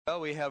Well,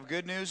 we have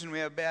good news and we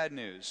have bad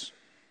news.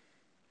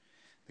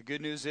 The good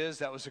news is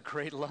that was a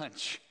great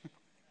lunch.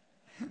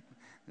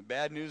 The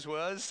bad news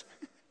was,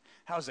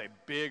 that was a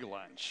big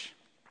lunch.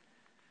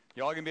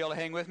 Y'all going to be able to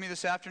hang with me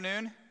this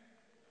afternoon?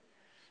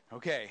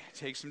 Okay,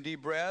 take some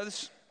deep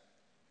breaths.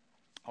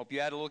 Hope you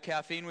add a little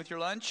caffeine with your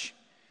lunch.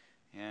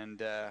 And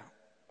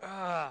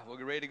we'll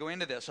get ready to go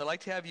into this. I'd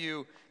like to have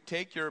you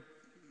take your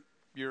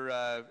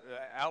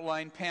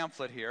outline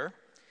pamphlet here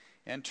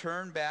and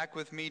turn back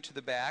with me to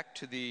the back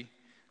to the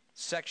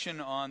section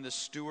on the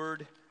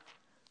Steward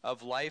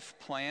of Life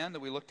plan that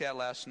we looked at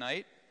last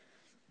night.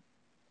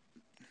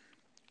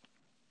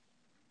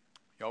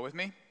 Y'all with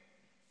me?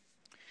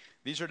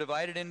 These are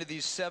divided into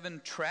these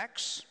 7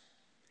 tracks.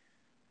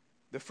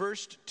 The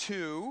first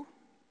 2,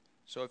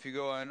 so if you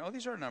go on,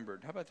 these are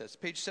numbered. How about this?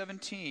 Page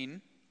 17. You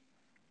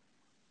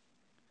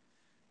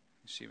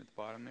see them at the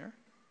bottom there?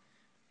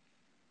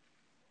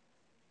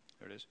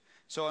 There it is.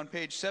 So on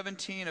page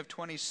 17 of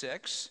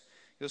 26,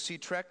 you'll see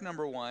track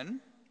number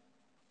 1.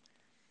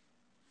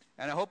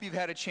 And I hope you've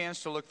had a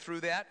chance to look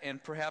through that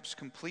and perhaps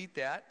complete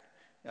that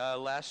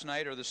last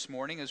night or this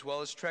morning, as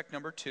well as track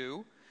number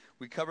 2.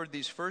 We covered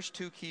these first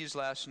 2 keys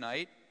last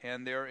night,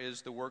 and there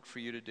is the work for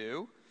you to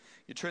do.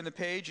 You turn the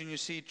page and you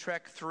see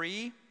track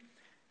 3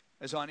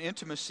 is on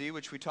intimacy,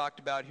 which we talked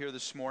about here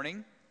this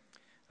morning.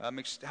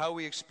 How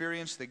we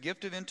experience the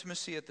gift of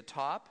intimacy at the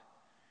top.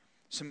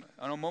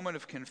 A moment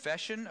of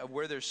confession of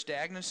where there's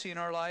stagnancy in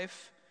our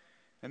life,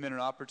 and then an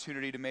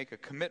opportunity to make a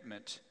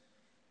commitment.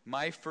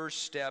 My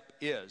first step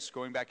is,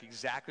 going back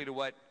exactly to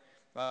what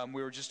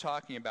we were just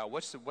talking about,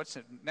 what's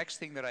the next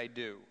thing that I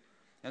do?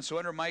 And so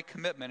under my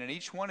commitment, in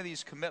each one of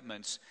these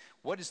commitments,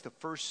 what is the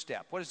first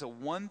step? What is the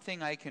one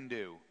thing I can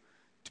do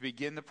to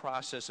begin the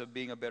process of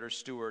being a better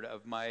steward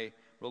of my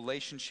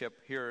relationship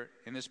here,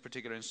 in this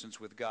particular instance,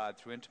 with God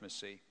through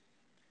intimacy?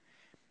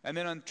 And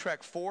then on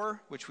track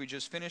 4, which we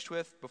just finished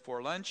with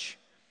before lunch,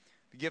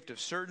 the gift of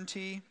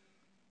certainty,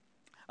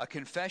 a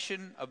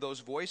confession of those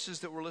voices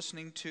that we're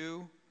listening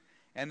to,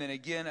 and then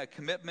again, a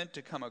commitment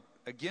to come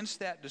against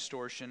that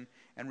distortion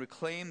and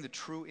reclaim the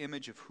true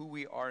image of who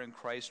we are in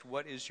Christ.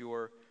 What is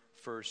your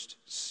first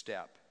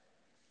step?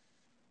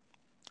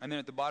 And then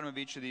at the bottom of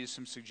each of these,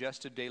 some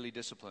suggested daily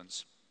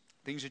disciplines.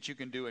 Things that you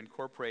can do,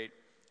 incorporate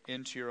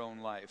into your own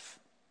life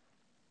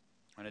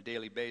on a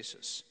daily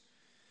basis.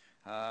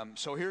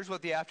 So here's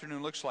what the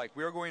afternoon looks like.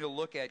 We're going to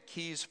look at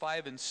keys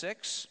 5 and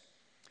 6.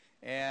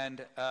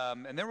 And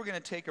then we're going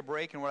to take a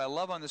break. And what I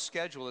love on the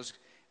schedule is,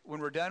 when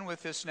we're done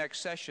with this next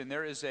session,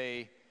 there is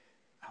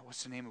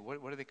what's the name of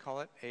what do they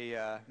call it?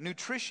 A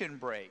nutrition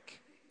break.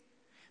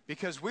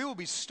 Because we will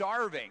be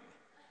starving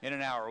in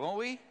an hour, won't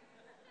we?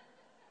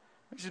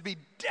 We'll just be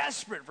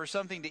desperate for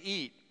something to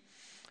eat.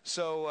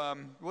 So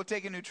we'll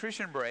take a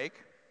nutrition break,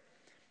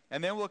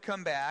 and then we'll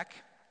come back,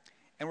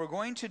 and we're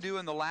going to do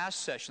in the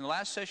last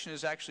session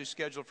is actually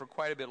scheduled for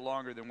quite a bit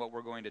longer than what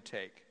we're going to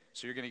take.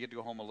 So you're going to get to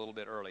go home a little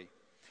bit early.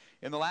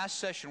 In the last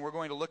session, we're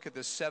going to look at the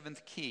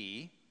 7th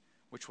key,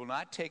 which will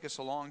not take us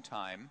a long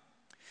time.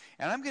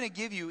 And I'm going to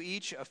give you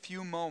each a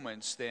few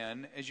moments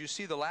then. As you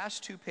see, the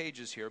last 2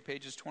 pages here,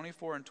 pages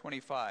 24 and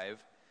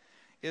 25,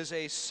 is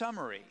a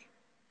summary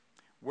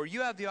where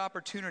you have the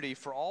opportunity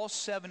for all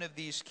 7 of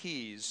these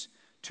keys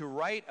to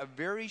write a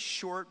very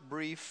short,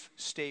 brief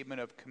statement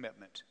of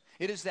commitment.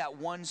 It is that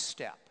one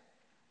step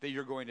that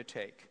you're going to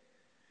take.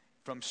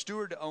 From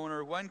steward to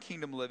owner, one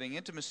kingdom living,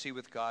 intimacy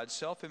with God,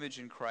 self-image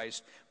in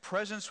Christ,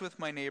 presence with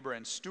my neighbor,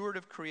 and steward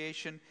of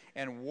creation,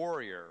 and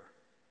warrior.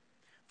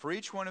 For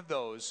each one of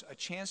those, a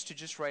chance to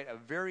just write a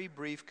very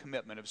brief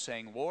commitment of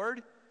saying,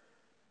 Lord,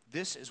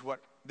 this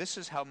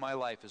is how my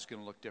life is going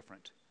to look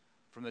different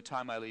from the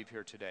time I leave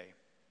here today.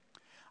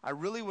 I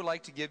really would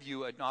like to give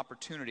you an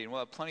opportunity, and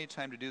we'll have plenty of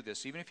time to do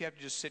this, even if you have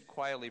to just sit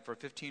quietly for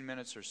 15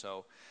 minutes or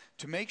so,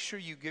 to make sure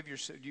you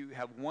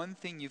have one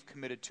thing you've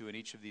committed to in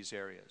each of these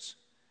areas.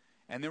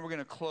 And then we're going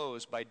to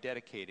close by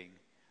dedicating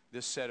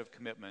this set of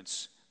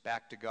commitments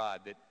back to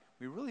God, that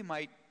we really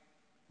might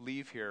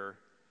leave here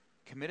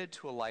committed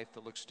to a life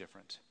that looks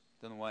different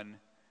than the one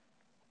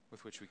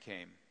with which we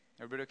came.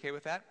 Everybody okay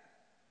with that?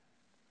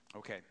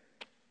 Okay.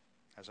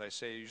 As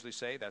I usually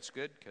say, that's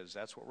good, because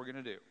that's what we're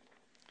going to do.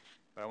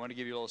 But I want to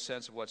give you a little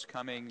sense of what's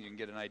coming. You can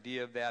get an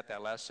idea of that.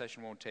 That last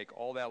session won't take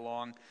all that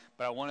long.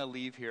 But I want to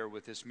leave here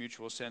with this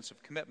mutual sense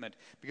of commitment,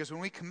 because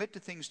when we commit to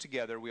things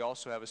together, we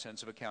also have a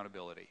sense of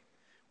accountability.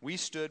 We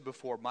stood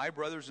before my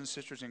brothers and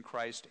sisters in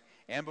Christ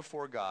and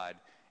before God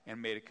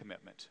and made a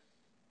commitment.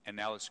 And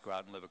now let's go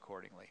out and live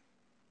accordingly.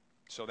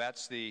 So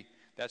that's the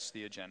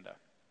agenda.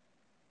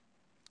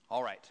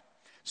 All right.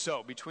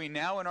 So between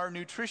now and our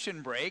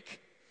nutrition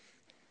break,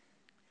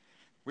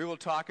 we will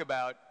talk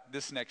about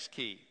this next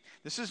key.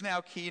 This is now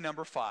key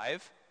number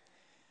 5.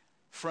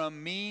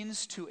 From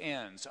means to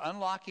ends.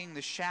 Unlocking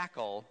the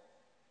shackle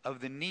of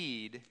the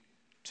need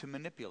to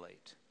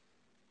manipulate.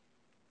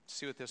 Let's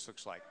see what this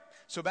looks like.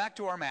 So back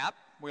to our map.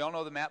 We all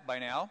know the map by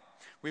now.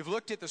 We've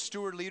looked at the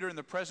steward leader in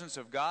the presence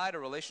of God, a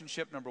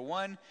relationship number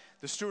 1.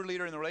 The steward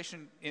leader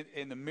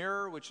in the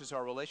mirror, which is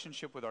our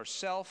relationship with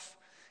ourself.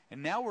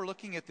 And now we're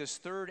looking at this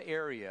third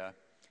area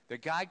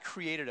that God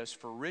created us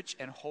for rich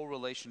and whole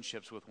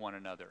relationships with one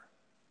another.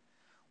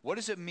 What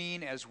does it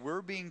mean as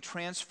we're being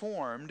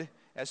transformed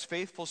as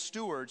faithful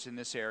stewards in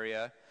this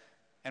area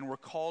and we're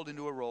called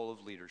into a role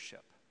of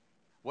leadership?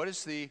 What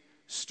is the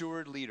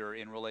steward leader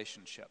in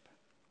relationship?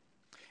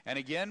 And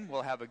again,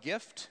 we'll have a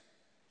gift,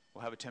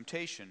 we'll have a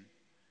temptation,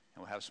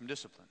 and we'll have some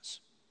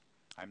disciplines.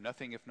 I'm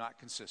nothing if not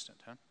consistent,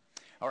 huh?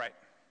 All right,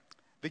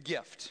 the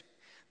gift.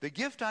 The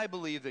gift I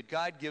believe that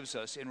God gives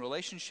us in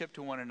relationship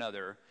to one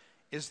another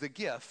is the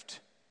gift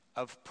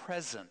of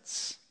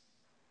presence.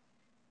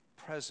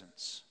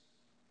 Presence.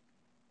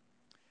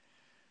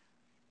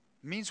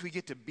 It means we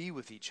get to be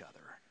with each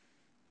other.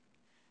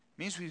 It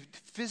means we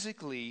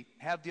physically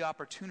have the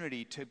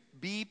opportunity to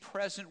be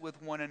present with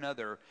one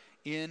another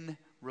in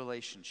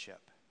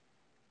relationship.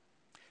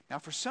 Now,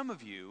 for some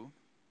of you,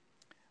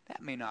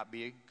 that may not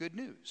be good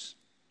news.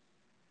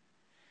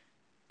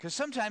 Because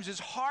sometimes it's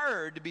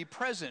hard to be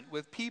present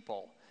with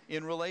people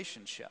in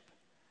relationship.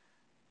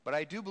 But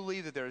I do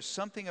believe that there is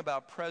something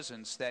about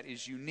presence that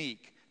is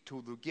unique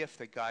to the gift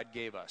that God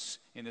gave us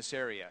in this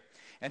area.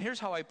 And here's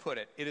how I put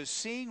it. It is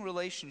seeing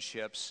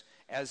relationships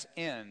as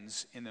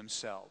ends in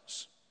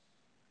themselves.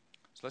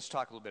 So let's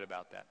talk a little bit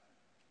about that.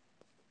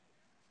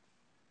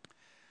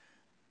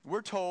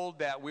 We're told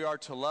that we are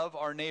to love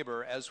our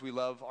neighbor as we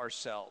love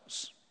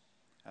ourselves.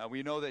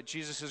 We know that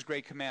Jesus'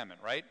 great commandment,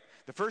 right?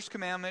 The first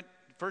commandment,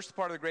 first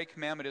part of the great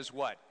commandment is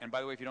what? And by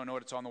the way, if you don't know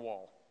it, it's on the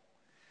wall.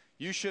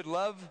 You should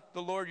love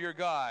the Lord your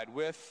God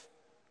with,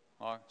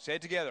 say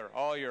it together,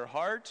 all your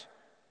heart,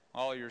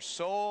 all your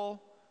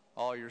soul,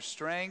 all your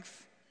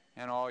strength,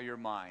 and all your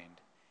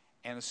mind.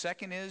 And the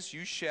second is,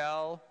 you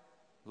shall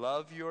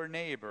love your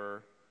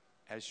neighbor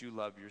as you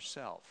love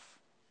yourself.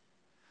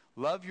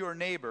 Love your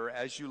neighbor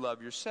as you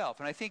love yourself.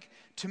 And I think,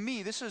 to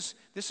me, this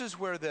is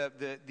where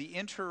the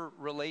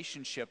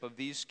interrelationship of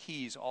these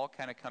keys all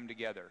kind of come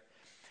together.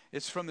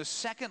 It's from the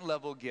second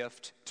level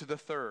gift to the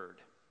third.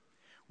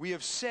 We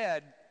have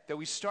said that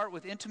we start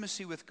with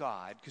intimacy with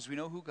God because we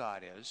know who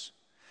God is.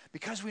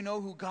 Because we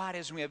know who God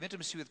is and we have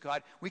intimacy with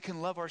God, we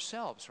can love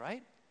ourselves,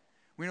 right?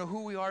 We know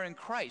who we are in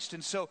Christ.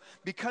 And so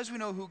because we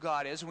know who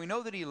God is and we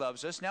know that he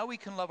loves us, now we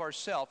can love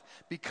ourselves.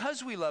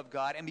 Because we love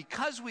God and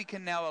because we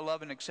can now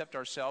love and accept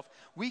ourselves,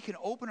 we can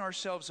open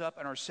ourselves up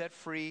and are set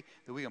free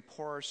that we can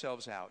pour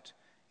ourselves out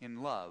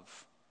in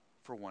love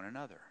for one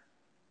another.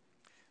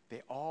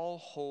 They all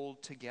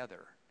hold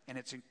together. And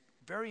it's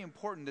very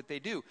important that they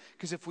do.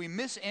 Because if we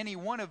miss any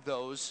one of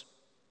those,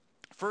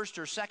 first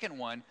or second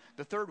one,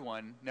 the third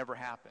one never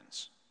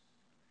happens.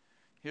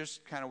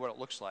 Here's kind of what it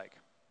looks like.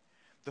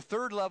 The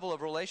third level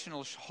of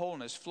relational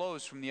wholeness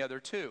flows from the other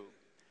two.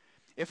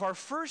 If our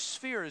first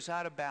sphere is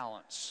out of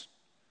balance,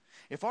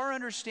 if our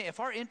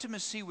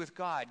intimacy with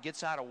God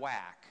gets out of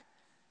whack,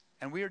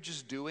 and we are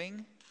just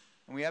doing,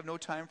 and we have no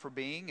time for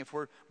being, if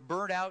we're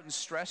burnt out and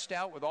stressed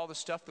out with all the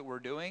stuff that we're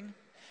doing,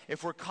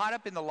 if we're caught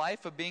up in the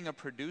life of being a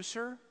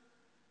producer,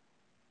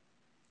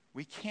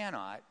 we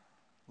cannot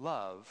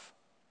love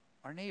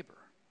our neighbor.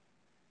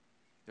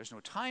 There's no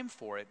time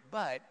for it,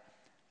 but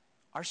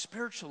our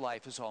spiritual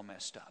life is all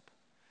messed up.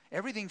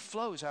 Everything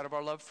flows out of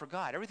our love for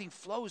God. Everything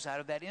flows out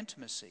of that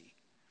intimacy.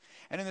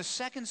 And in the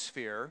second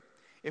sphere,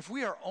 if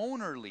we are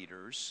owner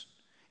leaders,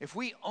 if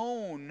we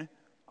own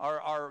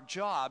our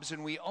jobs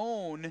and we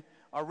own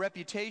our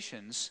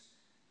reputations,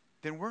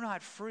 then we're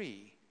not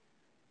free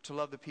to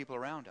love the people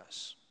around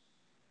us.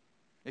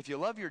 If you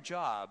love your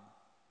job,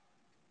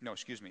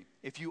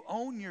 if you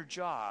own your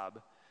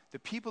job, the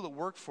people that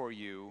work for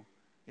you,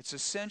 it's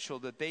essential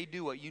that they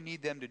do what you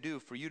need them to do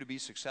for you to be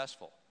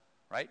successful,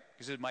 right?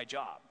 Because it's my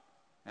job.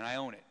 And I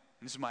own it.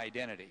 And this is my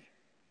identity.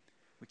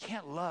 We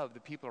can't love the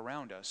people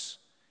around us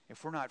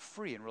if we're not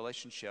free in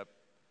relationship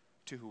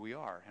to who we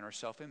are and our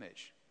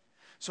self-image.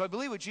 So I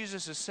believe what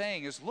Jesus is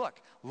saying is,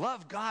 look,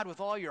 love God with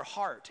all your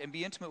heart and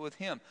be intimate with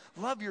him.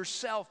 Love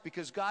yourself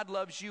because God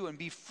loves you and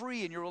be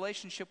free in your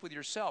relationship with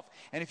yourself.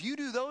 And if you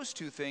do those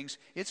two things,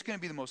 it's going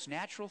to be the most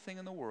natural thing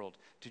in the world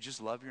to just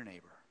love your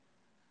neighbor.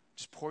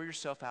 Just pour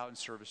yourself out in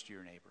service to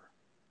your neighbor.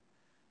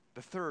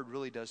 The third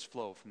really does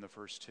flow from the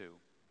first two.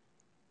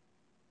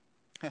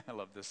 I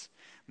love this.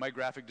 My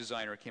graphic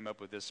designer came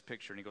up with this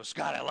picture, and he goes,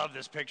 Scott, I love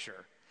this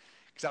picture.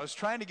 Because I was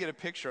trying to get a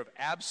picture of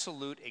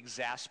absolute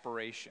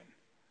exasperation.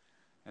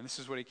 And this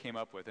is what he came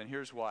up with, and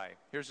here's why.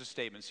 Here's a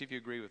statement. See if you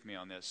agree with me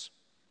on this.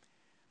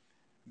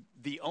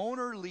 The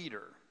owner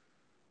leader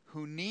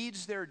who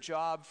needs their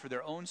job for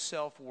their own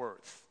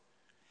self-worth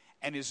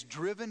and is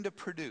driven to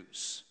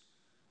produce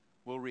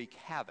will wreak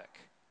havoc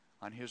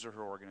on his or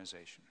her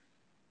organization.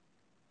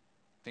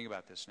 Think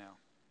about this now.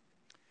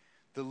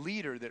 The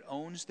leader that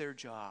owns their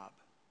job,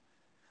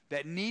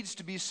 that needs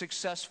to be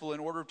successful in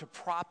order to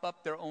prop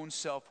up their own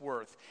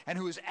self-worth, and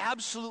who is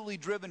absolutely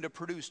driven to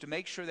produce to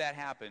make sure that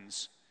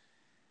happens,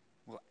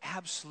 will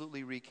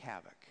absolutely wreak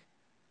havoc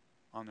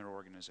on their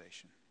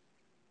organization.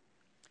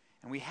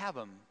 And we have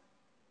them,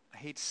 I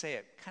hate to say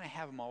it, kind of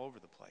have them all over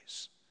the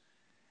place.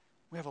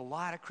 We have a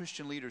lot of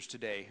Christian leaders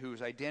today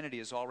whose identity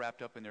is all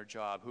wrapped up in their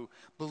job, who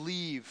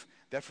believe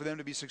that for them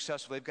to be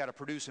successful, they've got to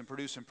produce and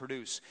produce and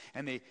produce.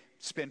 And they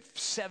spend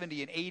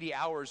 70 and 80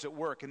 hours at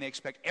work, and they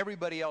expect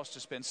everybody else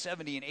to spend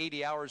 70 and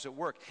 80 hours at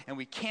work. And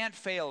we can't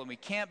fail, and we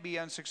can't be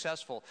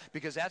unsuccessful,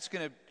 because that's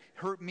going to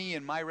hurt me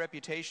and my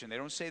reputation. They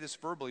don't say this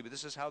verbally, but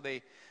this is how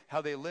they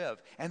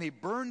live. And they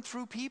burn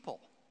through people.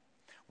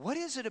 What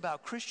is it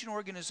about Christian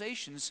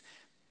organizations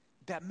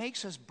that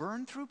makes us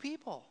burn through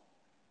people?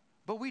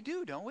 But we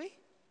do, don't we?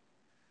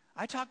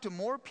 I talk to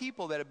more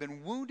people that have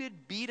been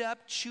wounded, beat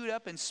up, chewed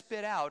up, and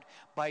spit out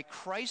by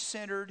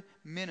Christ-centered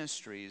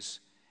ministries,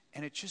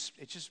 and it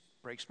just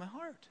breaks my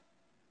heart.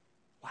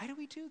 Why do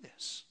we do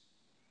this?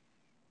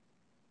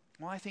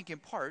 Well, I think in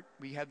part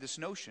we have this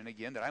notion,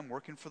 again, that I'm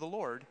working for the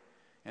Lord,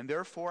 and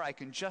therefore I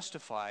can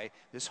justify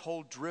this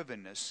whole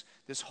drivenness,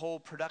 this whole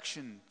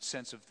production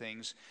sense of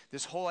things,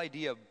 this whole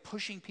idea of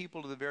pushing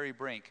people to the very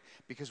brink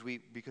because we're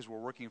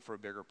working for a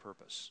bigger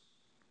purpose.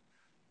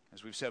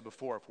 As we've said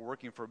before, if we're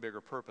working for a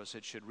bigger purpose,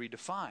 it should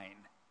redefine,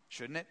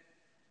 shouldn't it,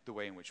 the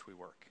way in which we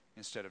work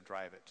instead of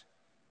drive it.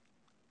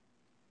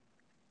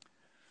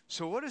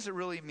 So what does it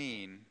really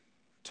mean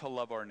to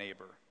love our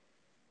neighbor?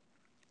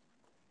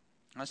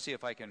 Let's see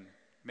if I can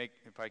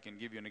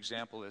give you an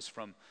example of this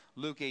from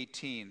Luke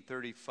 18,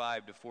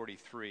 35 to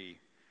 43.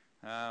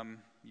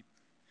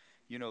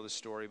 You know the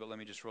story, but let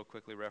me just real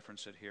quickly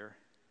reference it here.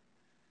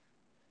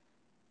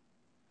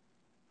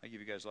 I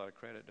give you guys a lot of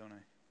credit, don't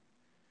I?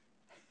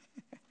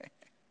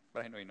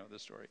 But I know you know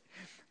this story.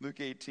 Luke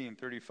 18,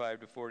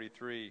 35 to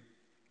 43.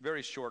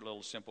 Very short,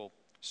 little, simple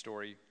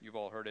story. You've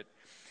all heard it.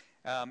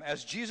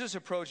 As Jesus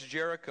approached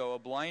Jericho, a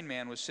blind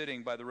man was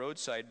sitting by the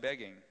roadside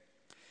begging.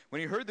 When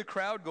he heard the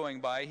crowd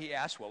going by, he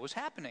asked what was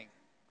happening.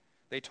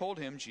 They told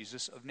him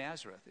Jesus of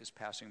Nazareth is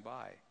passing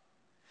by.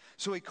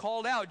 So he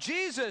called out,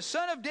 "Jesus,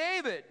 Son of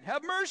David,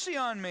 have mercy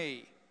on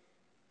me."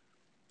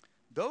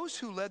 Those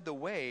who led the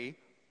way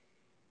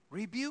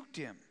rebuked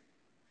him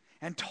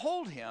and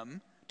told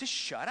him to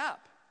shut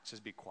up. It says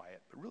be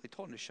quiet, but really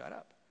told him to shut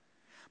up.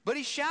 But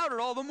he shouted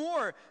all the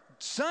more,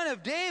 "Son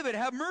of David,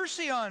 have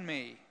mercy on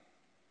me."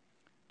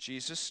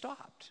 Jesus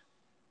stopped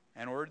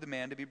and ordered the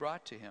man to be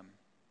brought to him.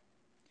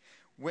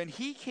 When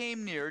he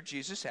came near,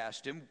 Jesus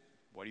asked him,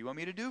 "What do you want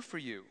me to do for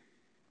you?"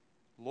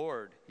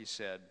 "Lord," he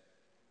said,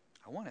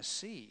 "I want to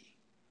see."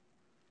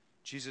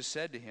 Jesus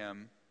said to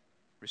him,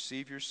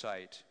 "Receive your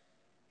sight.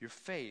 Your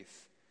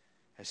faith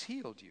has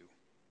healed you."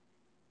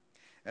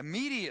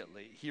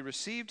 Immediately he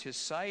received his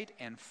sight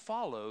and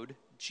followed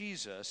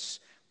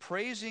Jesus,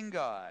 praising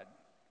God.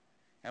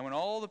 And when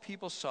all the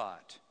people saw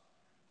it,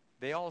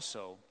 they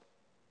also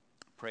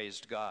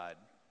praised God.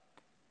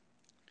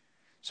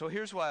 So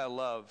here's why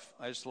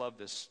I just love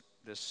this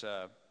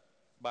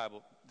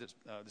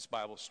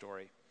Bible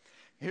story.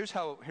 Here's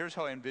how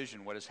I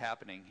envision what is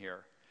happening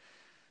here.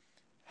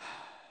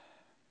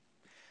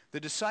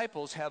 The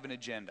disciples have an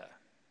agenda.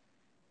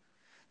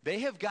 They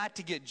have got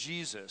to get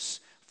Jesus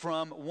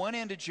from one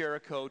end of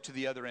Jericho to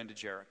the other end of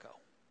Jericho.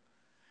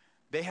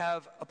 They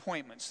have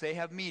appointments. They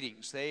have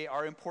meetings. They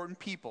are important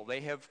people.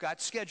 They have got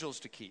schedules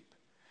to keep.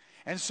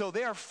 And so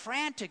they are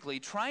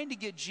frantically trying to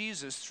get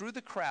Jesus through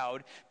the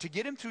crowd to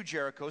get him through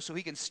Jericho so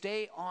he can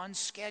stay on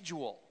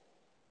schedule.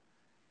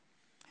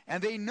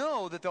 And they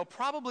know that they'll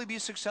probably be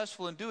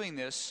successful in doing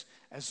this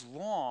as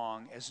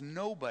long as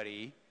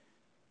nobody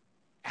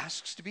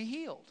asks to be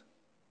healed.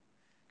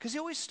 Because he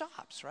always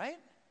stops, right?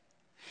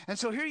 And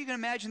so here you can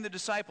imagine the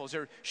disciples.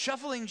 They're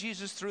shuffling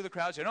Jesus through the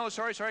crowds. Saying, "Oh,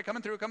 sorry,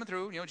 coming through.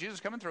 Jesus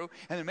coming through."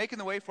 And they're making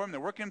the way for him. They're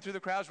working him through the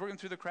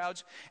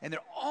crowds. And they're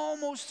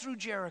almost through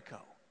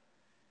Jericho.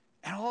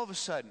 And all of a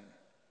sudden,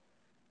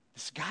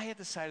 this guy at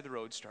the side of the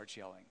road starts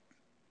yelling,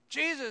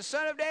 "Jesus,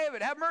 Son of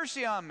David, have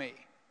mercy on me."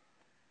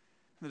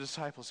 And the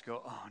disciples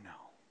go, "Oh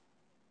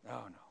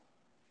no.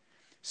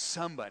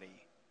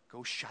 Somebody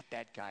go shut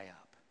that guy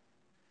up."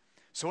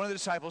 So one of the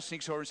disciples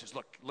sneaks over and says,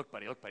 look,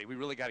 buddy, we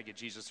really got to get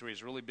Jesus through.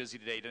 He's really busy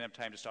today. He didn't have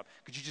time to stop.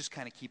 Could you just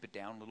kind of keep it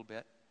down a little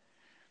bit?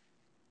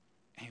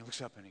 And he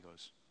looks up and he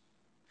goes,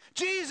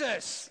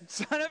 "Jesus,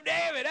 Son of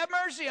David, have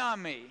mercy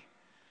on me."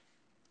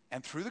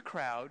 And through the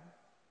crowd,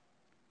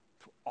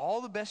 through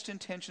all the best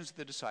intentions of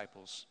the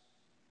disciples,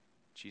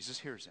 Jesus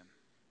hears him.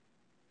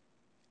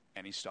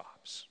 And he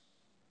stops.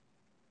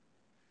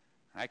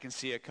 I can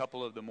see a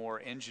couple of the more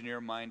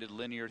engineer-minded,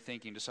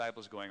 linear-thinking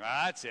disciples going,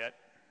 That's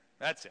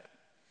it.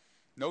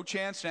 No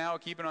chance now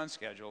of keeping on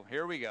schedule.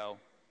 Here we go."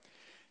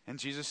 And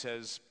Jesus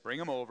says, "Bring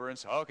him over." And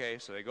so, okay,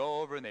 so they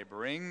go over and they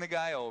bring the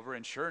guy over.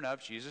 And sure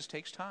enough, Jesus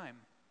takes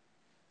time,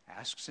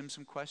 asks him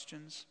some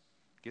questions,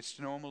 gets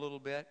to know him a little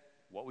bit.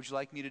 "What would you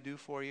like me to do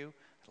for you?"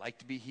 "I'd like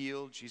to be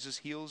healed." Jesus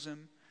heals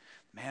him.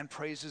 Man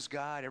praises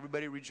God.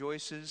 Everybody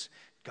rejoices.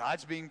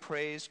 God's being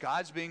praised.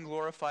 God's being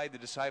glorified. The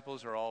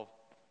disciples are all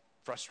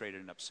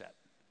frustrated and upset.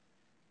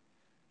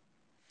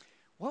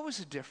 What was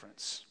the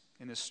difference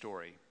in this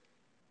story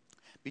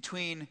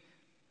between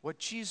what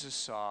Jesus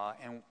saw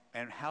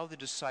and how the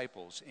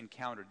disciples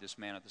encountered this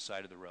man at the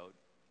side of the road?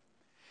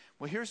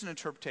 Well, here's an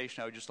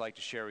interpretation I would just like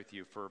to share with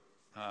you for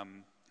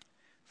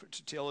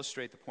to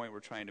illustrate the point we're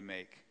trying to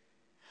make.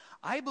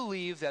 I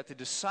believe that the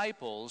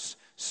disciples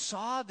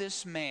saw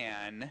this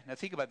man, now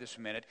think about this for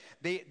a minute,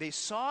 they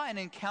saw and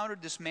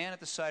encountered this man at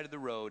the side of the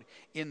road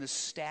in the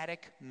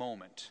static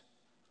moment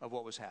of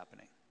what was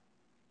happening.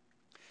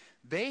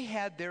 They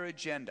had their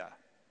agenda.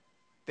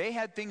 They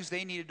had things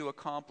they needed to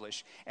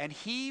accomplish, and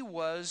he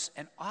was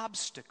an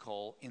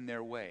obstacle in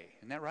their way.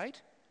 Isn't that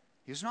right?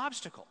 He was an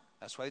obstacle.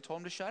 That's why they told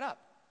him to shut up.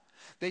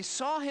 They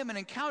saw him and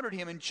encountered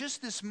him in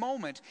just this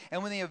moment,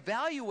 and when they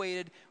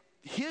evaluated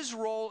his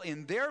role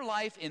in their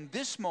life in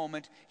this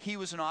moment, he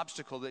was an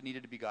obstacle that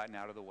needed to be gotten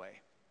out of the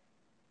way.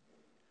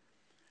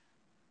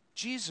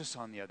 Jesus,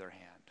 on the other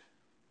hand,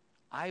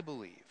 I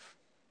believe,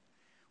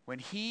 when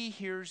he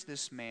hears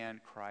this man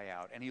cry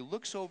out, and he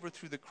looks over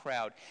through the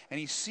crowd, and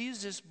he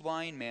sees this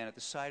blind man at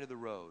the side of the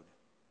road,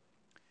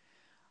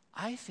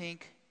 I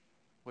think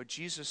what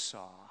Jesus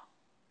saw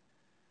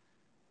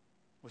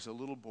was a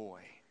little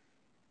boy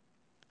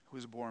who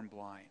was born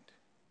blind,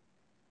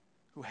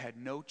 who had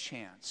no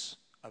chance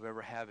of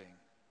ever having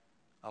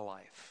a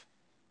life.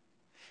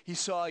 He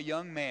saw a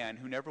young man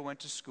who never went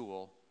to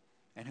school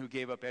and who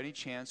gave up any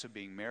chance of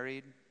being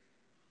married,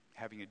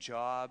 having a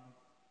job,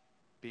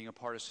 being a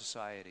part of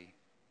society.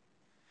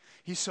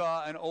 He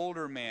saw an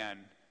older man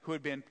who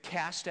had been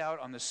cast out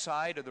on the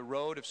side of the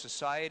road of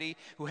society,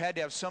 who had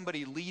to have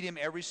somebody lead him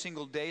every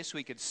single day so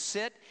he could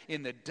sit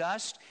in the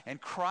dust and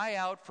cry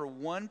out for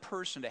one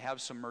person to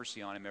have some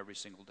mercy on him every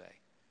single day.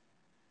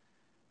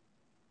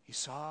 He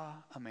saw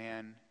a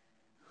man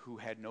who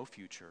had no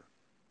future,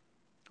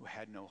 who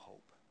had no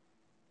hope.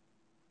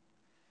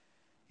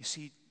 You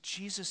see,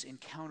 Jesus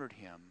encountered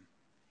him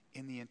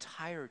in the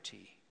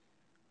entirety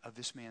of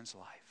this man's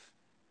life,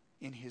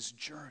 in his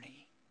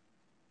journey.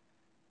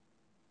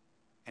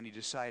 And he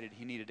decided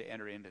he needed to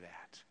enter into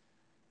that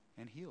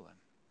and heal him.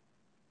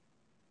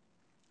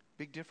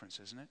 Big difference,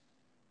 isn't it?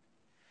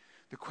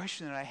 The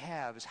question that I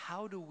have is,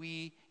 how do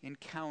we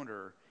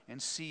encounter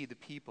and see the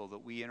people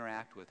that we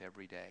interact with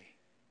every day?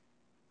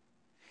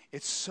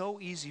 It's so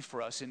easy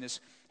for us in this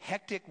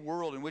hectic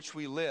world in which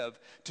we live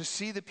to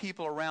see the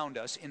people around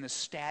us in the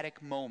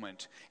static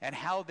moment and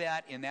how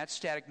that, in that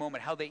static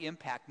moment, how they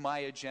impact my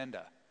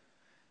agenda.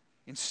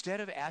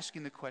 Instead of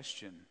asking the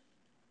question,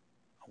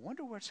 I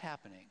wonder what's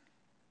happening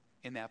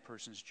in that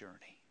person's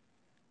journey.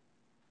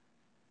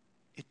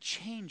 It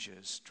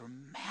changes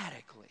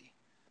dramatically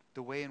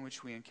the way in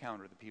which we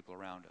encounter the people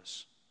around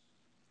us.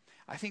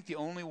 I think the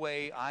only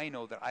way I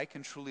know that I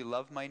can truly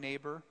love my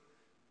neighbor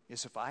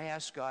is if I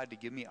ask God to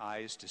give me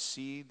eyes to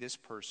see this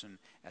person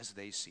as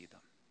they see them,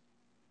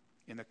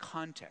 in the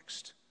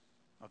context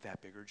of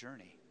that bigger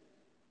journey.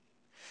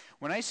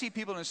 When I see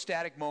people in a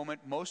static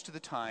moment, most of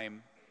the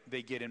time,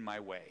 they get in my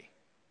way.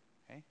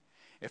 Okay?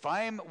 If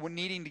I'm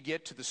needing to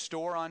get to the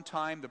store on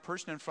time, the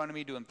person in front of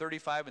me doing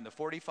 35 and the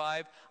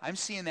 45, I'm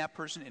seeing that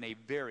person in a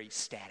very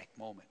static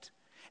moment.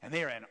 And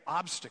they are an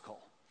obstacle.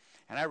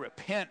 And I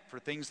repent for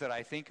things that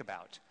I think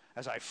about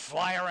as I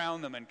fly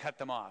around them and cut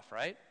them off,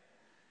 right?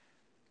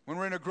 When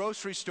we're in a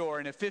grocery store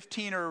in a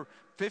 15 or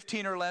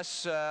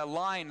less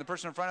line, the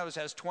person in front of us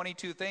has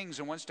 22 things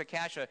and wants to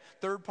cash a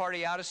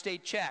third-party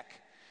out-of-state check.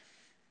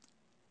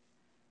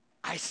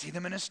 I see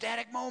them in a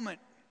static moment,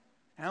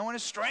 and I want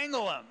to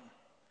strangle them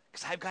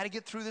because I've got to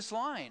get through this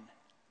line.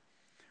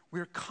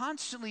 We're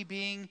constantly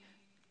being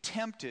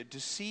tempted to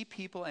see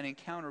people and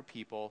encounter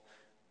people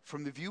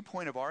from the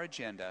viewpoint of our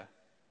agenda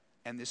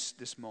and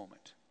this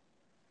moment,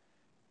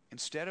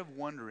 instead of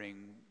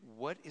wondering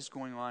what is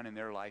going on in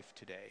their life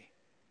today.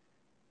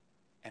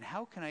 And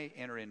how can I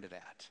enter into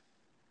that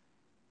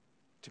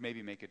to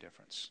maybe make a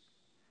difference?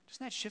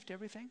 Doesn't that shift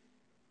everything?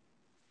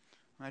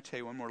 I'm going to tell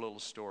you one more little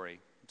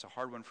story. It's a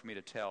hard one for me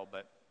to tell,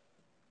 but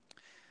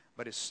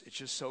it's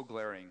just so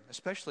glaring.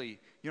 Especially,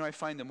 I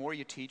find the more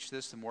you teach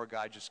this, the more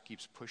God just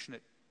keeps pushing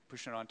it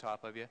on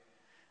top of you.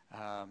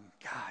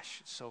 Gosh,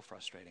 it's so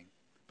frustrating.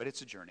 But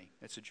it's a journey.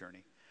 It's a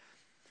journey.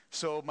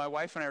 So my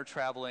wife and I are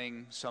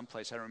traveling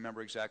someplace. I don't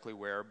remember exactly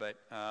where, but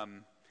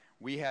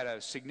we had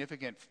a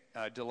significant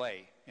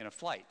delay in a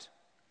flight.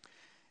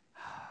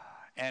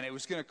 And it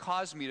was going to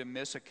cause me to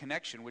miss a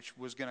connection, which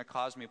was going to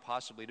cause me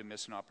possibly to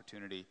miss an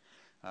opportunity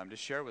to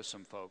share with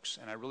some folks.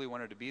 And I really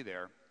wanted to be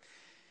there.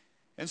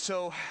 And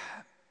so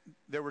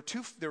there were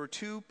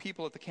two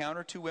people at the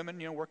counter, two women,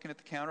 working at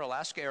the counter.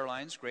 Alaska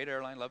Airlines, great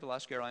airline, love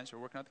Alaska Airlines. They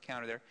were working at the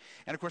counter there.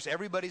 And of course,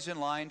 everybody's in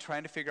line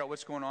trying to figure out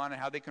what's going on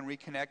and how they can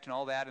reconnect and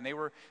all that. And they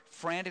were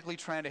frantically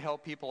trying to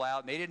help people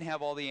out. And they didn't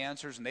have all the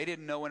answers, and they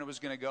didn't know when it was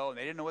going to go, and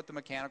they didn't know what the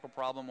mechanical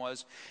problem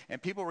was.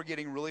 And people were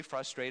getting really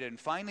frustrated. And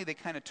finally, they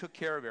kind of took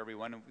care of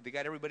everyone. And they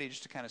got everybody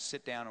just to kind of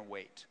sit down and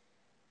wait.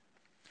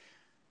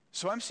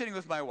 So I'm sitting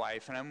with my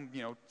wife, and I'm,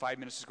 5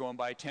 minutes is going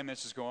by, 10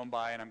 minutes is going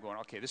by, and I'm going,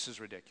 okay, this is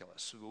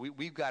ridiculous.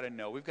 We've got to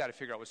know. We've got to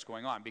figure out what's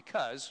going on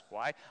because,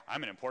 why?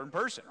 I'm an important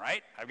person,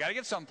 right? I've got to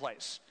get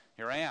someplace.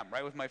 Here I am,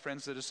 right with my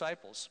friends, the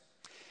disciples.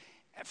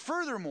 And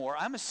furthermore,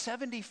 I'm a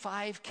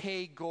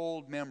 75K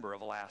gold member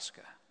of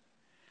Alaska.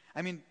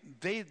 I mean,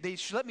 they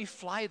should let me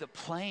fly the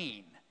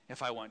plane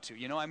if I want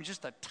to. I'm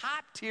just a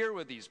top tier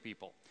with these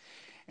people.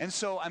 And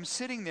so I'm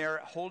sitting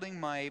there holding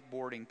my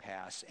boarding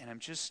pass, and I'm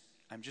just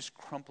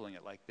crumpling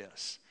it like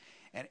this.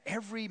 And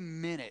every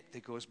minute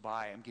that goes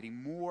by, I'm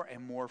getting more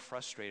and more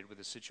frustrated with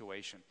the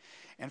situation.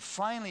 And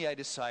finally, I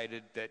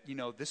decided that,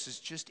 this is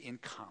just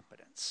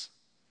incompetence.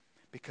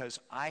 Because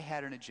I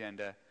had an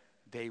agenda,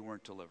 they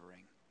weren't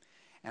delivering.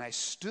 And I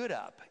stood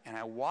up, and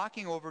I'm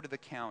walking over to the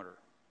counter.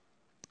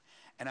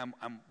 And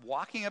I'm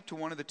walking up to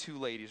one of the two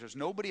ladies. There's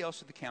nobody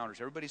else at the counters.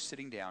 Everybody's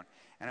sitting down.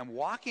 And I'm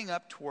walking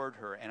up toward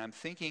her, and I'm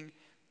thinking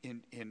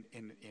in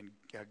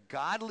a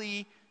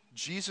godly,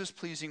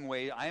 Jesus-pleasing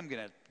way, I am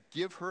going to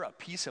give her a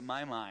piece of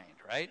my mind,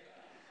 right?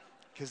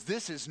 Because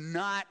this is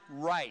not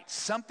right.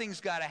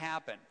 Something's got to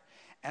happen.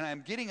 And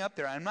I'm getting up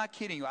there. I'm not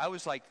kidding you. I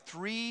was like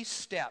 3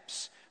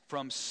 steps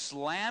from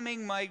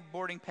slamming my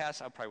boarding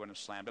pass. I probably wouldn't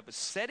have slammed it, but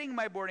setting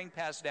my boarding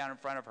pass down in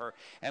front of her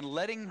and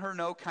letting her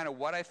know kind of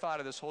what I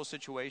thought of this whole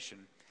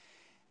situation.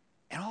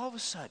 And all of a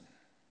sudden,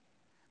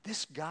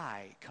 this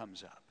guy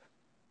comes up.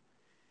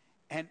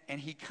 And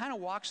he kind of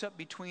walks up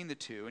between the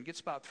two and gets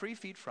about 3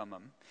 feet from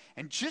them.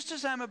 And just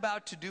as I'm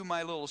about to do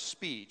my little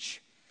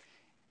speech,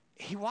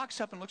 he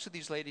walks up and looks at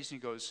these ladies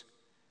and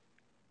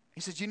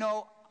he says,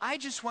 I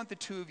just want the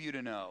two of you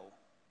to know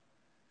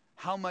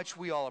how much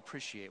we all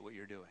appreciate what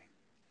you're doing.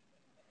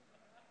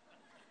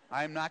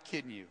 I'm not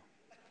kidding you.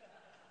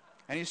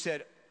 And he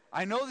said,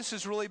 I know this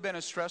has really been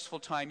a stressful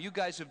time. You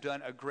guys have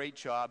done a great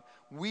job.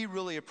 We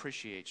really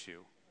appreciate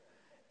you.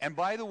 And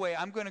by the way,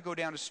 I'm going to go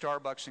down to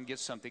Starbucks and get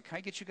something. Can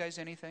I get you guys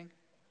anything?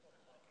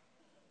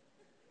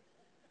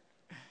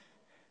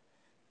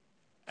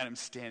 And I'm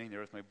standing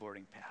there with my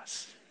boarding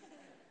pass,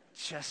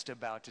 just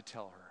about to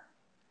tell her.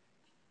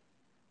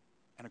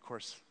 And of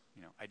course,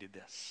 I did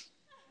this.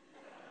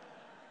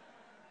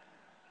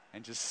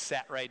 And just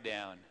sat right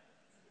down.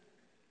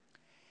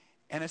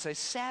 And as I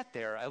sat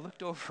there, I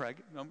looked over.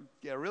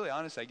 Really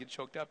honest, I get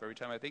choked up every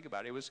time I think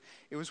about it.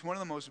 It was one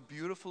of the most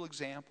beautiful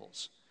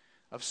examples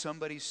of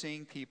somebody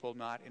seeing people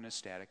not in a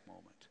static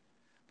moment,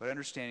 but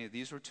understanding that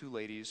these were two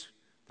ladies,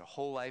 their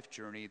whole life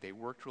journey. They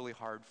worked really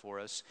hard for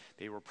us.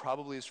 They were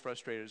probably as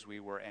frustrated as we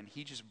were, and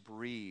he just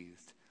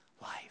breathed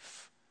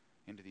life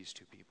into these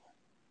two people.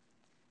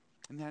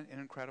 Isn't that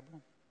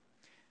incredible?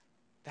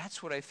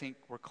 That's what I think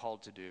we're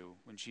called to do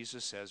when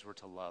Jesus says we're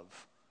to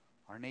love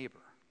our neighbor.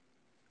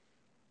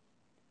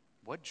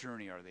 What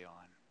journey are they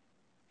on?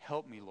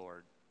 Help me,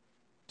 Lord,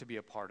 to be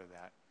a part of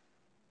that.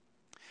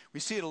 We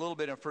see it a little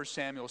bit in 1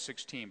 Samuel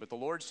 16, but the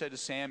Lord said to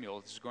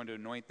Samuel, this is going to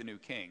anoint the new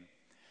king,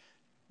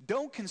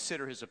 don't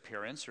consider his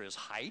appearance or his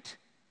height,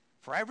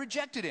 for I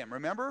rejected him.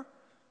 Remember?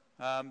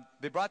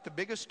 They brought the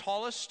biggest,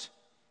 tallest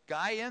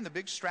guy in, the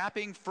big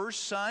strapping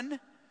first son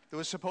that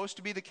was supposed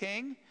to be the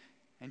king,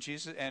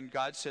 and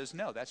God says,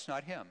 no, that's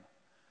not him.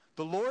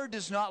 The Lord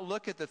does not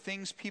look at the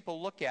things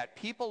people look at.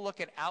 People look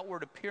at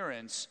outward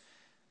appearance,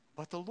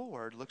 but the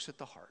Lord looks at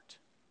the heart.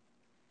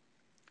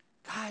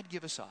 God,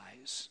 give us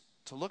eyes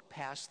to look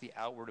past the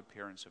outward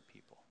appearance of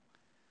people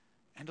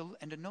and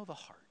to know the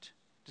heart,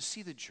 to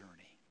see the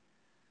journey.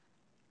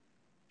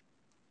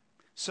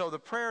 So the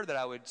prayer that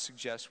I would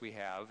suggest we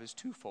have is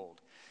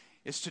twofold.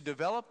 It's to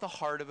develop the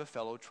heart of a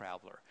fellow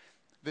traveler.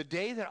 The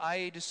day that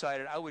I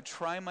decided I would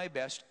try my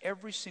best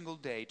every single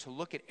day to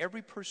look at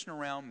every person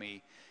around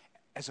me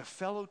as a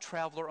fellow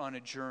traveler on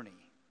a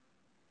journey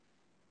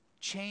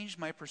changed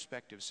my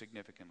perspective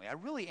significantly.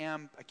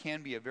 I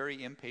can be a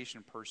very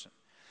impatient person.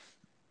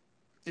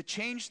 It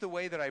changed the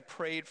way that I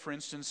prayed. For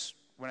instance,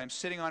 when I'm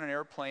sitting on an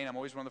airplane, I'm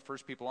always one of the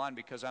first people on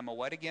because I'm a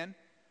what again?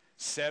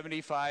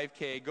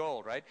 75K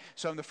gold, right?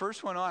 So I'm the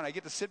first one on. I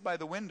get to sit by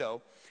the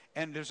window,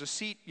 and there's a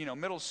seat,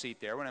 middle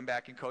seat there. When I'm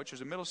back in coach,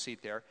 there's a middle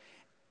seat there.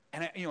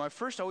 And I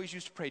first always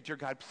used to pray, dear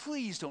God,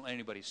 please don't let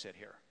anybody sit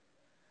here.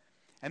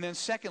 And then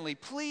secondly,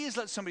 please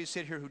let somebody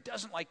sit here who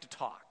doesn't like to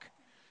talk.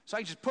 So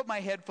I just put my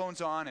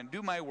headphones on and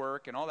do my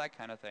work and all that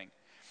kind of thing.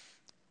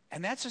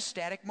 And that's a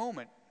static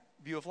moment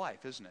view of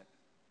life, isn't it?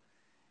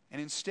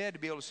 And instead to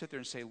be able to sit there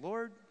and say,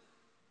 Lord,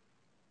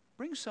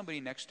 bring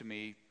somebody next to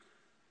me,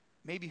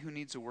 maybe who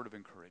needs a word of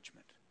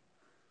encouragement.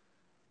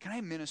 Can I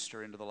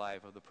minister into the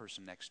life of the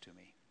person next to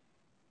me?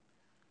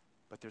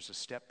 But there's a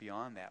step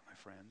beyond that, my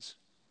friends.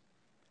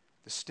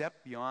 The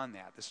step beyond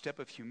that, the step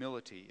of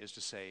humility is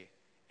to say,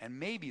 and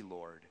maybe,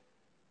 Lord,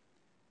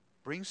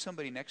 bring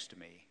somebody next to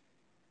me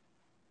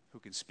who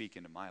can speak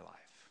into my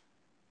life.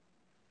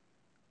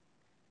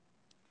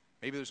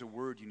 Maybe there's a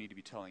word you need to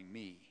be telling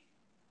me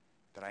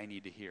that I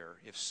need to hear.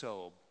 If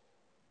so,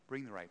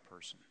 bring the right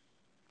person.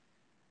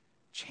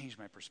 Change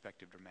my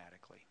perspective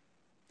dramatically.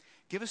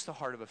 Give us the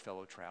heart of a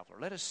fellow traveler.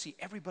 Let us see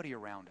everybody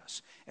around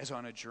us as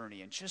on a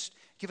journey, and just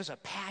give us a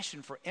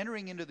passion for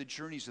entering into the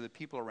journeys of the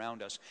people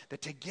around us,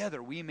 that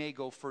together we may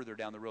go further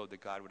down the road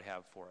that God would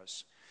have for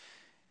us.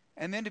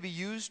 And then to be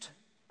used,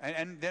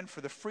 and then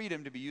for the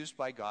freedom to be used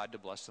by God to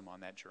bless them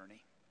on that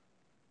journey.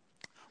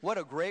 What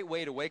a great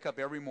way to wake up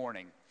every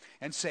morning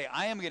and say,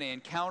 I am going to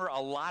encounter a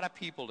lot of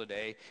people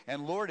today,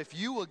 and Lord, if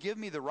you will give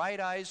me the right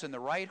eyes and the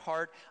right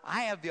heart,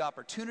 I have the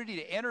opportunity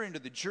to enter into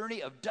the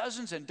journey of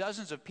dozens and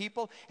dozens of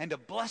people and to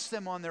bless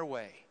them on their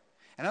way.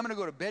 And I'm going to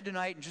go to bed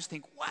tonight and just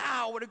think,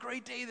 wow, what a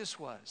great day this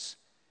was.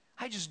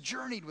 I just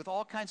journeyed with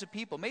all kinds of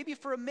people, maybe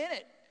for a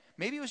minute.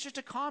 Maybe it was just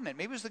a comment.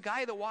 Maybe it was the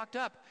guy that walked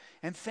up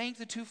and thanked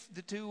the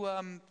two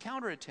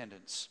counter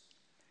attendants.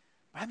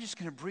 But I'm just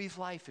going to breathe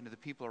life into the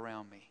people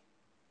around me.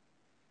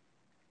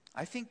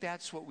 I think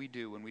that's what we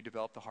do when we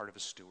develop the heart of a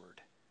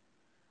steward.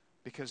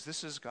 Because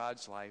this is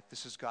God's life.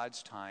 This is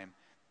God's time.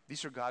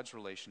 These are God's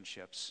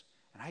relationships.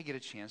 And I get a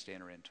chance to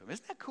enter into them.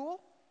 Isn't that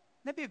cool?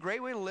 Wouldn't that be a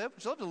great way to live?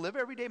 Would you love to live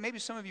every day? Maybe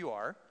some of you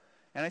are.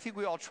 And I think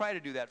we all try to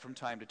do that from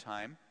time to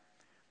time.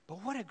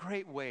 But what a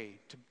great way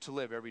to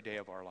live every day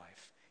of our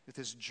life with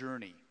this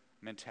journey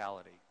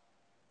mentality.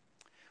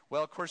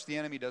 Well, of course, the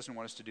enemy doesn't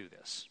want us to do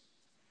this.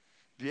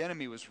 The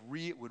enemy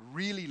would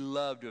really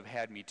love to have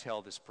had me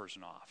tell this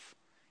person off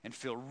and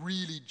feel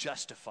really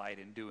justified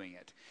in doing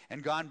it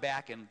and gone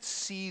back and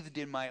seethed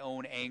in my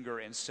own anger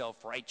and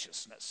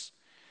self-righteousness.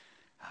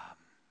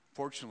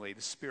 Fortunately,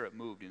 the Spirit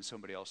moved in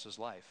somebody else's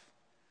life.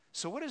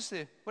 So what does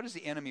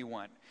the enemy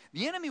want?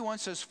 The enemy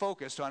wants us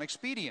focused on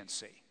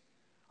expediency,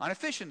 on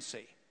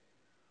efficiency,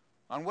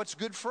 on what's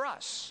good for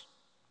us.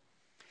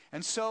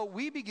 And so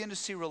we begin to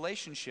see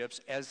relationships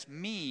as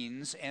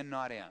means and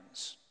not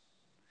ends.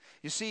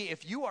 You see,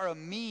 if you are a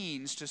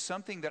means to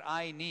something that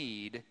I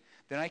need,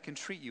 then I can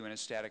treat you in a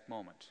static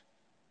moment.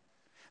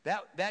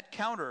 That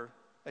counter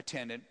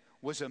attendant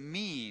was a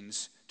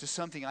means to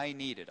something I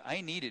needed.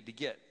 I needed to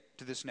get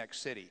to this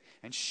next city,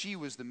 and she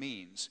was the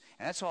means.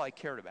 And that's all I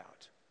cared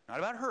about. Not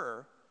about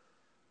her,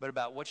 but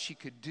about what she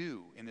could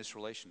do in this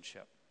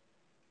relationship.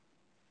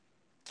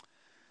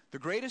 The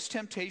greatest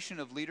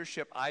temptation of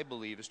leadership, I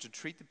believe, is to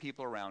treat the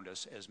people around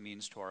us as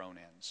means to our own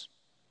ends.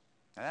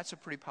 Now, that's a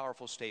pretty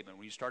powerful statement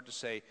when you start to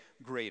say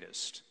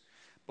greatest.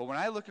 But when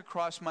I look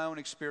across my own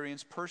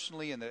experience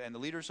personally and the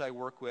leaders I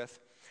work with,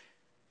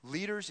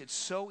 leaders, it's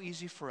so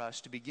easy for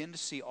us to begin to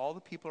see all the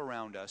people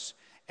around us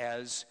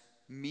as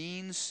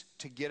means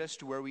to get us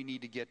to where we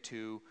need to get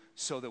to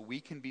so that we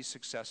can be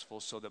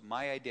successful, so that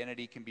my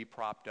identity can be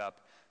propped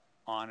up,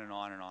 on and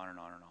on and on and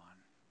on and on.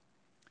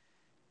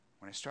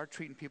 When I start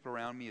treating people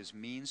around me as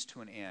means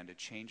to an end, it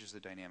changes the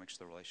dynamics of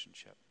the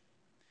relationship.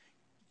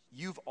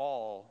 You've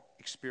all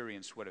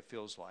experienced what it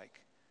feels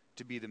like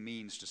to be the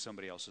means to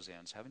somebody else's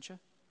ends, haven't you?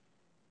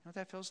 You know what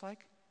that feels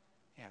like?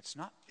 Yeah,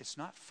 it's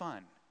not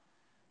fun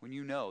when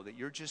you know that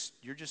you're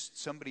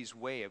just somebody's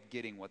way of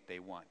getting what they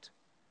want.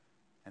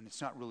 And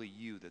it's not really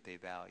you that they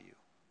value.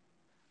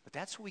 But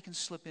that's what we can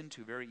slip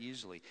into very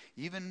easily,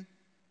 even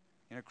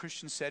in a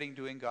Christian setting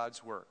doing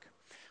God's work.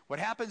 What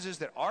happens is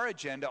that our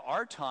agenda,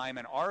 our time,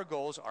 and our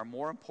goals are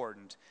more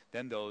important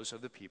than those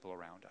of the people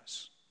around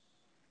us.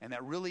 And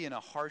that really, in a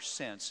harsh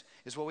sense,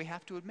 is what we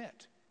have to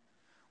admit.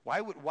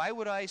 Why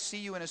would I see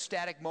you in a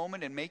static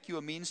moment and make you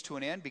a means to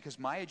an end? Because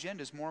my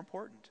agenda is more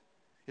important.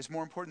 It's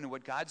more important than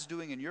what God's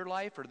doing in your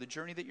life or the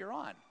journey that you're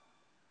on.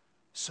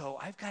 So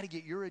I've got to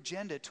get your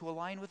agenda to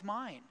align with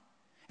mine.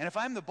 And if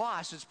I'm the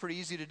boss, it's pretty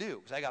easy to do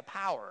because I got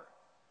power.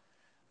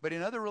 But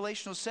in other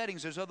relational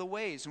settings, there's other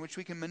ways in which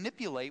we can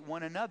manipulate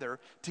one another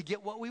to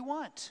get what we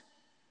want.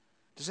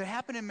 Does it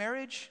happen in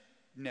marriage?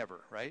 Never,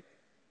 right?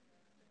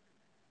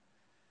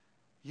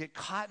 You get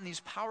caught in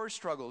these power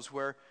struggles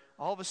where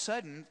all of a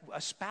sudden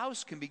a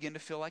spouse can begin to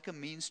feel like a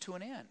means to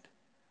an end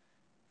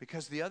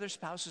because the other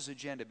spouse's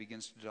agenda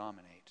begins to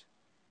dominate.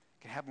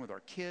 It can happen with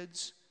our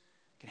kids.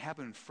 It can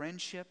happen in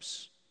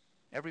friendships,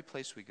 every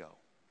place we go.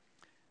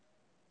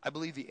 I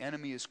believe the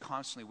enemy is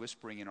constantly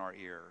whispering in our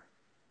ear,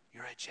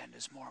 your agenda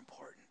is more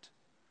important.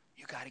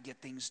 You got to get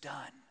things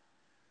done.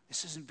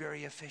 This isn't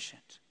very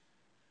efficient.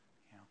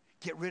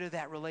 Get rid of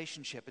that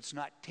relationship. It's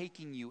not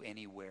taking you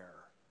anywhere.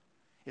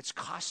 It's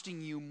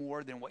costing you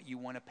more than what you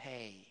want to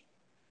pay.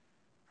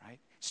 Right?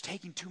 It's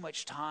taking too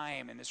much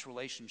time in this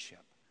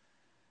relationship.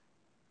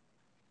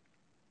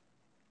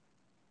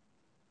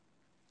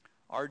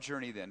 Our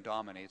journey then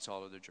dominates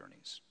all other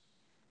journeys.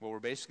 What we're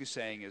basically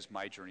saying is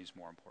my journey is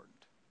more important.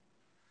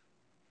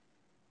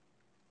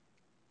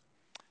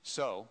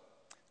 So,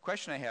 the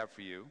question I have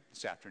for you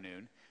this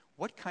afternoon,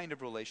 what kind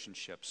of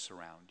relationships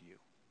surround you?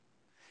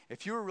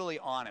 If you were really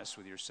honest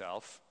with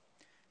yourself,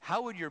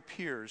 how would your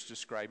peers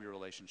describe your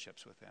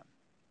relationships with them?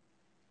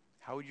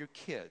 How would your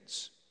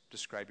kids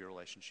describe your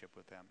relationship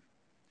with them?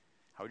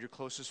 How would your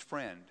closest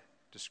friend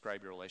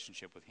describe your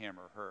relationship with him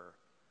or her?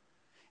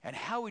 And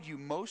how would you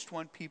most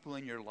want people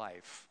in your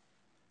life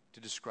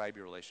to describe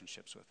your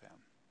relationships with them?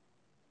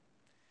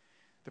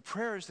 The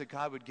prayer is that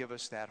God would give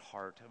us that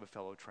heart of a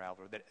fellow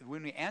traveler, that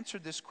when we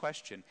answered this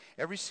question,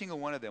 every single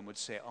one of them would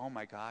say, oh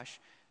my gosh,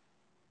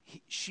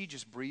 she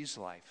just breathes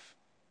life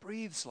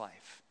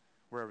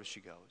wherever she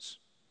goes.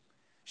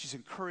 She's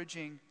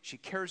encouraging. She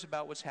cares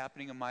about what's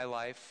happening in my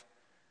life.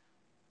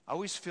 I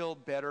always feel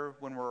better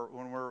when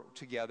we're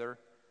together.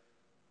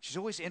 She's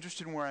always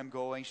interested in where I'm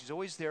going. She's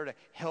always there to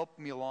help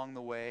me along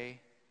the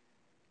way.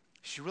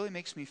 She really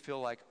makes me feel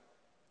like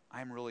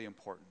I'm really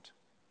important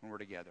when we're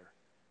together.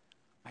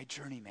 My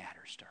journey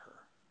matters to her.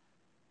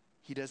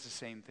 He does the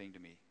same thing to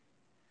me.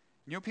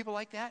 You know people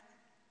like that?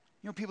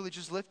 You know people that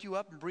just lift you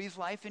up and breathe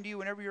life into you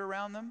whenever you're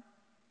around them?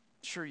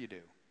 Sure you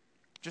do.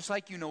 Just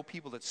like you know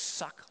people that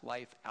suck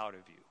life out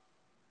of you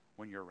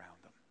when you're around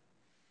them.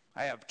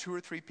 I have 2 or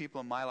 3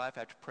 people in my life I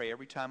have to pray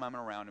every time I'm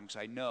around them,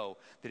 because I know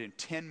that in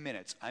 10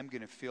 minutes I'm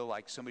going to feel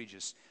like somebody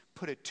just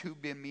put a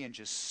tube in me and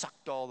just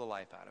sucked all the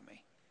life out of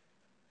me.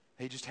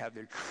 They just have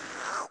their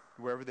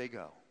wherever they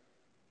go.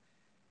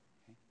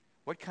 Okay?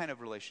 What kind of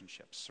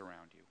relationships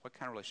surround you? What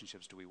kind of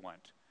relationships do we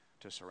want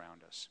to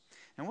surround us?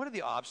 And what are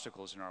the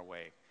obstacles in our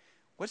way?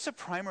 What's the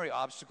primary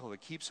obstacle that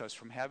keeps us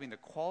from having the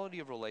quality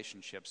of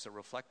relationships that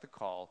reflect the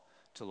call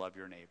to love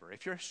your neighbor?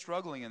 If you're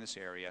struggling in this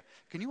area,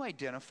 can you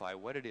identify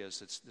what it is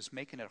that's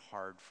making it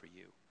hard for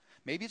you?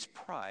 Maybe it's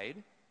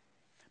pride.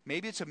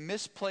 Maybe it's a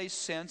misplaced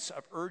sense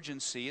of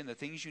urgency in the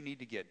things you need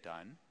to get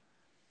done.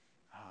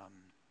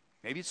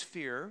 Maybe it's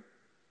fear.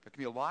 There can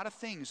be a lot of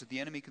things that the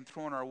enemy can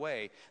throw in our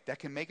way that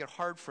can make it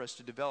hard for us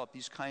to develop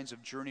these kinds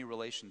of journey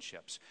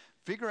relationships.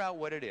 Figure out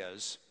what it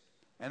is,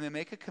 and then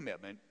make a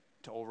commitment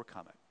to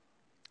overcome it.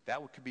 That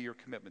could be your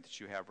commitment that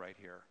you have right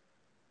here.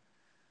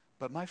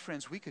 But my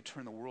friends, we could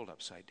turn the world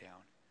upside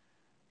down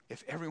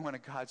if every one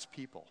of God's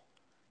people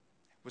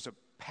was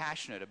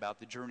passionate about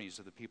the journeys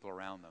of the people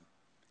around them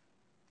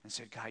and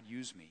said, God,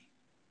 use me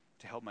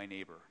to help my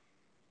neighbor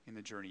in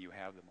the journey you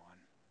have them on.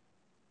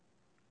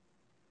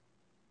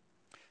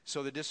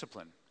 So the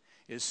discipline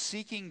is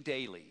seeking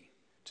daily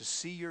to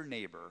see your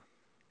neighbor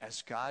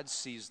as God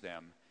sees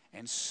them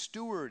and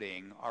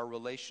stewarding our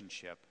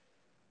relationship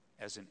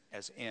as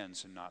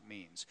ends and not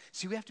means.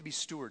 See, we have to be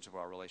stewards of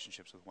our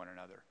relationships with one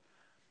another.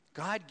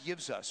 God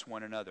gives us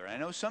one another. I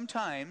know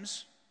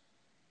sometimes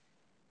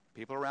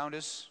people around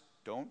us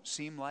don't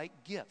seem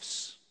like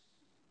gifts.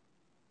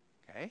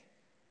 Okay?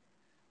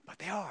 But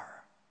they are.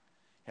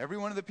 Every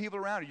one of the people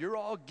around you, you're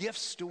all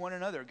gifts to one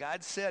another.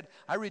 God said,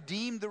 I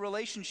redeemed the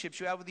relationships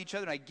you have with each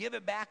other, and I give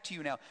it back to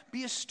you now.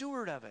 Be a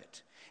steward of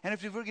it. And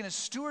if we're going to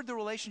steward the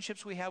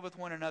relationships we have with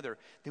one another,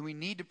 then we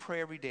need to pray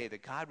every day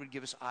that God would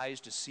give us eyes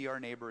to see our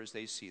neighbor as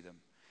they see them,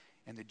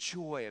 and the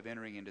joy of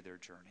entering into their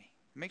journey.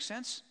 Make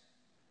sense?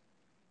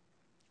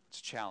 It's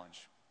a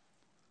challenge,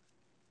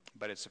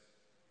 but it's a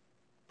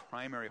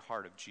primary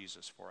heart of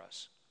Jesus for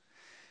us.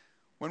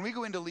 When we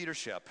go into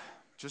leadership,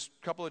 just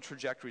a couple of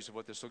trajectories of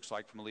what this looks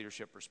like from a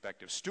leadership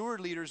perspective. Steward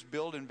leaders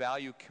build and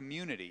value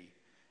community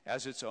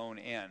as its own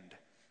end.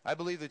 I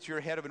believe that you're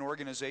head of an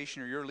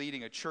organization or you're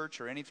leading a church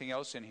or anything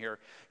else in here,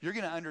 you're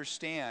going to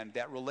understand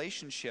that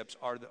relationships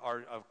are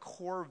a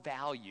core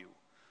value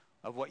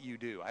of what you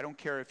do. I don't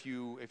care if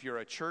you're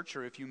a church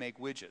or if you make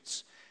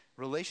widgets.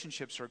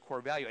 Relationships are a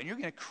core value, and you're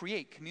going to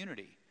create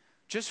community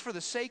just for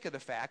the sake of the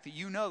fact that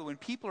you know that when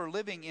people are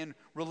living in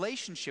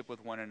relationship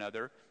with one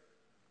another,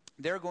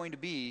 they're going to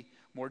be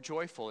more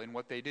joyful in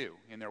what they do,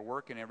 in their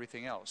work and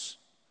everything else.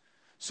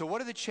 So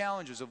what are the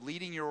challenges of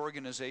leading your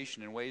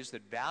organization in ways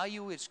that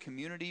value its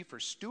community for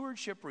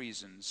stewardship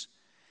reasons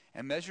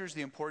and measures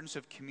the importance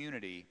of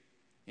community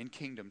in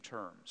kingdom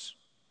terms?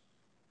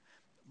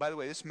 By the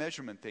way, this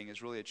measurement thing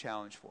is really a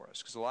challenge for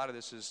us because a lot of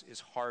this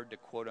is hard to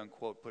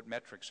quote-unquote put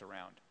metrics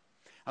around.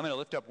 I'm going to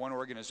lift up one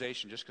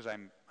organization just because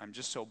I'm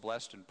just so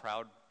blessed and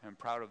proud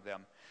of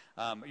them.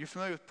 Are you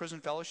familiar with Prison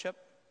Fellowship?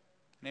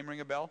 Name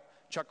ring a bell?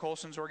 Chuck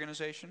Colson's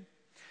organization?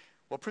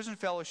 Well, Prison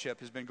Fellowship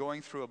has been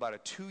going through about a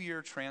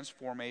 2-year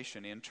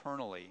transformation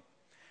internally.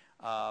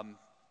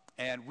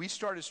 And we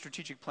started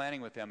strategic planning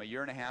with them a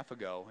year and a half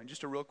ago. And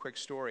just a real quick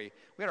story.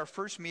 We had our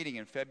first meeting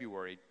in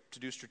February to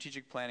do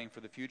strategic planning for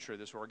the future of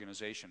this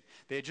organization.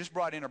 They had just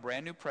brought in a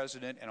brand new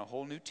president and a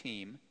whole new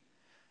team.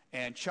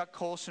 And Chuck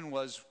Colson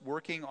was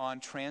working on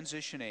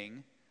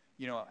transitioning,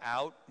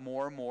 out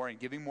more and more and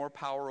giving more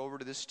power over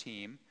to this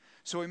team.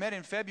 So we met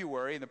in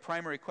February, and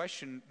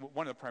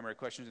one of the primary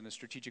questions in the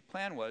strategic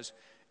plan was,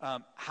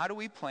 how do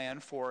we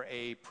plan for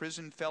a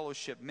prison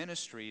fellowship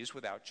ministries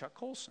without Chuck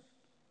Colson?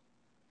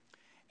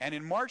 And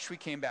in March, we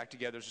came back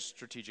together as a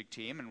strategic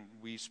team, and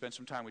we spent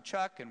some time with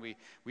Chuck, and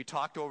we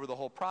talked over the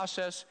whole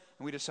process,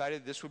 and we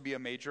decided this would be a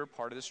major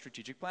part of the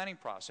strategic planning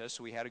process,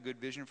 so we had a good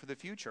vision for the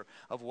future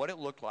of what it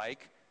looked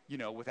like,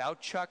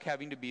 without Chuck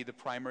having to be the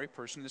primary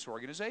person in this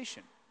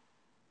organization.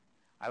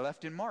 I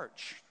left in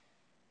March.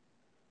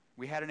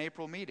 We had an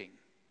April meeting.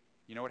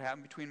 You know what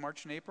happened between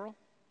March and April?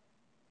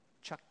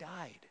 Chuck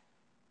died,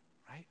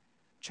 right?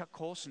 Chuck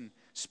Colson,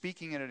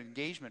 speaking at an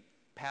engagement,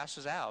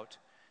 passes out,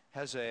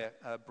 has a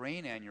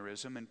brain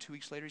aneurysm, and 2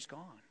 weeks later he's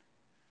gone.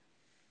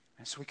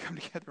 And so we come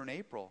together in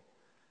April,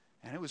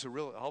 and it was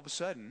all of a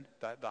sudden,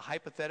 the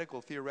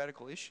hypothetical,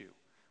 theoretical issue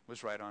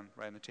was right on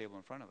the table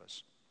in front of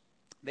us.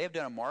 They have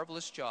done a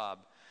marvelous job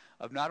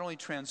of not only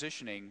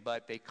transitioning,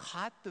 but they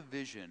caught the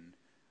vision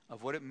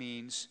of what it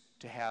means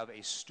to have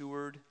a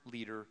steward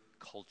leader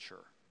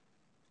culture.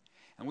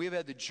 And we have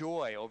had the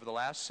joy over the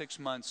last 6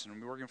 months,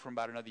 and we're working for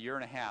about another year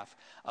and a half,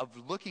 of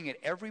looking at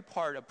every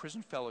part of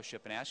Prison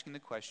Fellowship and asking the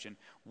question,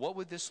 what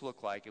would this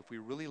look like if we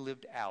really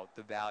lived out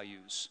the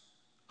values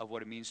of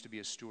what it means to be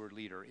a steward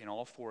leader in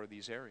all 4 of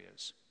these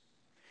areas?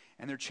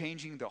 And they're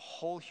changing the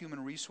whole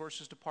human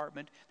resources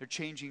department. They're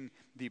changing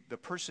the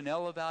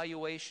personnel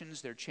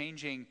evaluations. They're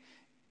changing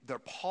their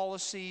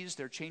policies.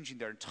 They're changing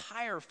their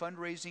entire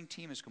fundraising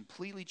team has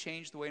completely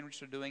changed the way in which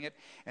they're doing it.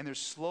 And they're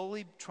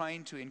slowly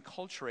trying to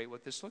enculturate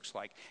what this looks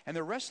like. And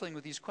they're wrestling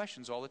with these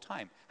questions all the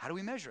time. How do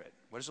we measure it?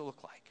 What does it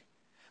look like?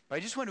 But I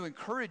just want to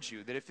encourage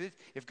you that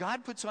if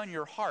God puts on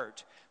your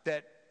heart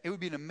that it would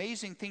be an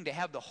amazing thing to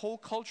have the whole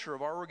culture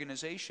of our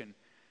organization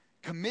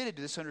committed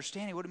to this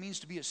understanding of what it means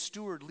to be a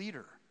steward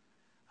leader.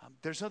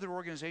 There's other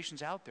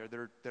organizations out there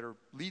that are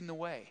leading the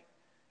way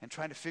and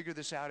trying to figure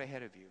this out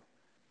ahead of you.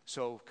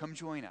 So come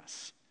join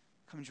us.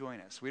 Come join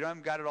us. We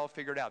haven't got it all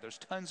figured out. There's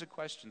tons of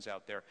questions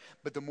out there.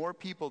 But the more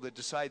people that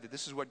decide that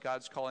this is what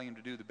God's calling them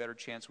to do, the better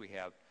chance we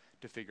have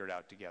to figure it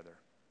out together.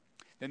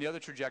 Then the other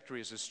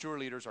trajectory is the steward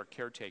leaders are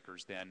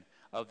caretakers then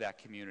of that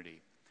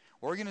community.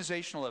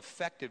 Organizational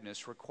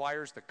effectiveness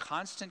requires the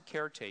constant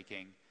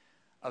caretaking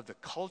of the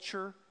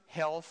culture,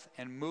 health,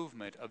 and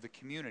movement of the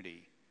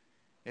community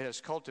it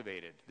has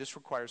cultivated. This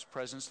requires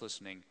presence,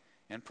 listening,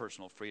 and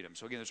personal freedom.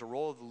 So again, there's a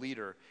role of the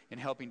leader in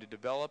helping to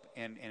develop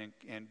and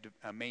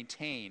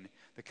maintain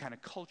the kind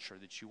of culture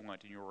that you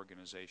want in your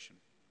organization.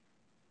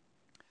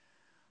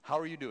 How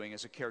are you doing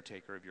as a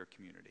caretaker of your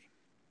community?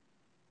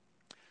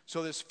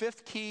 So this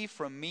fifth key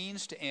from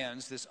means to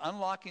ends, this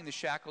unlocking the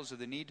shackles of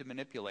the need to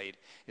manipulate,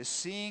 is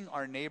seeing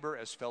our neighbor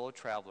as fellow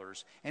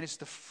travelers, and it's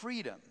the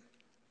freedom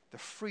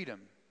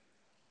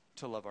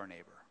to love our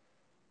neighbor.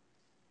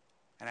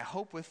 And I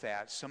hope with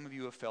that, some of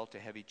you have felt a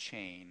heavy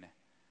chain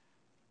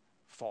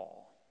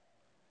fall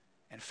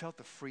and felt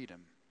the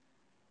freedom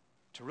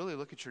to really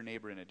look at your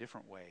neighbor in a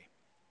different way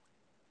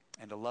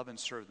and to love and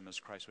serve them as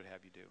Christ would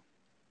have you do.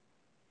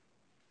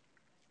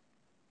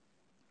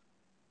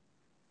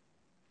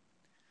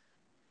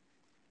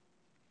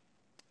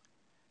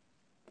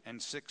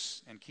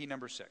 And key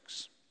number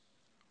 6.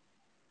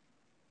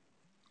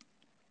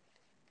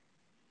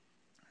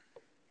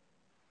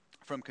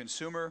 From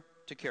consumer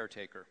to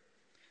caretaker.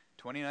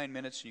 29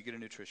 minutes and you get a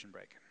nutrition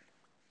break.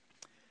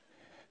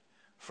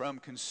 From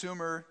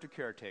consumer to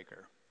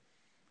caretaker.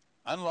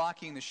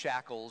 Unlocking the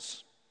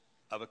shackles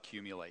of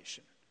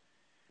accumulation.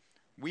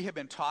 We have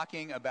been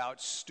talking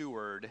about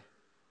stewardship,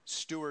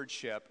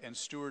 and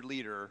steward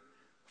leader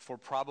for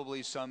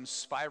probably some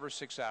 5 or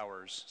 6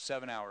 hours,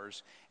 7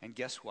 hours, and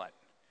guess what?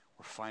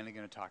 We're finally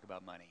going to talk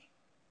about money.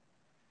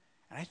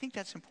 And I think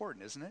that's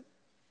important, isn't it?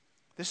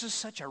 This is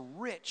such a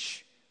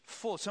rich,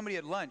 full, somebody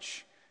at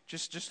lunch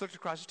just looked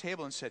across the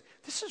table and said,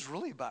 this is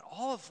really about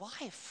all of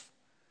life.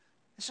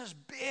 This is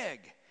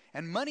big.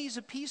 And money is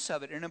a piece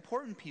of it, an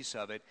important piece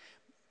of it,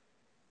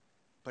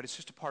 but it's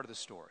just a part of the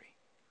story.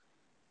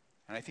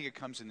 And I think it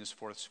comes in this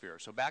fourth sphere.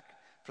 So back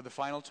for the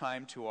final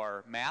time to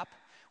our map.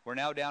 We're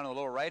now down in the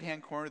lower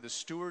right-hand corner, the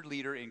steward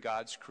leader in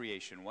God's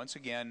creation. Once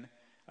again,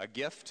 a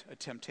gift, a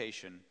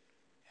temptation,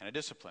 and a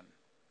discipline.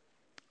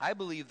 I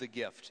believe the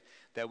gift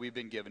that we've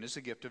been given is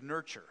the gift of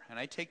nurture. And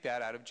I take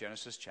that out of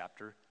Genesis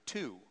chapter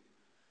 2.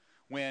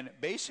 When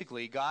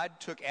basically God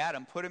took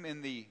Adam, put him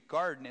in the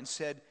garden and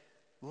said,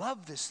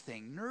 love this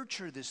thing,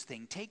 nurture this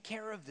thing, take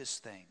care of this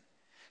thing,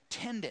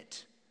 tend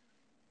it.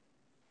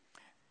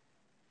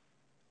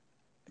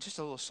 Just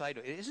a little side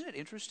note. Isn't it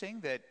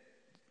interesting that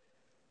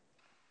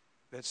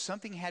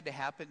something had to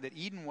happen, that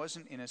Eden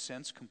wasn't in a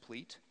sense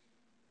complete?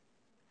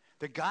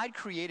 That God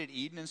created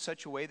Eden in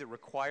such a way that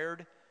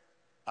required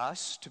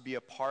us to be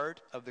a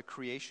part of the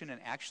creation and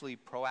actually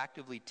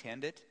proactively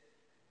tend it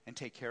and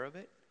take care of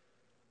it?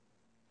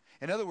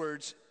 In other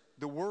words,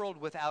 the world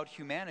without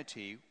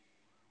humanity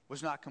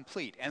was not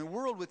complete. And the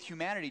world with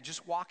humanity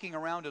just walking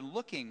around and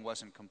looking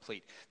wasn't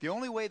complete. The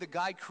only way that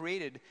God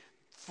created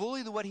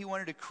fully what he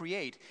wanted to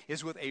create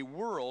is with a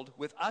world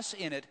with us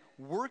in it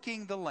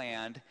working the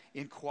land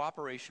in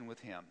cooperation with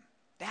him.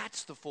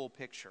 That's the full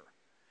picture.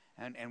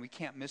 And we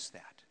can't miss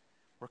that.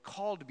 We're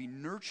called to be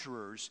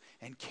nurturers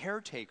and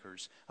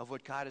caretakers of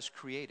what God has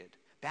created.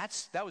 That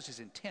was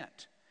his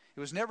intent. It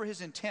was never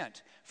his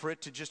intent for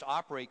it to just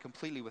operate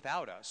completely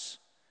without us.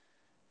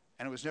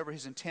 And it was never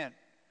his intent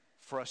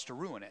for us to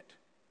ruin it.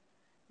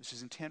 It was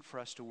his intent for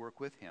us to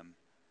work with him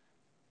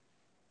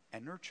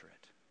and nurture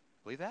it.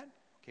 Believe that?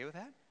 Okay with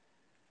that?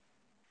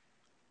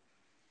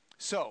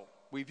 So,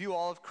 we view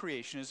all of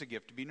creation as a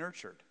gift to be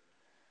nurtured.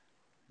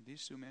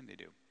 These zoom in, they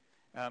do.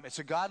 It's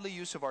a godly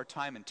use of our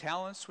time and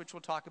talents, which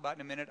we'll talk about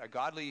in a minute.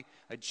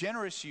 A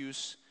generous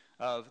use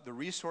of the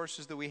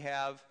resources that we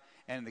have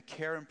and the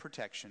care and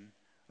protection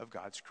of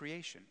God's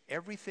creation.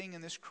 Everything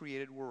in this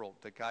created world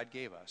that God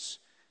gave us,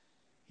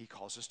 he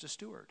calls us to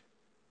steward,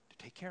 to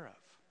take care of,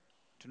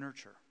 to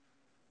nurture.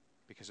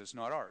 Because it's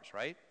not ours,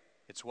 right?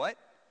 It's what?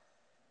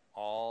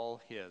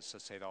 All his.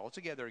 Let's say it all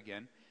together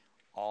again.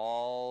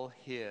 All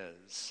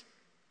his.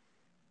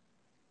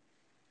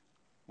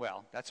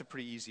 Well, that's a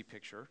pretty easy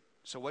picture.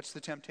 So what's the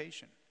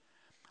temptation?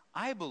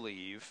 I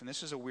believe, and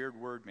this is a weird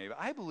word maybe,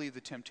 I believe the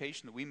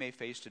temptation that we may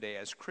face today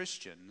as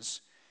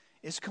Christians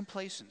is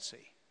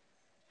complacency.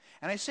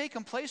 And I say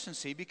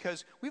complacency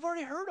because we've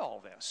already heard all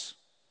this.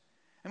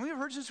 And we've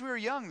heard since we were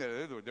young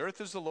that the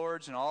earth is the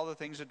Lord's and all the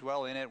things that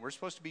dwell in it. We're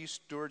supposed to be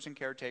stewards and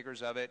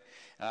caretakers of it.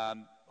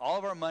 All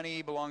of our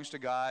money belongs to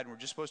God, and we're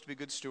just supposed to be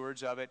good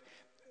stewards of it.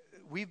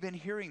 we've been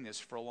hearing this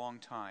for a long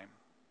time.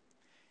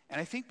 And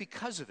I think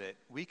because of it,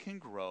 we can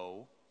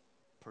grow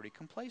pretty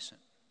complacent.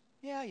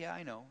 Yeah,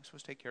 I know. I'm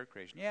supposed to take care of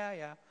creation.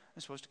 Yeah,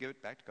 I'm supposed to give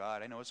it back to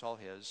God. I know it's all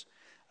His.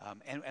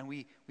 And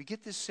we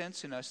get this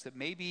sense in us that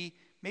maybe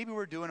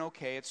we're doing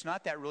okay. It's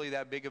not really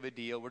that big of a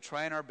deal. We're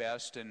trying our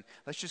best, and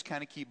let's just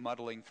kind of keep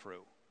muddling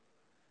through.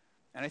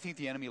 And I think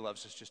the enemy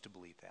loves us just to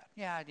believe that.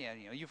 Yeah,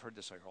 you've heard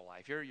this your whole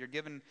life. You're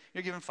given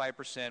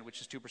 5%,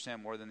 which is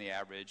 2% more than the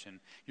average, and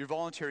you're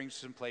volunteering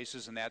some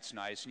places, and that's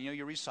nice. And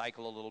you recycle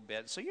a little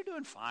bit, so you're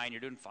doing fine.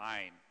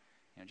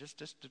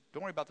 Just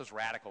don't worry about those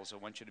radicals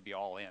that want you to be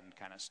all in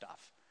kind of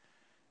stuff.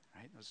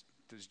 Right?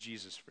 Those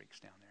Jesus freaks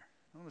down there.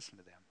 Don't listen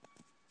to them.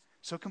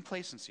 So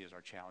complacency is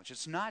our challenge.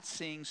 It's not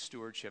seeing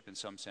stewardship in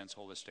some sense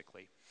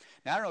holistically.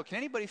 Now, I don't know, can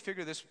anybody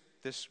figure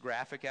this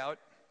graphic out?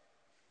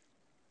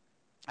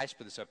 I just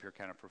put this up here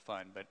kind of for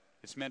fun, but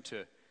it's meant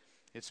to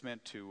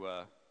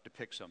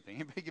depict something.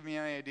 Anybody give me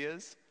any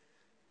ideas?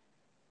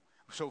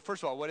 So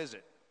first of all, what is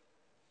it?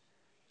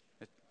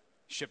 A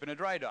ship in a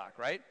dry dock,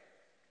 right?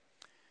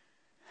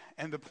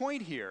 And the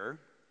point here,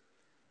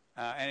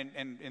 and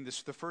in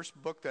the first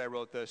book that I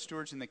wrote, The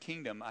Stewards in the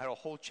Kingdom, I had a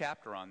whole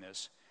chapter on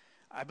this.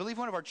 I believe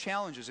one of our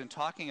challenges in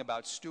talking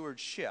about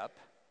stewardship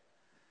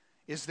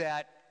is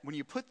that when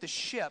you put the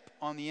ship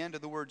on the end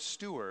of the word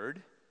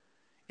steward,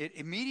 it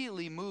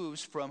immediately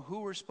moves from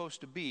who we're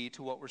supposed to be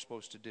to what we're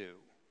supposed to do,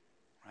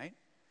 right?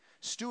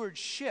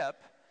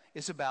 Stewardship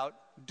is about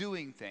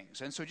doing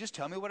things. And so just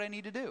tell me what I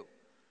need to do.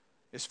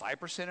 Is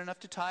 5% enough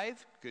to tithe?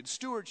 Good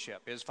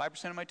stewardship. Is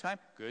 5% of my time?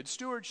 Good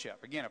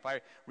stewardship. Again, if I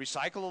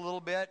recycle a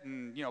little bit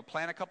and,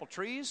 plant a couple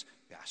trees,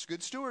 that's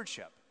good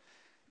stewardship.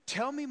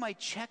 Tell me my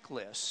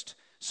checklist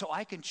so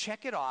I can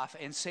check it off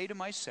and say to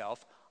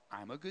myself,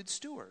 I'm a good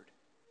steward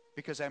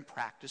because I'm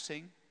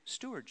practicing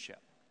stewardship.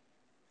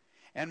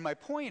 And my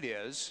point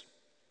is,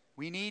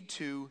 we need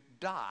to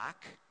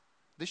dock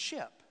the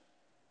ship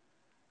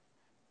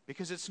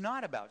because it's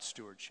not about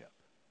stewardship.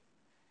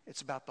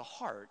 It's about the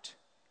heart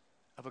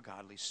of a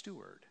godly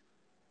steward.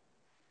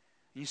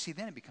 And you see,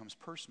 then it becomes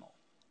personal.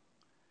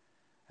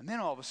 And then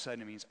all of a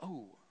sudden it means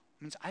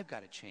I've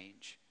got to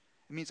change.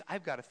 It means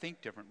I've got to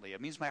think differently.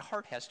 It means my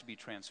heart has to be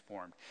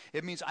transformed.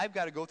 It means I've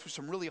got to go through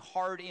some really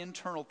hard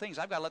internal things.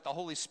 I've got to let the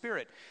Holy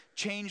Spirit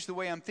change the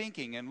way I'm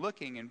thinking and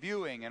looking and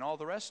viewing and all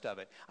the rest of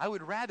it. I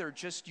would rather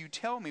just you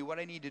tell me what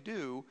I need to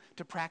do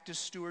to practice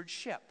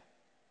stewardship.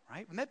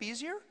 Right? Wouldn't that be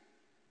easier?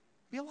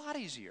 It'd be a lot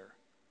easier.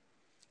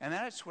 And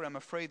that's what I'm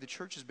afraid the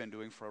church has been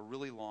doing for a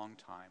really long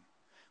time.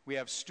 We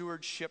have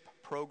stewardship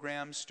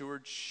programs,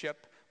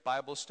 stewardship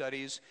Bible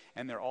studies,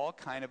 and they're all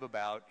kind of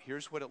about,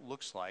 here's what it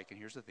looks like, and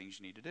here's the things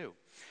you need to do.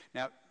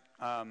 Now,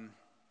 I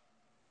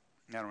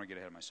don't want to get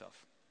ahead of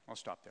myself. I'll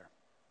stop there.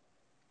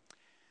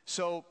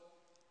 So,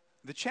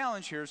 the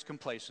challenge here is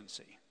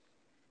complacency.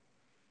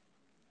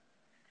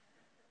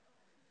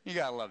 You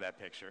got to love that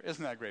picture.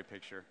 Isn't that a great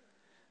picture?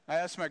 I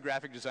asked my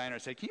graphic designer, I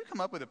said, can you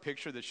come up with a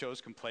picture that shows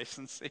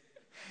complacency?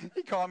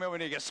 He called me up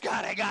and he goes,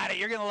 Scott, I got it.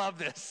 You're going to love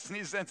this. And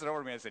he sends it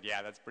over to me. I said,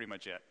 yeah, that's pretty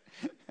much it.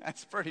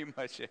 That's pretty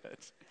much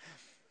it.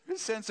 A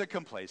sense of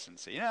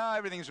complacency.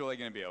 Everything's really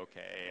going to be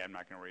okay. I'm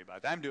not going to worry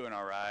about that. I'm doing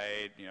all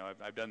right.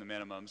 I've done the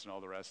minimums and all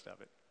the rest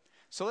of it.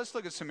 So let's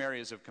look at some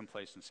areas of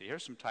complacency.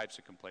 Here's some types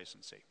of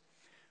complacency.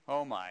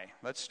 Oh my,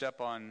 let's step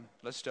on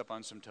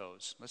some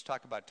toes. Let's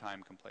talk about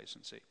time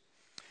complacency.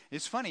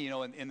 It's funny,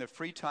 in the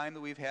free time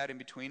that we've had in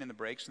between and the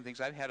breaks and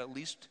things, I've had at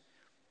least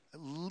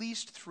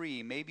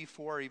 3, maybe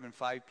 4, or even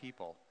 5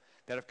 people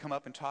that have come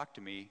up and talked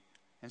to me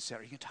and said,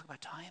 are you going to talk about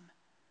time?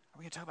 Are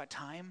we going to talk about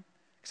time?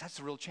 Because that's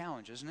the real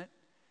challenge, isn't it?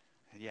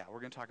 Yeah, we're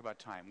going to talk about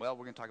time. Well,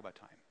 we're going to talk about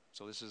time.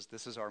 So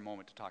this is our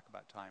moment to talk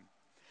about time.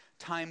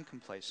 Time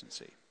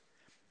complacency.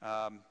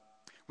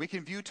 We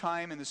can view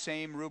time in the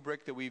same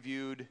rubric that we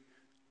viewed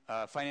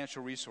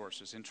financial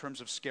resources in terms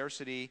of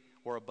scarcity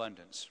or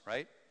abundance,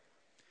 right?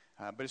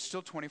 But it's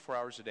still 24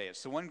 hours a day.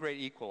 It's the one great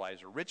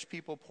equalizer. Rich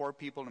people, poor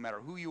people, no matter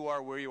who you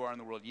are, where you are in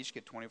the world, you each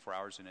get 24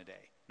 hours in a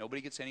day.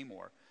 Nobody gets any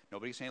more.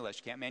 Nobody gets any less.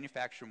 You can't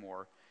manufacture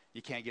more.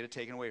 You can't get it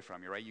taken away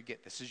from you, right?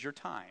 This is your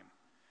time.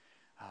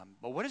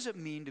 But what does it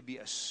mean to be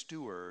a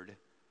steward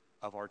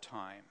of our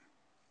time?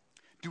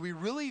 Do we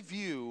really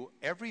view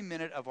every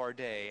minute of our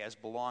day as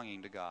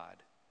belonging to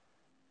God?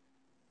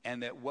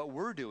 And that what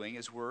we're doing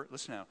is we're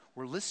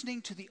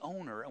listening to the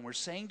owner, and we're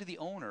saying to the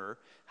owner,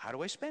 how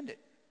do I spend it?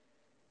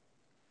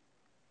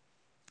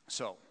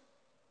 So,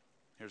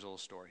 here's a little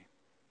story.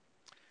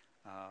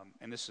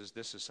 And this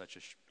is such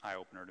an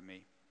eye-opener to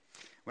me.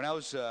 When I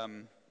was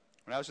at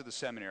the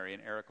seminary,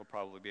 and Eric will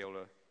probably be able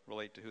to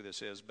relate to who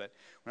this is, but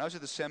when I was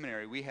at the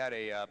seminary, we had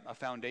a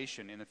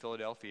foundation in the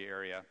Philadelphia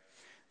area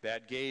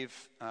that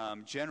gave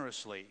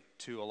generously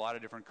to a lot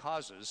of different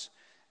causes,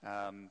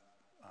 and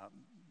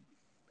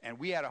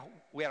we had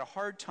a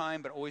hard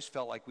time, but always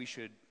felt like we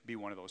should be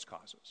one of those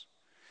causes.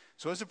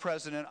 So as a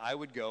president, I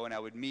would go and I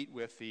would meet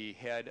with the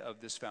head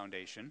of this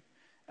foundation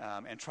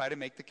and try to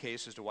make the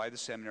case as to why the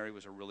seminary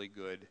was a really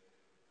good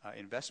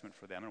investment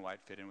for them and why it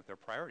fit in with their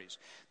priorities.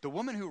 The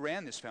woman who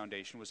ran this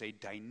foundation was a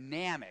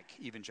dynamic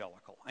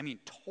evangelical. I mean,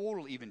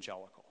 total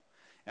evangelical.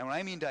 And when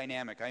I mean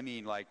dynamic, I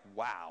mean like,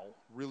 wow,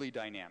 really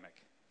dynamic.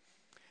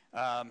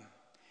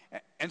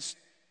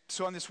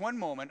 So on this one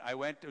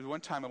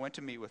time I went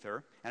to meet with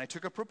her, and I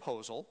took a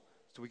proposal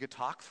so we could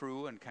talk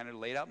through and kind of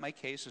laid out my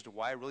case as to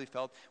why I really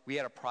felt we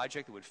had a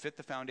project that would fit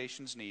the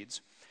foundation's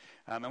needs.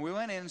 And we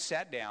went in and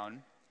sat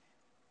down,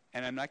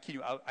 and I'm not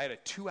kidding you, I had a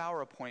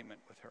 2-hour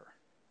appointment with her.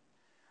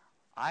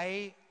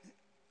 I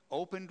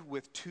opened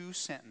with 2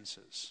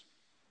 sentences,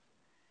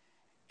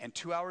 and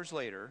 2 hours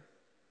later,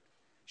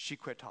 she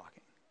quit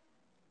talking.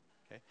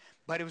 Okay?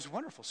 But it was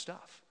wonderful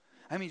stuff.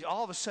 I mean,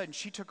 all of a sudden,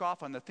 she took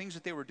off on the things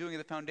that they were doing at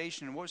the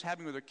foundation and what was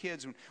happening with her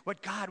kids and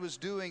what God was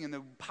doing and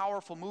the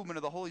powerful movement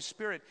of the Holy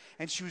Spirit.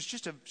 And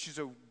she's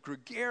a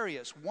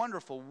gregarious,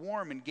 wonderful,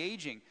 warm,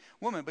 engaging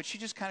woman. But she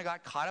just kind of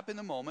got caught up in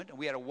the moment, and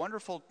we had a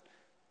wonderful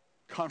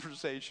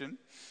conversation.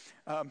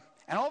 And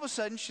all of a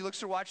sudden, she looks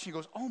at her watch and she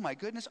goes, "Oh my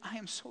goodness, I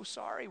am so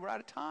sorry. We're out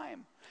of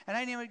time. And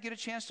I didn't even get a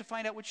chance to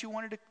find out what you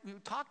wanted to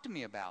talk to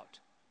me about."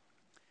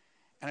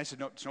 And I said,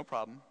 "No, it's no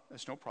problem.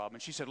 It's no problem."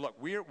 And she said, "Look,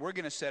 we're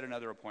going to set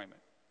another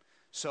appointment."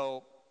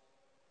 So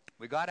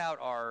we got out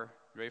our,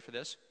 you ready for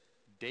this?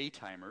 Day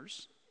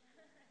timers.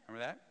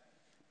 Remember that?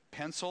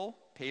 Pencil,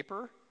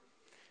 paper.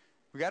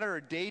 We got our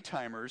day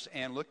timers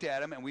and looked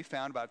at them, and we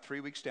found about 3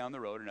 weeks down the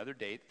road another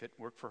date that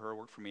worked for her,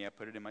 worked for me. I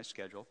put it in my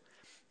schedule.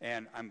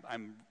 And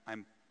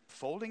I'm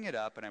folding it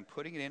up, and I'm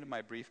putting it into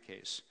my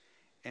briefcase.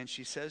 And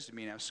she says to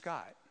me, "Now,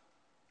 Scott,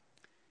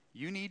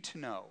 you need to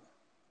know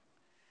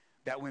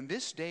that when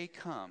this day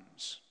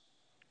comes,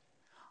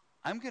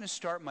 I'm going to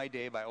start my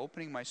day by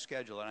opening my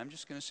schedule, and I'm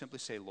just going to simply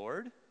say,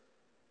 Lord,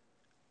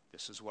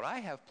 this is what I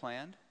have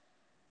planned.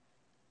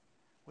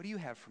 What do you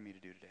have for me to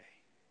do today?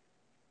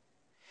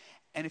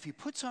 And if he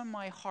puts on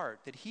my heart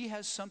that he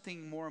has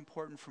something more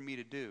important for me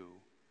to do,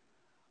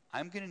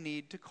 I'm going to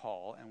need to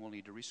call, and we'll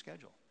need to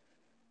reschedule."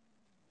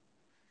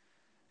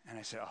 And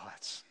I said,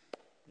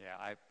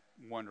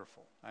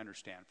 wonderful. I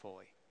understand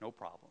fully. No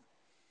problem.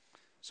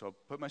 So I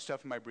put my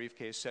stuff in my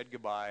briefcase, said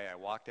goodbye. I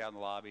walked out in the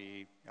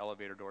lobby,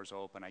 elevator doors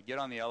open. I get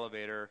on the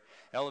elevator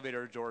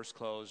doors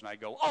close, and I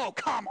go, "Oh,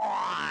 come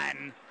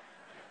on!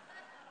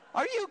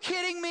 Are you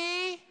kidding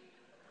me?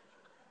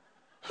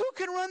 Who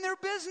can run their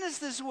business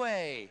this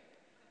way?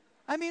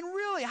 I mean,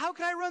 really, how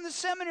can I run the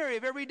seminary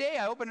if every day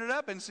I open it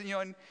up and,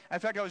 and in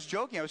fact, I was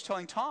joking. I was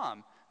telling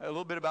Tom a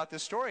little bit about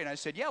this story, and I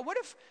said, what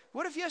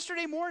if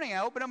yesterday morning I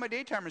opened up my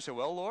day timer and said,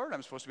 "Well, Lord,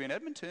 I'm supposed to be in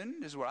Edmonton.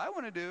 This is what I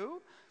want to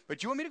do.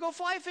 But you want me to go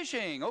fly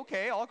fishing?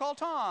 Okay, I'll call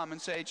Tom and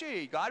say,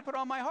 gee, God put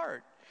on my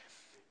heart."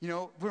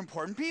 We're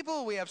important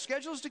people. We have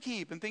schedules to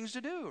keep and things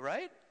to do,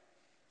 right?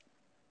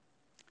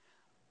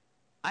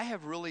 I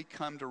have really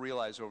come to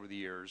realize over the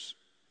years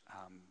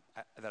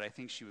that I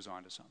think she was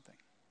onto something.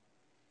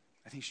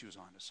 I think she was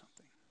onto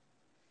something.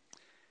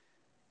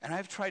 And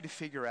I've tried to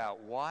figure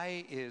out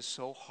why it is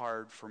so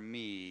hard for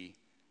me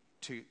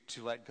to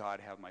let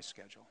God have my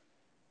schedule.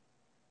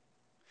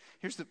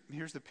 Here's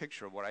the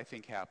picture of what I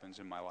think happens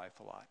in my life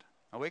a lot.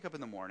 I wake up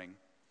in the morning,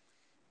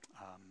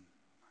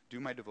 do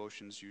my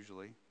devotions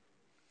usually,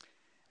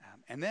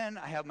 and then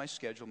I have my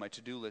schedule, my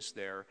to-do list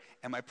there,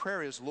 and my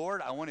prayer is,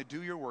 "Lord, I want to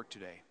do your work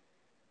today.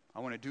 I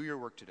want to do your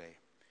work today."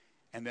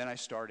 And then I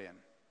start in.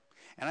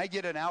 And I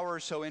get an hour or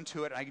so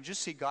into it, and I can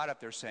just see God up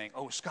there saying,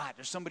 "Oh, Scott,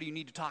 there's somebody you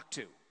need to talk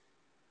to."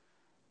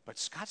 But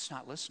Scott's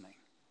not listening,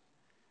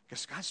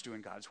 because Scott's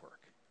doing God's work.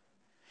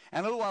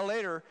 And a little while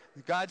later,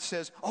 God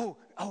says, oh,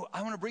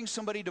 I want to bring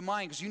somebody to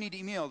mind because you need to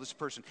email this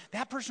person.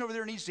 That person over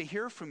there needs to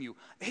hear from you.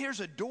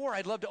 Here's a door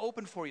I'd love to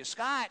open for you.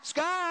 Scott!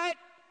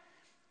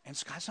 And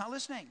Scott's not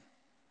listening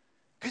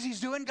because he's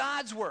doing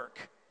God's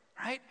work,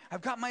 right?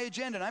 I've got my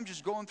agenda, and I'm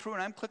just going through,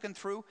 and I'm clicking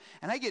through,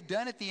 and I get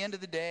done at the end of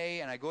the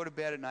day, and I go to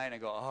bed at night, and I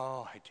go,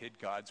 "Oh, I did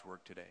God's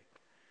work today."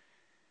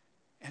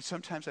 And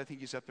sometimes I think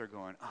he's up there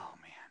going, "Oh,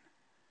 man,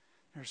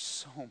 there's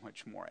so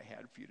much more I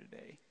had for you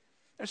today.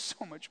 There's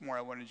so much more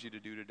I wanted you to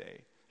do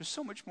today. There's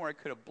so much more I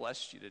could have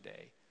blessed you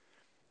today.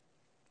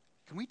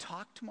 Can we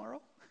talk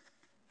tomorrow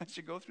as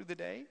you go through the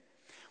day?"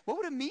 What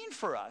would it mean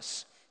for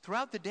us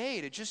throughout the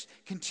day to just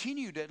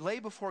continue to lay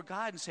before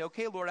God and say,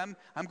 "Okay, Lord,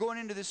 I'm going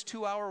into this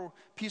 2-hour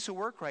piece of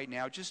work right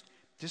now. Just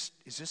is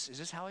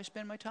this how I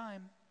spend my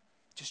time?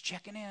 Just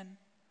checking in.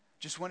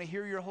 Just want to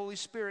hear your Holy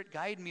Spirit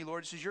guide me,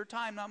 Lord. This is your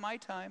time, not my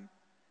time."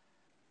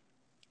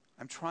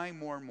 I'm trying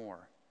more and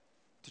more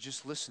to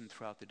just listen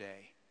throughout the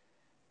day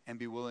and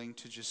be willing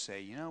to just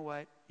say, "You know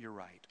what? You're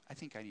right. I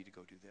think I need to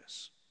go do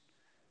this."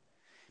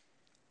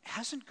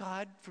 Hasn't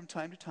God from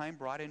time to time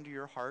brought into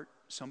your heart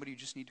somebody you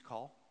just need to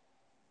call?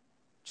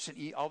 Just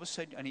all of a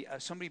sudden,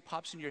 somebody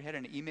pops into your head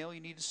an email you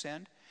need to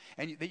send,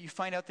 and that you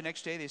find out the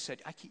next day they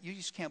said, "You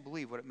just can't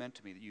believe what it meant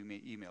to me that you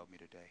emailed me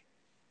today.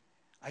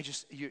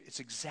 It's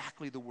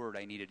exactly the word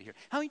I needed to hear."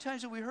 How many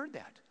times have we heard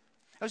that?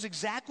 That was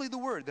exactly the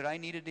word that I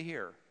needed to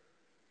hear.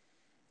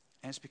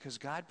 And it's because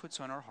God puts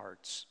on our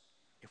hearts,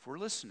 if we're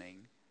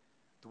listening,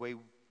 the way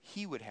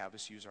he would have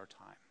us use our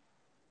time.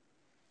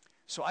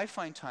 So I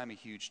find time a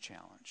huge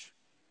challenge.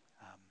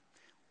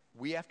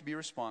 We have to be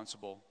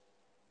responsible,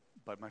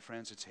 but my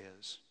friends, it's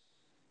his.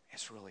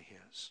 It's really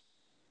his.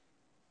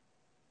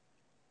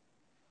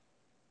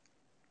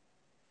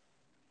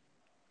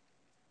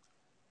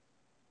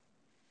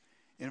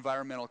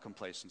 Environmental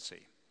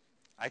complacency.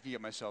 I can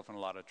get myself in a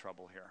lot of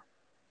trouble here.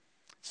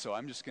 So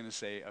I'm just going to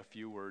say a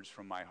few words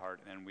from my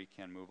heart, and then we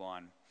can move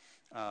on.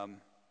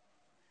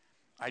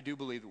 I do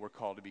believe that we're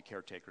called to be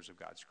caretakers of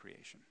God's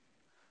creation.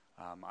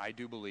 I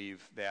do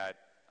believe that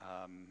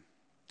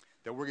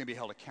that we're going to be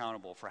held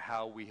accountable for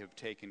how we have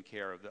taken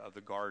care of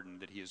the garden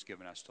that he has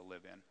given us to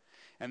live in.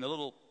 And the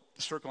little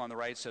circle on the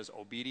right says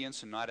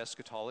obedience and not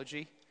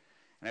eschatology.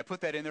 And I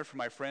put that in there for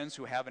my friends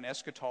who have an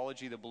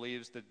eschatology that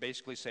believes that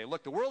basically say,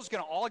 look, the world's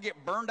going to all get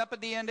burned up at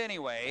the end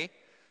anyway,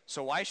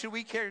 so why should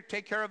we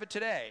take care of it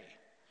today?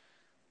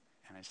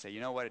 And I say,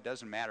 you know what? It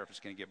doesn't matter if it's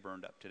going to get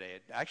burned up today.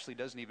 It actually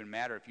doesn't even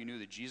matter if you knew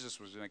that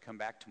Jesus was going to come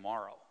back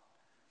tomorrow.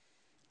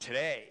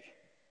 Today,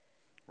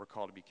 we're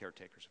called to be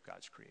caretakers of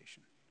God's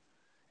creation.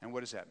 And what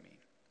does that mean?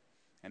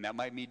 And that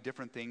might mean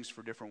different things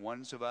for different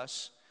ones of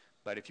us,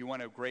 but if you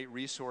want a great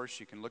resource,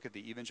 you can look at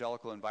the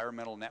Evangelical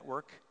Environmental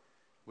Network,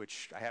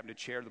 which I happen to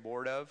chair the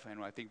board of,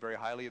 and I think very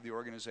highly of the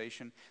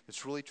organization,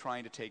 that's really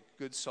trying to take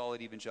good,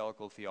 solid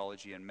evangelical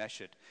theology and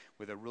mesh it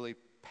with a really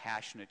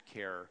passionate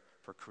care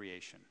for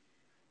creation.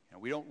 You know,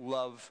 we don't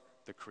love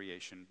the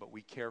creation, but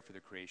we care for the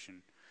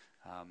creation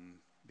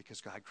because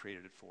God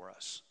created it for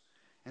us.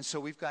 And so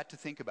we've got to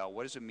think about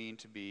what does it mean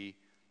to be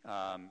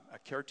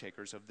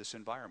caretakers of this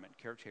environment,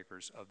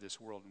 caretakers of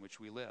this world in which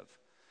we live.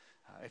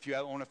 If you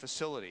own a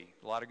facility,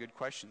 a lot of good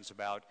questions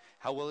about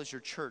how well is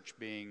your church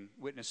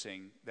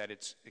witnessing that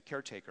it's a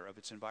caretaker of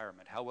its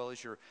environment? How well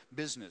is your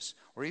business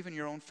or even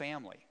your own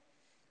family?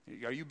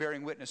 Are you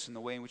bearing witness in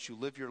the way in which you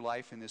live your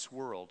life in this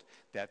world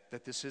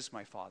that this is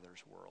my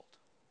Father's world?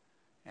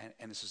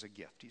 And this is a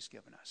gift he's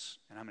given us.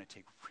 And I'm going to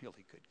take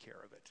really good care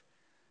of it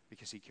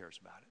because he cares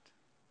about it.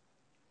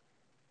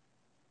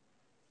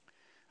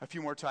 A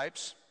few more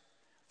types.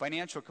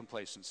 Financial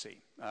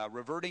complacency,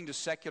 reverting to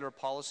secular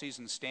policies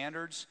and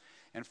standards,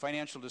 and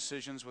financial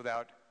decisions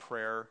without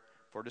prayer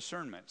for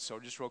discernment. So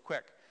just real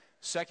quick,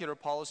 secular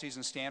policies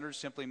and standards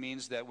simply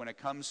means that when it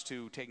comes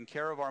to taking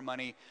care of our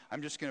money,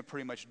 I'm just going to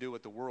pretty much do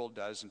what the world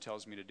does and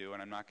tells me to do,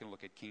 and I'm not going to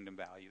look at kingdom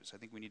values. I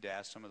think we need to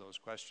ask some of those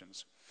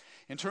questions.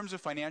 In terms of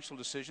financial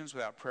decisions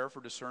without prayer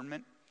for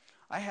discernment,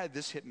 I had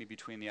this hit me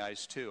between the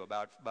eyes too.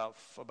 About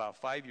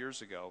 5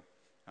 years ago,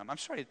 I'm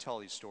sorry to tell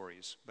these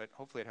stories, but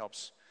hopefully it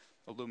helps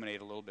illuminate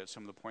a little bit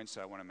some of the points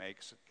that I want to make,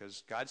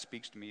 because God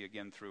speaks to me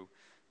again through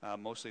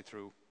mostly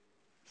through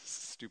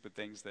stupid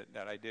things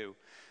that I do.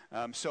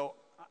 So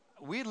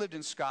we lived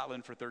in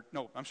Scotland for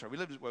we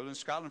lived in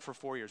Scotland for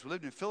 4 years. We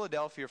lived in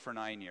Philadelphia for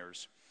 9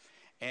 years,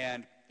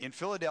 and in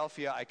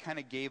Philadelphia I kind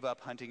of gave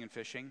up hunting and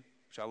fishing,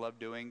 which I love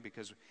doing,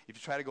 because if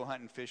you try to go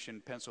hunt and fish in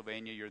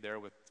Pennsylvania, you're there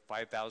with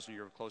 5,000 of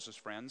your closest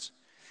friends.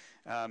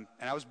 And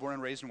I was born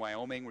and raised in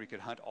Wyoming, where you could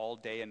hunt all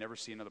day and never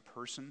see another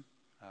person.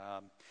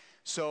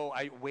 So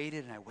I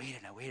waited and I waited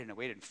and I waited and I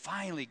waited. And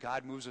finally,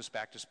 God moves us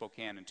back to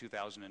Spokane in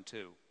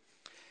 2002.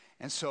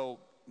 And so,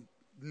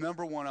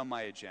 number one on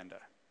my agenda,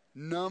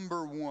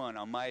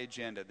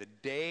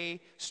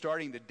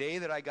 starting the day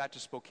that I got to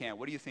Spokane,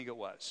 what do you think it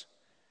was?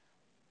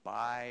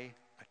 Buy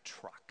a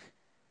truck,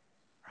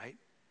 right?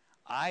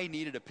 I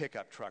needed a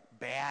pickup truck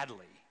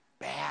badly.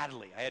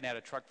 I hadn't had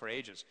a truck for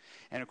ages.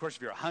 And of course,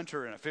 if you're a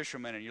hunter and a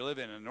fisherman and you live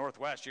in the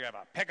Northwest, you have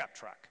a pickup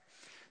truck.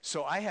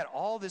 So I had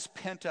all this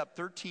pent up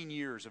 13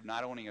 years of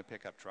not owning a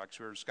pickup truck. So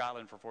we were in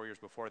Scotland for 4 years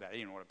before that. I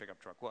didn't know what a pickup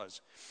truck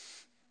was.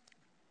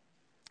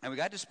 And we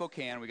got to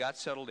Spokane, we got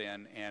settled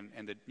in, and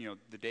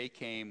the day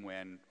came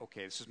when,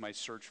 okay, this is my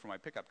search for my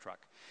pickup truck.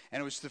 And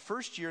it was the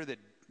first year that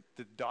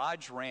the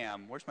Dodge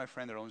Ram, where's my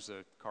friend that owns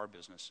the car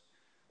business?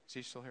 Is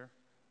he still here?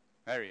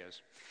 There he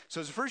is. So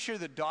it was the first year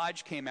that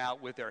Dodge came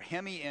out with their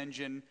Hemi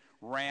engine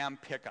Ram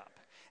pickup.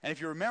 And if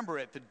you remember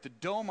it, the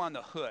dome on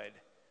the hood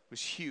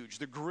was huge.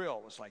 The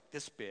grill was like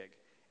this big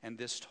and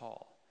this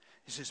tall.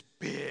 It's this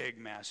big,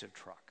 massive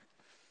truck.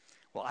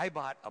 Well, I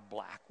bought a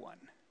black one.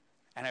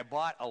 And I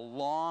bought a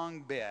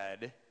long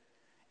bed,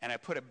 and I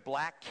put a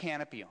black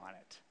canopy on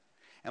it.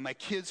 And my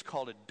kids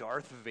called it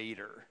Darth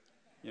Vader,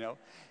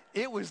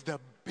 It was the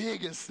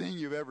biggest thing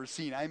you've ever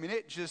seen. I mean,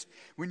 it just,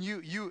 when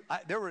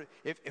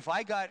if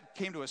I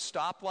came to a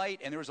stoplight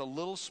and there was a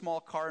little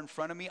small car in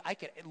front of me, I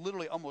could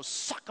literally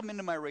almost suck them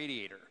into my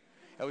radiator.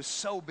 It was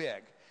so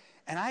big.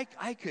 And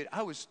I could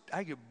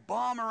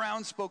bomb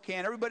around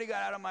Spokane. Everybody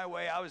got out of my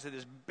way. I was in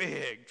this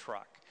big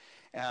truck.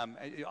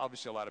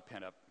 Obviously a lot of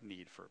pent-up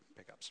need for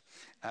pickups.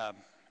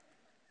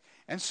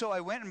 And so I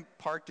went and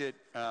parked it,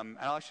 and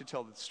I'll actually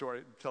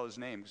tell his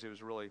name, because it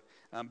was really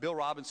Bill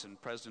Robinson,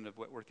 president of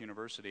Whitworth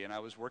University, and I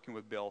was working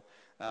with Bill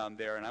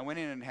there, and I went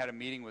in and had a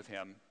meeting with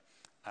him.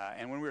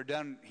 And when we were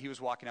done, he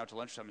was walking out to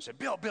lunchtime and said,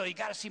 Bill, you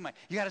got to see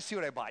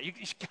what I bought. You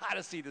got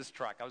to see this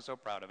truck. I was so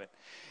proud of it.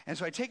 And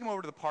so I take him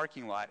over to the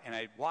parking lot, and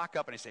I walk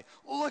up and I say,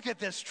 look at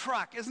this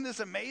truck. Isn't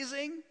this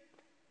amazing?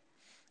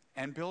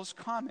 And Bill's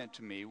comment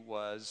to me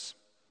was,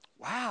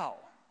 wow,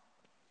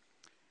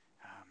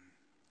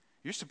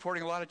 You're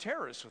supporting a lot of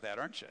terrorists with that,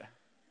 aren't you?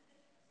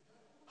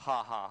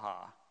 Ha, ha,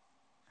 ha.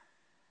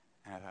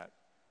 And I thought,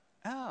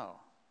 oh.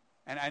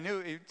 And I knew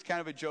it's kind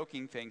of a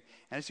joking thing.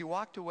 And as he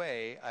walked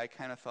away, I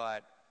kind of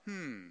thought,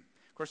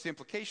 Of course, the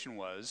implication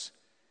was,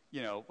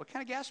 what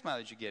kind of gas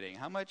mileage you getting?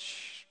 How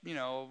much, the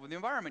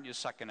environment you're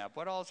sucking up?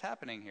 What all is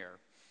happening here?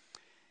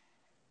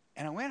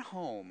 And I went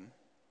home,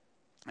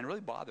 and it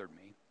really bothered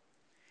me.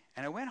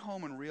 And I went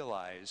home and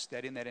realized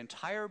that in that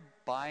entire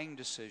buying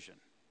decision,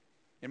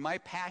 in my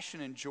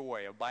passion and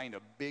joy of buying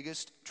the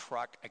biggest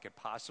truck I could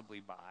possibly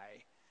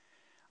buy,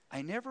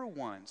 I never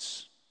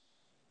once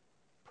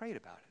prayed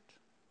about it.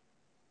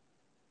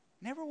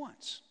 Never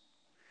once.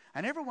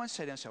 I never once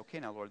said, okay,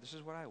 now, Lord, this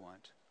is what I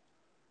want.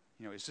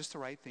 Is this the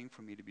right thing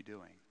for me to be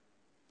doing?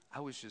 I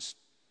was just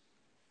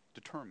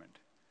determined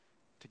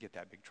to get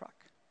that big truck.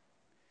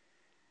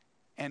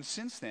 And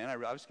since then, I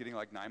was getting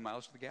like 9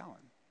 miles to the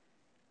gallon.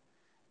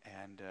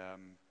 And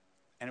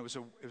it was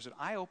an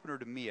eye-opener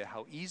to me at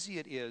how easy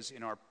it is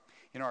in our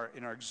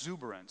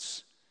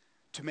exuberance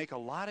to make a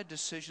lot of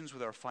decisions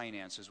with our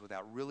finances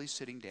without really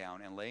sitting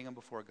down and laying them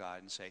before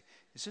God and say,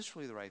 is this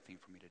really the right thing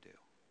for me to do?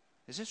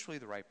 Is this really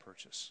the right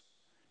purchase?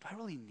 Do I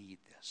really need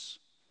this?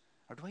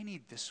 Or do I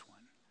need this one?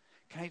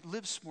 Can I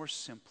live more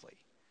simply?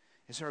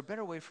 Is there a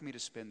better way for me to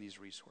spend these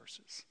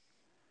resources?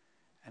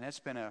 And that's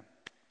been an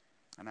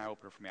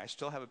eye-opener for me. I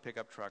still have a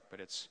pickup truck, but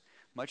it's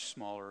much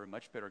smaller,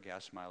 much better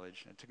gas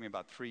mileage. And it took me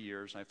about 3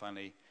 years, and I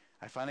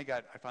finally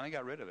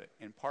got rid of it,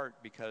 in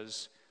part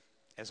because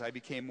as I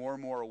became more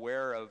and more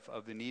aware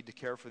of the need to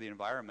care for the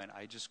environment,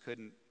 I just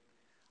couldn't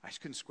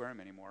square them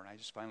anymore, and I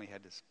just finally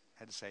had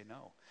to say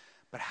no.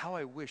 But how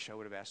I wish I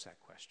would have asked that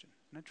question.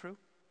 Isn't that true?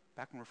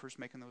 Back when we were first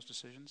making those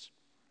decisions?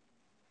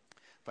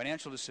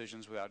 Financial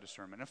decisions without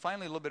discernment. And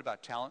finally, a little bit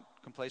about talent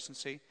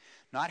complacency.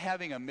 Not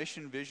having a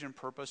mission, vision,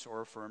 purpose,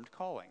 or affirmed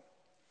calling.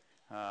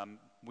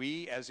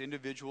 We as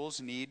individuals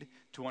need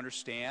to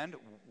understand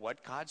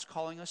what God's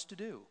calling us to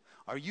do.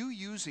 Are you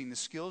using the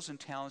skills and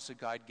talents that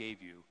God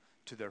gave you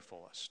to their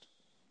fullest?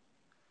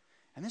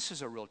 And this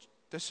is a real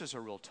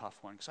tough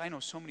one, because I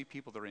know so many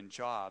people that are in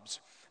jobs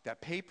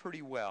that pay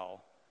pretty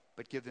well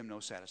but give them no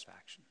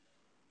satisfaction.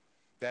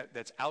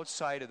 That's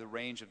outside of the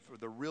range of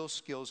the real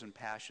skills and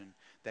passion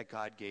that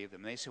God gave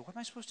them. And they say, what am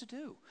I supposed to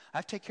do? I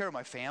have to take care of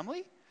my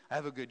family. I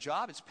have a good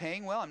job. It's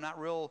paying well. I'm not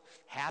real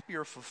happy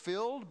or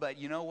fulfilled, but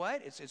you know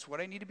what? It's what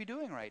I need to be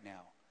doing right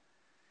now.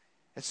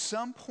 At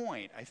some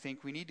point, I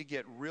think we need to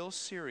get real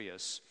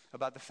serious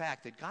about the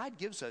fact that God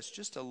gives us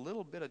just a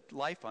little bit of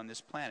life on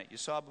this planet. You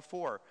saw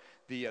before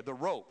the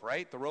rope,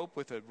 right? The rope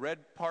with a red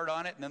part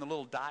on it and then the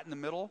little dot in the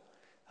middle.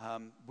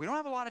 We don't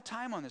have a lot of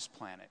time on this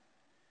planet.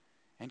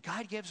 And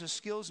God gives us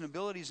skills and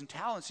abilities and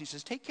talents. He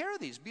says, take care of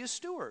these. Be a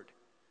steward.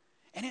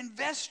 And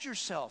invest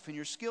yourself in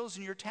your skills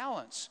and your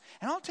talents.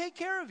 And I'll take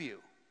care of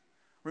you.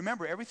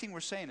 Remember, everything we're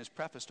saying is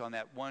prefaced on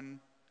that one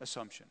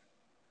assumption.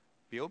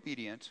 Be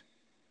obedient.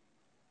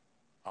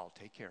 I'll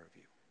take care of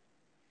you.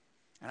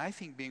 And I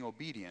think being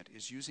obedient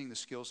is using the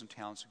skills and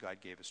talents that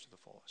God gave us to the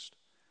fullest.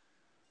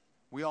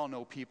 We all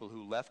know people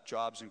who left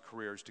jobs and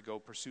careers to go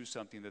pursue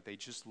something that they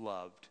just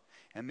loved.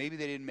 And maybe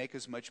they didn't make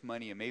as much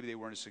money, and maybe they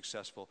weren't as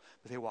successful,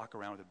 but they walk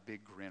around with a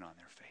big grin on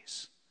their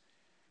face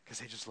because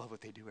they just love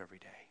what they do every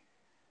day.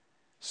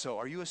 So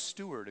are you a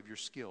steward of your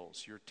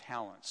skills, your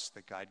talents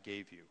that God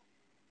gave you?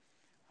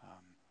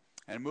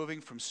 And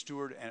moving from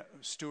steward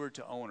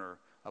to owner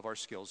of our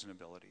skills and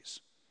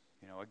abilities.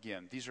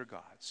 Again, these are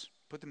God's.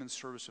 Put them in the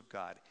service of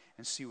God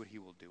and see what he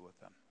will do with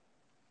them.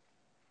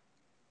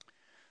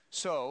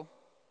 So,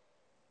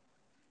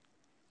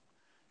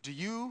 do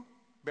you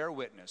bear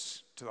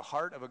witness to the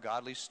heart of a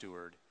godly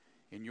steward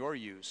in your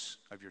use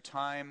of your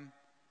time,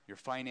 your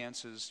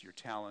finances, your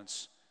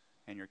talents,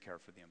 and your care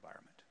for the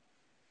environment?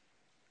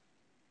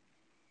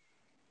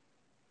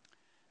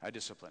 A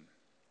discipline.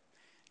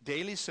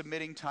 Daily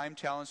submitting time,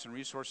 talents, and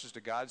resources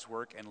to God's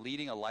work and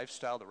leading a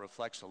lifestyle that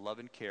reflects a love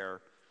and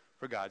care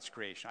for God's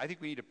creation. I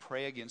think we need to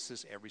pray against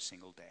this every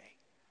single day,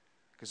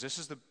 because this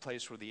is the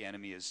place where the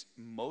enemy is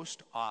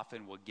most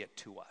often will get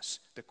to us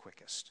the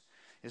quickest,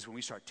 is when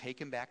we start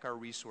taking back our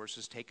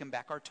resources, taking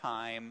back our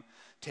time,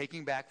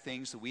 taking back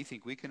things that we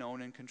think we can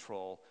own and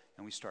control,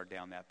 and we start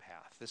down that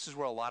path. This is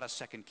where a lot of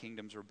second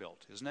kingdoms are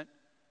built, isn't it?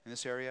 In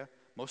this area,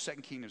 most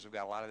second kingdoms have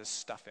got a lot of this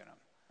stuff in them.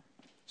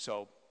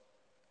 So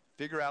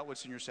figure out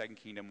what's in your second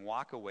kingdom,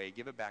 walk away,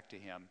 give it back to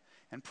him,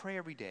 and pray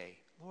every day,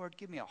 Lord,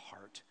 give me a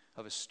heart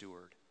of a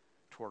steward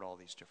toward all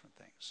these different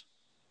things.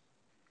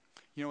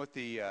 You know what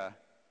the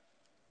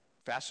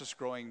fastest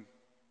growing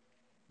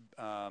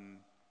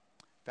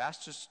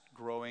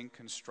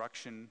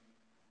construction,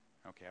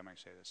 okay, how might I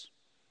say this?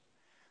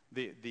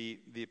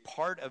 The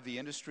part of the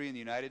industry in the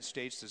United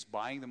States that's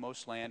buying the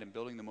most land and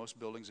building the most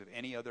buildings of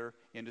any other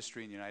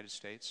industry in the United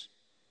States,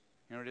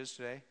 you know what it is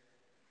today?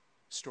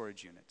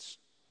 Storage units.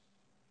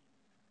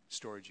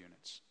 Storage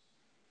units.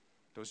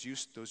 Those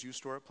used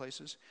storage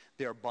places,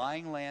 they are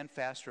buying land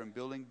faster and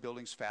building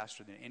buildings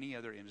faster than any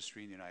other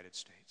industry in the United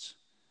States.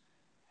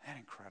 Isn't that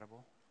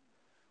incredible?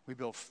 We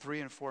build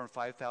 3,000 and 4,000 and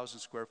 5,000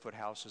 square foot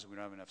houses, and we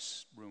don't have enough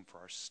room for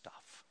our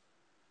stuff.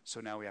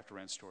 So now we have to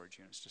rent storage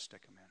units to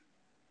stick them in.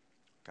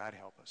 God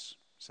help us.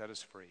 Set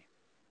us free.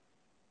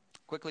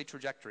 Quickly,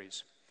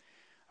 trajectories.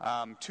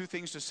 Two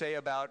things to say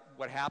about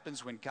what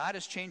happens when God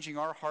is changing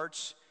our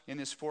hearts in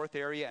this fourth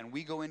area and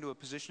we go into a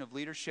position of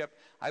leadership.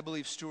 I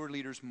believe steward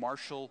leaders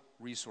marshal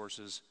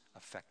resources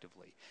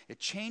effectively. It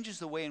changes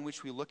the way in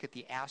which we look at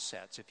the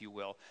assets, if you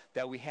will,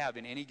 that we have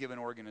in any given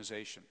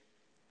organization.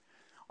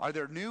 Are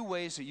there new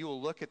ways that you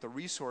will look at the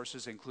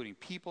resources, including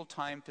people,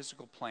 time,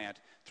 physical plant,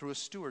 through a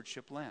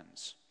stewardship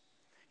lens?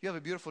 You have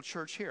a beautiful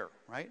church here,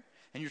 right?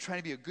 And you're trying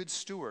to be a good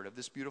steward of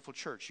this beautiful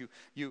church.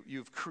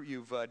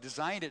 You've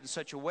designed it in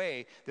such a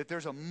way that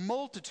there's a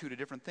multitude of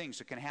different things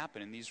that can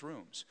happen in these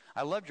rooms.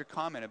 I loved your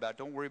comment about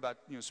don't worry about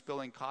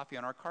spilling coffee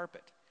on our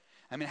carpet.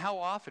 I mean, how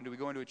often do we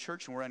go into a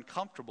church and we're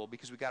uncomfortable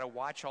because we got to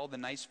watch all the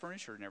nice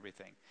furniture and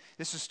everything?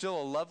 This is still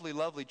a lovely,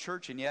 lovely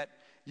church, and yet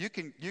you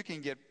can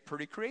get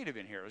pretty creative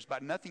in here. There's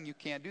about nothing you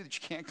can't do that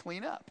you can't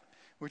clean up,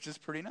 which is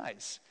pretty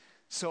nice.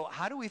 So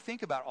how do we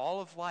think about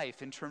all of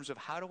life in terms of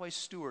how do I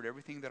steward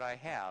everything that I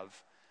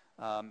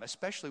have,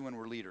 especially when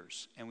we're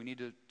leaders and we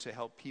need to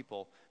help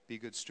people be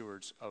good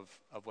stewards of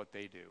what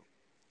they do?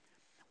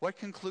 What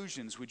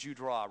conclusions would you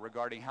draw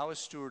regarding how a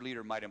steward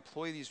leader might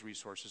employ these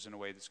resources in a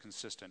way that's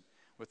consistent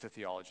with the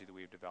theology that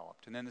we've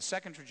developed? And then the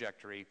second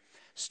trajectory,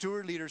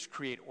 steward leaders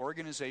create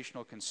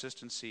organizational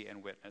consistency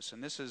and witness.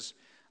 And this is,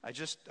 I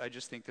just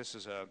think this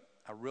is a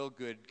real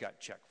good gut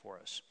check for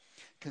us.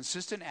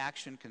 Consistent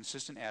action,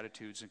 consistent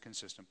attitudes, and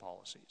consistent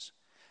policies.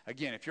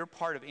 Again, if you're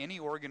part of any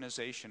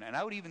organization, and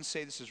I would even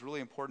say this is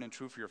really important and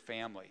true for your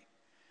family,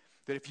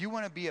 that if you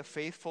want to be a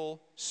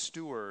faithful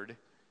steward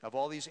of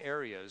all these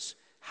areas,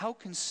 how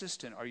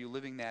consistent are you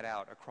living that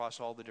out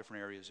across all the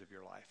different areas of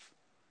your life?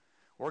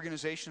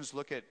 Organizations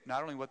look at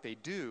not only what they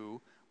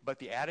do, but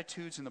the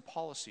attitudes and the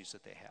policies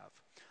that they have.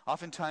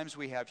 Oftentimes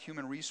we have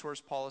human resource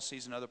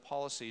policies and other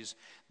policies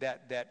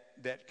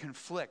that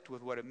conflict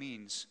with what it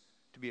means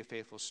to be a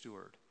faithful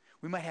steward.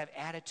 We might have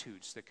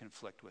attitudes that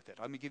conflict with it.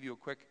 Let me give you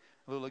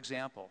a little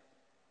example.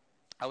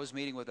 I was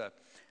meeting with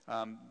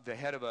the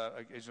head of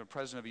a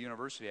president of a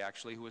university,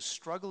 actually, who was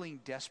struggling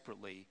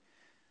desperately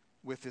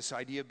with this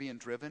idea of being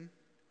driven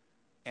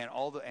and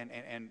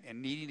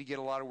and needing to get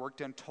a lot of work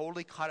done,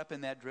 totally caught up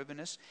in that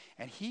drivenness.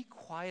 And he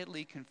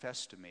quietly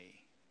confessed to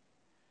me.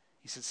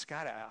 He said,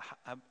 Scott,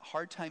 I have a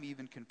hard time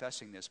even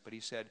confessing this, but he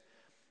said,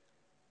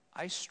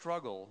 I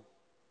struggle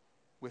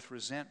with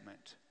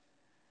resentment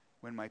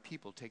when my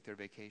people take their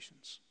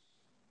vacations.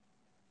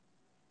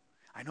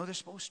 I know they're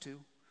supposed to.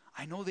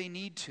 I know they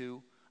need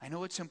to. I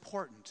know it's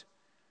important.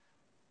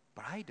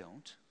 But I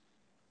don't.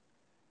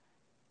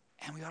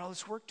 And we got all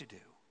this work to do.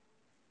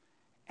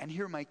 And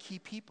here my key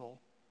people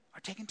are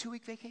taking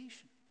 2-week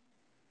vacation.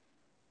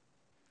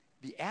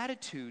 The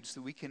attitudes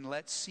that we can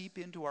let seep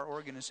into our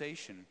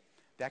organization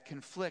that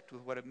conflict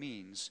with what it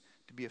means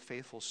to be a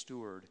faithful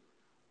steward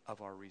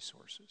of our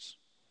resources.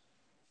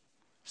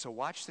 So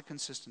watch the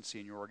consistency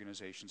in your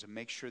organizations and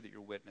make sure that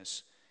your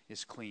witness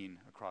is clean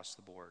across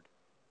the board.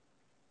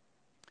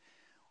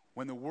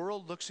 When the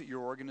world looks at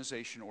your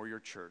organization or your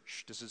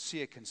church, does it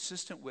see a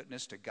consistent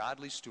witness to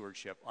godly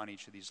stewardship on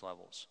each of these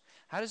levels?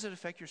 How does it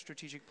affect your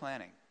strategic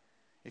planning?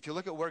 If you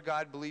look at where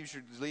God believes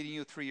you're leading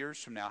you 3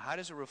 years from now, how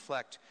does it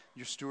reflect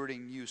your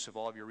stewarding use of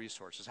all of your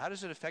resources? How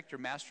does it affect your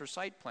master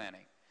site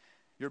planning,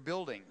 your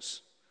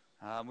buildings?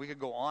 We could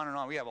go on and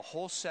on. We have a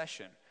whole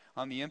session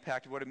on the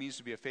impact of what it means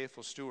to be a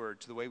faithful steward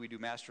to the way we do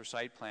master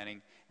site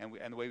planning and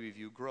the way we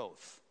view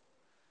growth.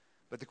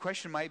 But the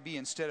question might be,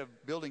 instead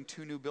of building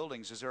 2 new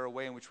buildings, is there a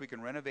way in which we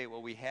can renovate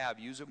what we have,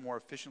 use it more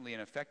efficiently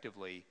and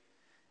effectively,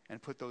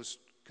 and put those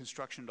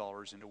construction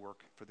dollars into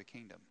work for the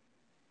kingdom?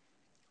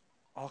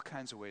 All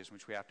kinds of ways in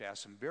which we have to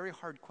ask some very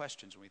hard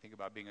questions when we think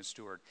about being a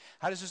steward.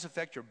 How does this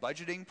affect your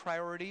budgeting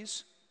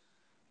priorities?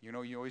 You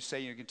know, you always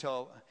say you can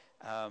tell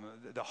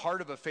the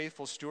heart of a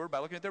faithful steward by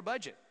looking at their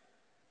budget.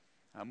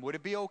 Would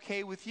it be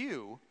okay with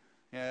you,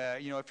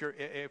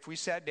 if we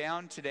sat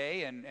down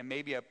today and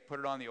maybe I put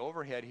it on the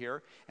overhead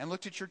here and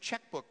looked at your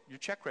checkbook, your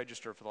check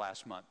register for the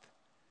last month?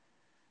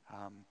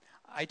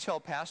 I tell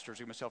pastors, I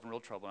get myself in real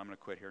trouble. I'm going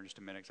to quit here in just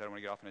a minute because I don't want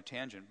to get off on a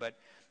tangent. But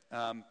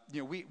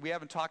we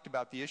haven't talked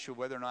about the issue of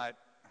whether or not.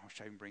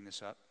 Should I even bring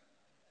this up?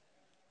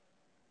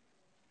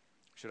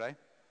 Should I?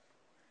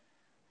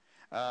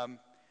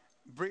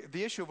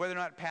 The issue of whether or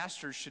not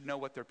pastors should know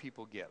what their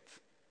people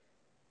give.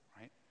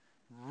 Right?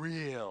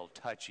 Real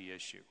touchy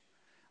issue.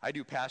 I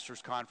do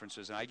pastors'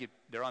 conferences, and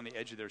they're on the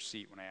edge of their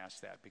seat when I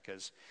ask that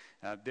because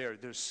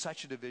there's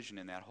such a division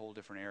in that whole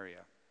different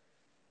area.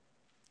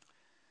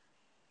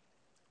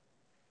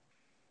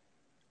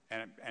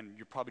 And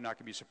you're probably not going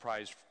to be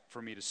surprised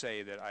for me to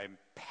say that I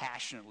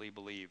passionately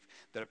believe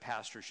that a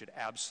pastor should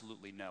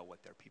absolutely know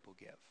what their people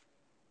give.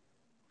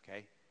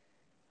 Okay?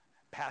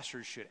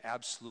 Pastors should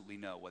absolutely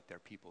know what their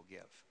people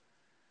give.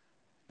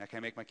 Now, can I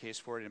make my case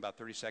for it in about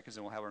 30 seconds,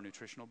 and we'll have our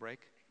nutritional break?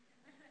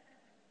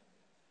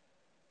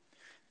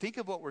 Think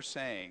of what we're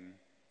saying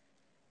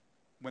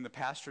when the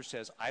pastor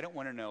says, I don't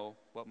want to know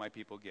what my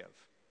people give.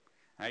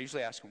 And I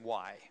usually ask them,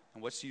 why?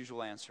 And what's the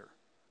usual answer?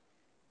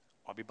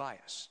 I'll be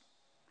biased,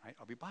 right?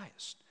 I'll be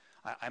biased.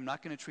 I'm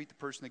not going to treat the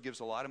person that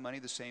gives a lot of money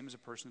the same as a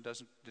person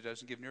that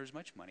doesn't give near as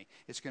much money.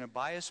 It's going to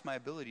bias my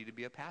ability to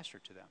be a pastor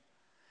to them.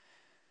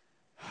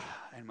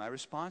 And my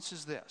response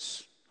is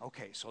this.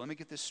 Okay, so let me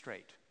get this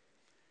straight.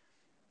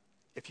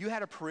 If you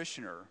had a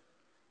parishioner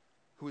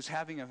who was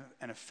having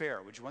an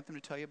affair, would you want them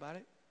to tell you about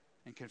it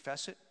and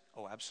confess it?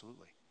 Oh,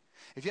 absolutely.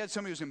 If you had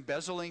somebody who was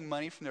embezzling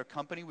money from their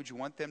company, would you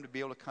want them to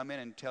be able to come in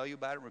and tell you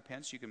about it and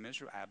repent so you can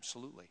minister?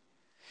 Absolutely.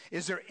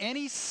 Is there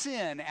any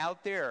sin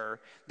out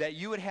there that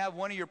you would have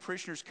one of your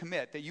parishioners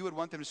commit that you would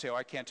want them to say, oh,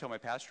 I can't tell my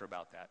pastor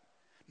about that?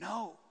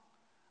 No.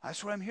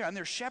 That's what I'm here. I'm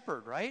their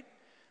shepherd, right?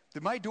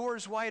 My door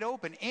is wide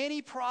open.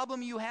 Any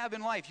problem you have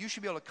in life, you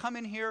should be able to come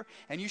in here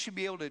and you should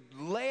be able to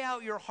lay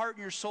out your heart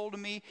and your soul to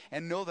me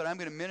and know that I'm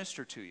going to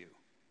minister to you.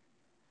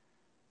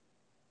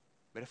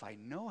 But if I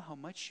know how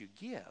much you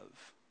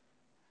give,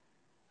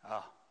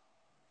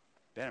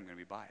 then I'm going to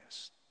be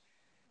biased.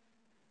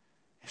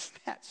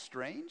 Isn't that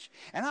strange?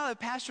 And I'll have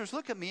pastors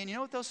look at me and you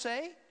know what they'll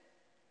say?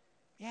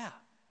 Yeah,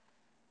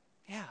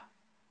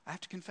 I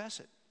have to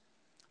confess it.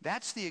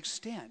 That's the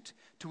extent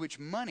to which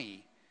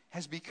money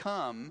has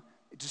become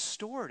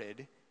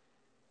distorted,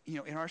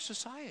 in our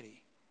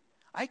society.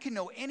 I can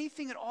know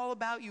anything at all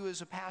about you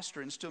as a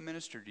pastor and still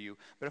minister to you,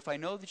 but if I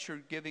know that you're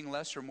giving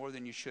less or more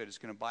than you should, it's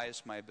going to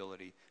bias my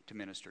ability to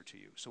minister to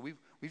you. So we've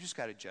just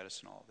got to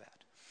jettison all of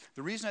that.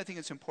 The reason I think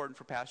it's important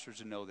for pastors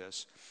to know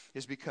this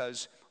is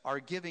because our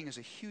giving is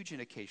a huge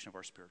indication of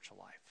our spiritual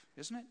life,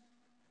 isn't it?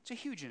 It's a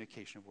huge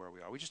indication of where we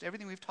are.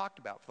 Everything we've talked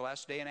about for the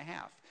last day and a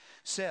half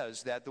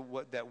says that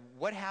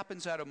what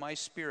happens out of my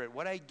spirit,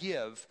 what I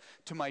give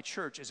to my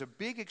church, is a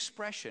big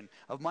expression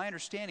of my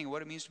understanding of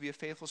what it means to be a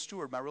faithful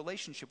steward, my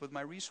relationship with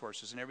my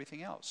resources and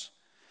everything else.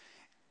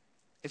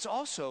 It's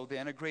also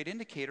then a great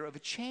indicator of a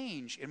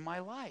change in my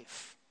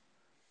life.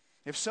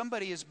 If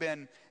somebody has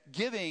been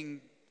giving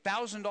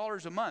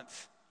 $1,000 a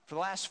month for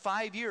the last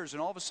 5 years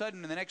and all of a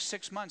sudden in the next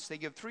 6 months they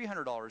give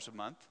 $300 a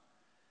month,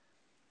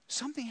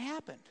 something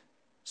happened.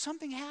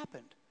 Something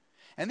happened.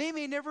 And they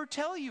may never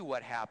tell you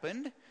what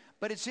happened,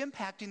 but it's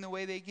impacting the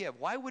way they give.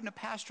 Why wouldn't a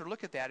pastor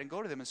look at that and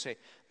go to them and say,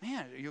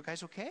 man, are you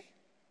guys okay? Is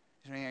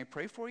there anything I can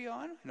pray for you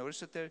on? I notice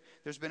that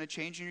there's been a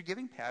change in your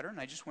giving pattern.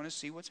 I just want to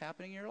see what's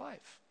happening in your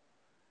life.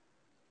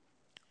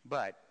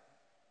 But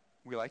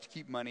we like to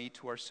keep money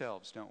to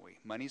ourselves, don't we?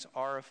 Money's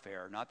our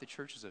affair, not the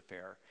church's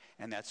affair,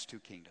 and that's two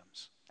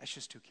kingdoms. That's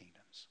just two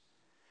kingdoms.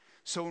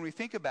 So when we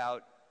think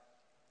about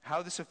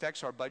how this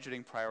affects our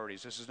budgeting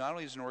priorities, this is not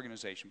only as an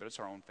organization, but it's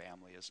our own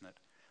family, isn't it?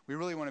 We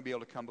really want to be able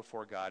to come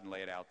before God and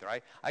lay it out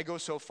there. I go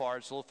so far,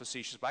 it's a little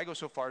facetious, but I go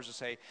so far as to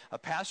say a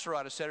pastor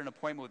ought to set an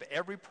appointment with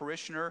every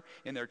parishioner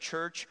in their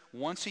church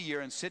once a year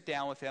and sit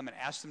down with them and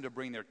ask them to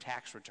bring their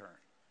tax return.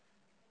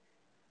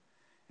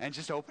 And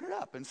just open it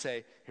up and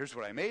say, here's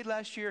what I made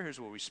last year,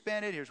 here's where we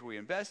spent it, here's where we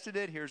invested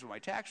it, here's what my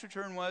tax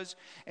return was,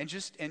 and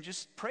just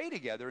pray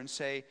together and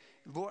say,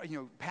 Lord,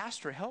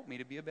 Pastor, help me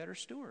to be a better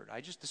steward.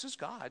 This is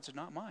God's and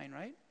not mine,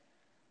 right?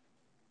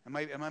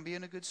 Am I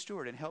being a good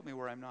steward? And help me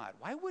where I'm not.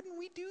 Why wouldn't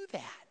we do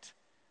that?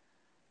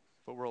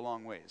 But we're a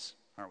long ways,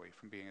 aren't we,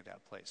 from being at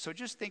that place. So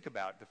just think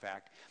about the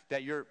fact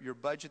that your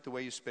budget, the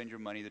way you spend your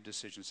money, the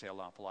decisions say an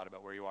awful lot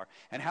about where you are.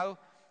 And how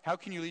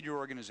can you lead your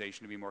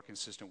organization to be more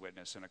consistent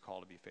witness and a call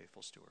to be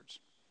faithful stewards?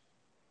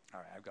 All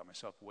right, I've got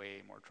myself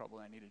way more trouble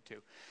than I needed to.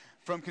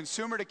 From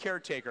consumer to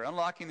caretaker,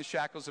 unlocking the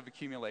shackles of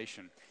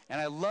accumulation. And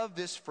I love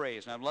this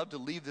phrase, and I'd love to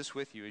leave this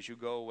with you as you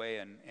go away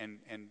and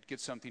get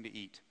something to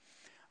eat.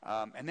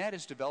 And that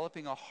is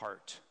developing a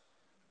heart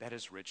that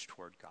is rich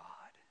toward God.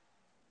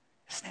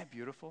 Isn't that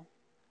beautiful?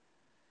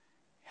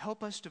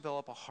 Help us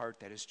develop a heart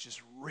that is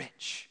just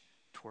rich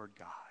toward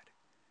God.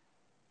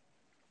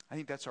 I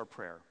think that's our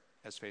prayer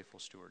as faithful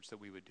stewards, that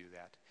we would do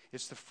that.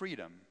 It's the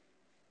freedom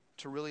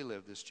to really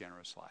live this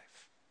generous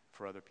life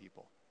for other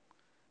people,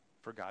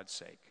 for God's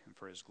sake and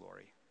for his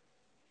glory.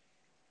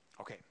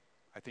 Okay,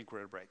 I think we're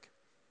at a break.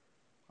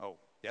 Oh,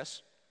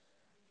 yes?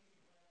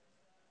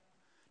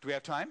 Do we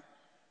have time?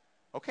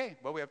 Okay,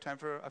 well, we have time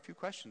for a few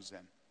questions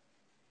then.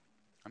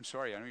 I'm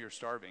sorry, I know you're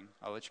starving.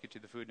 I'll let you get to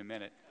the food in a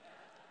minute.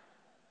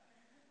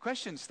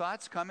 Questions,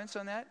 thoughts, comments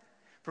on that?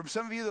 From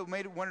some of you that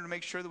wanted to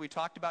make sure that we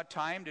talked about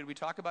time, did we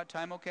talk about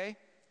time okay?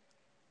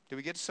 Did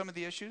we get to some of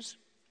the issues?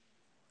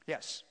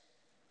 Yes.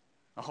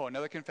 Oh,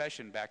 another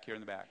confession back here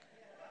in the back.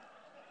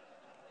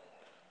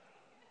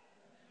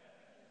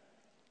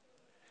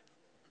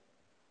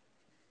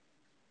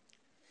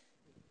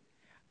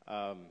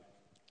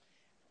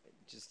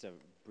 Just a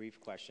brief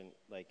question.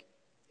 Like,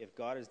 if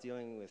God is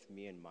dealing with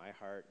me in my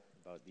heart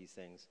about these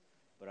things,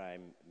 but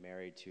I'm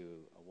married to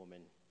a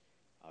woman,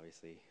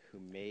 obviously, who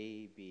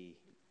may be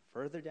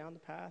further down the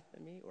path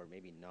than me, or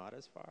maybe not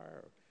as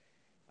far,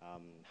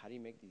 how do you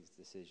make these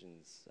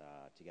decisions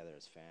together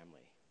as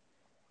family?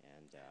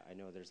 And I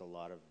know there's a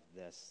lot of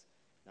this,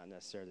 not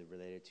necessarily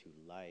related to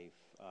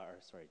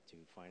to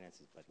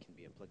finances, but can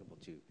be applicable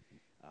to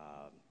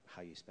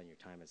how you spend your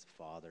time as a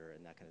father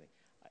and that kind of thing.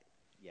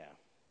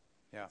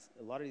 Yeah.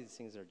 A lot of these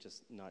things are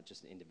just not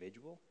just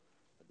individual,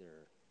 but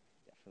they're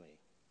definitely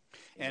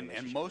in And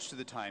relationship. most of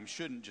the time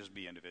shouldn't just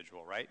be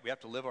individual, right? We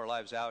have to live our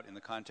lives out in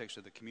the context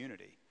of the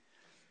community.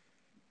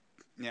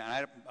 Yeah,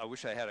 and I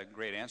wish I had a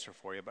great answer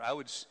for you, but I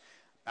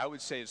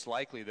would say it's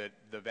likely that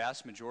the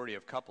vast majority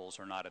of couples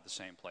are not at the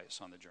same place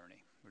on the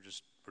journey.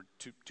 We're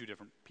two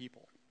different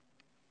people.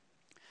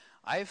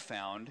 I've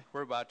found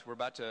we're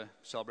about to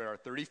celebrate our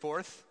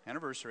 34th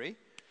anniversary.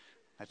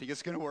 I think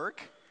it's going to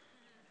work.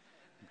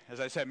 As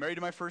I said, married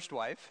to my first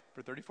wife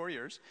for 34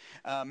 years,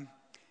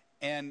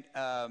 and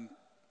I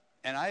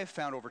have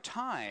found over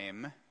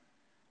time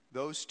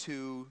those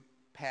two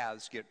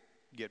paths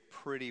get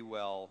pretty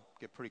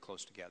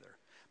close together.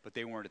 But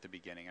they weren't at the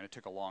beginning, and it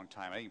took a long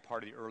time. I think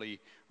part of the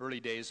early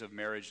days of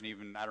marriage, and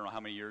even I don't know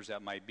how many years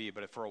that might be,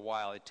 but for a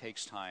while it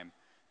takes time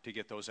to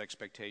get those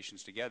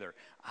expectations together.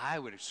 I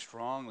would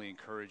strongly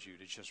encourage you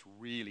to just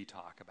really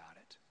talk about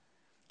it.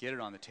 Get it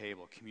on the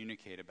table,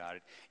 communicate about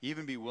it.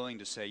 Even be willing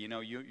to say,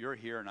 you're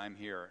here and I'm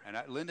here. And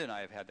Linda and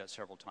I have had that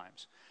several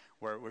times,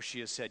 where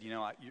she has said,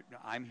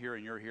 I'm here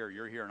and you're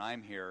here and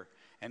I'm here.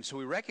 And so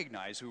we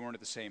recognized we weren't at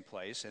the same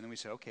place, and then we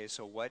said, okay,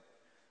 so what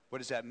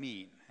does that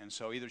mean? And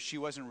so either she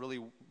wasn't really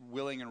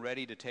willing and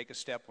ready to take a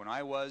step when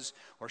I was,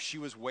 or she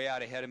was way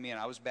out ahead of me and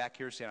I was back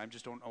here saying, I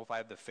just don't know if I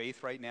have the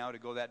faith right now to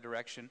go that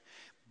direction.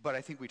 But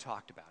I think we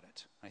talked about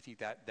it. I think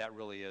that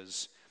really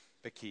is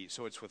the key.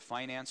 So it's with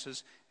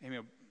finances.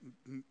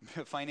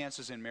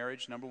 Finances in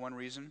marriage, number one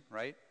reason,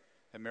 right?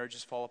 That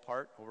marriages fall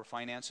apart over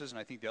finances. And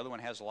I think the other one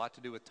has a lot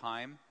to do with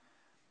time.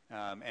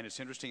 And it's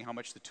interesting how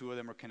much the two of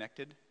them are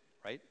connected,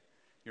 right?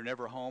 You're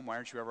never home. Why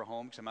aren't you ever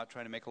home? Because I'm not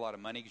trying to make a lot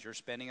of money because you're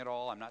spending it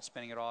all. I'm not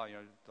spending it all,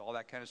 all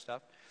that kind of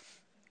stuff.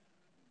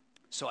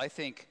 So I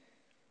think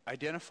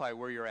identify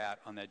where you're at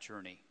on that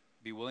journey.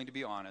 Be willing to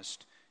be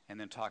honest, and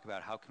then talk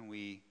about how can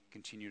we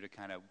continue to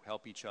kind of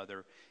help each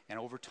other. And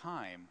over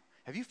time,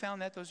 have you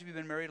found that, those of you who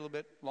have been married a little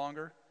bit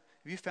longer?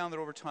 Have you found that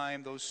over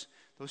time those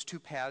two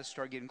paths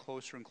start getting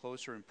closer and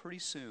closer, and pretty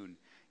soon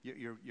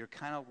you're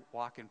kind of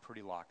walking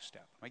pretty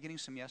lockstep? Am I getting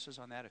some yeses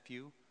on that? A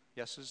few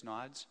yeses,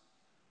 nods?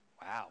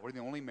 Wow, we're the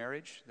only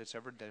marriage that's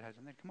ever done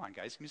that. Come on,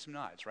 guys, give me some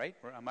nods, right?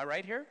 Am I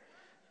right here?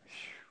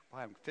 Boy,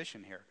 I'm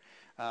fishing here.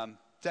 Does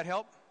that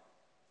help?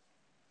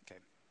 Okay,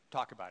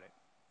 talk about it.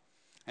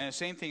 And the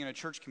same thing in a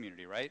church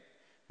community, right?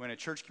 When a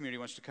church community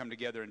wants to come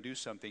together and do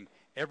something,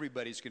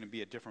 everybody's going to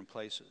be at different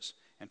places.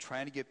 And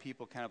trying to get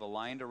people kind of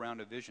aligned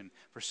around a vision.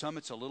 For some,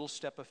 it's a little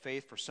step of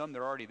faith. For some,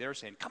 they're already there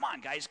saying, come on,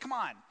 guys, come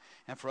on.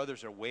 And for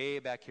others, they're way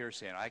back here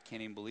saying, I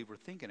can't even believe we're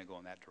thinking of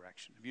going that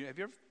direction. Have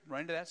you ever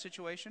run into that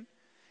situation?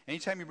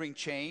 Anytime you bring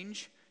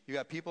change, you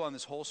got people on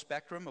this whole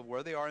spectrum of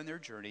where they are in their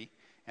journey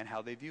and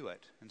how they view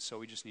it. And so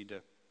we just need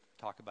to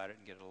talk about it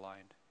and get it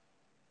aligned.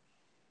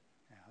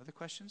 Yeah, other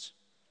questions?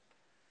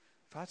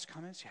 Thoughts,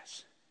 comments?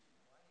 Yes.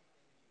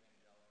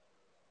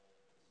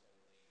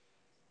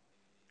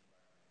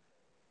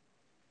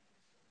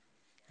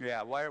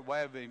 Yeah, why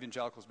have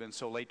evangelicals been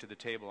so late to the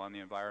table on the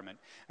environment?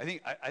 I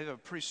think I have a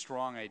pretty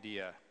strong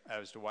idea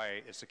as to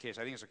why it's the case.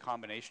 I think it's a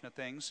combination of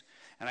things,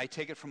 and I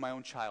take it from my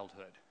own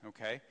childhood,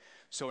 okay?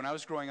 So when I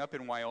was growing up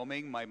in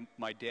Wyoming,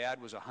 my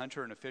dad was a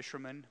hunter and a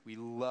fisherman. We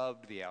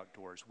loved the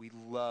outdoors. We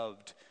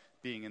loved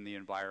being in the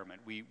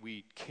environment.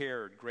 We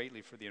cared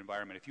greatly for the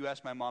environment. If you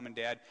ask my mom and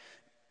dad,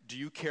 do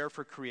you care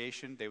for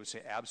creation? They would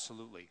say,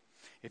 absolutely.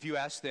 If you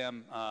ask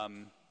them,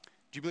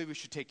 do you believe we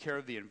should take care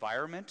of the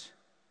environment?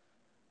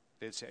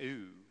 They'd say,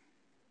 ooh,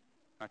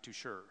 not too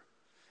sure.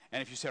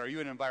 And if you said, are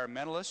you an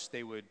environmentalist?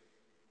 They would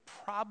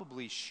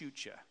probably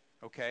shoot you,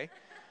 okay?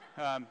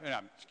 And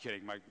I'm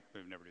kidding, I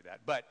would never do that.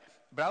 But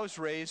I was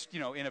raised,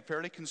 in a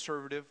fairly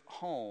conservative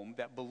home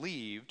that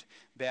believed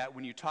that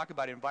when you talk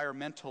about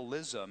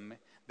environmentalism,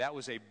 that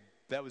was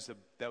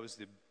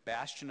the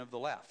bastion of the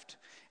left.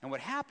 And what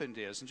happened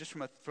is, and just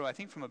from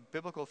a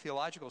biblical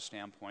theological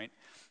standpoint,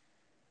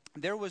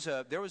 there was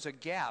a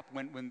gap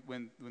when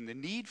the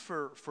need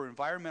for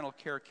environmental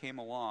care came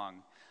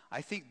along.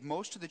 I think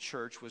most of the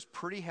church was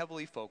pretty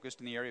heavily focused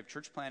in the area of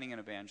church planning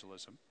and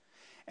evangelism.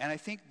 And I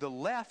think the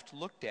left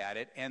looked at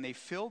it and they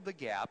filled the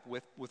gap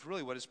with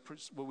really what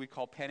we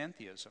call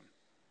panentheism.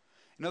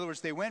 In other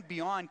words, they went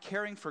beyond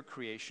caring for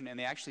creation and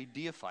they actually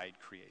deified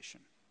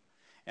creation.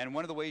 And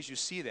one of the ways you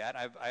see that,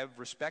 I have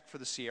respect for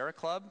the Sierra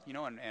Club,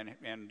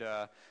 and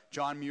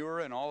John Muir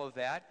and all of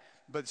that.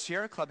 But the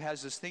Sierra Club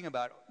has this thing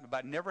about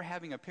never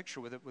having a picture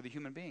with a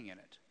human being in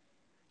it.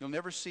 You'll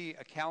never see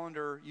a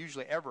calendar,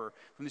 usually ever,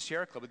 from the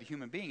Sierra Club with a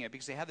human being in it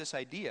because they have this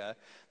idea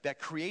that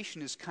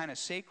creation is kind of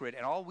sacred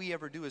and all we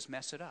ever do is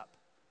mess it up.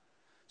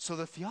 So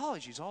the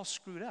theology is all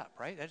screwed up,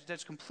 right?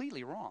 That's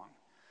completely wrong.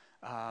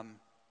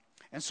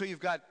 And so you've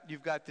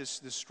got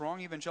this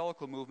strong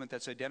evangelical movement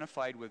that's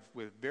identified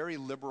with very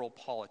liberal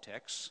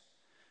politics.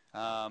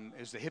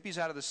 It's the hippies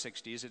out of the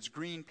 60s. It's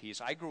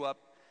Greenpeace. I grew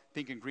up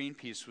thinking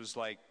Greenpeace was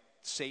like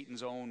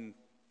Satan's own,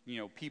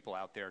 people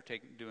out there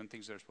doing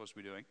things they're supposed to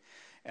be doing.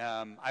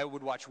 I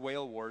would watch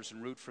whale wars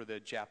and root for the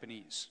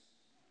Japanese.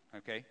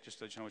 Okay, just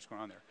to let you know what's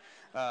going on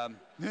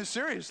there.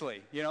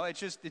 Seriously,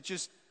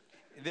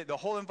 The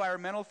whole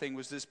environmental thing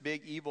was this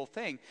big evil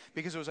thing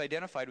because it was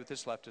identified with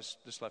this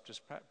leftist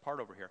part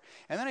over here.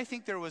 And then I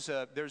think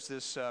there's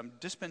this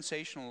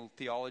dispensational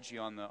theology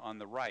on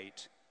the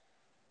right.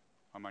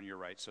 I'm on your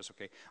right, so it's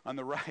okay. On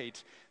the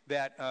right,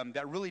 that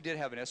really did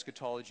have an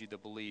eschatology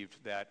that believed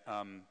that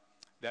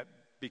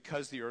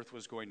because the earth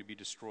was going to be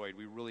destroyed,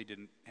 we really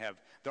didn't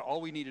have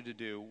all we needed to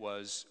do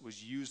was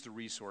use the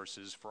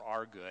resources for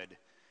our good,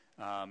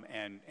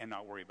 and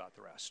not worry about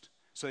the rest.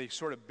 So they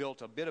sort of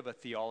built a bit of a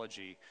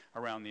theology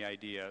around the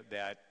idea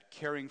that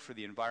caring for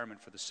the environment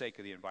for the sake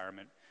of the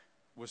environment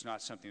was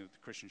not something that the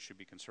Christians should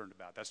be concerned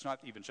about. That's not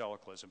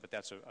evangelicalism, but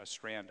that's a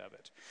strand of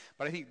it.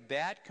 But I think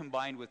that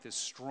combined with this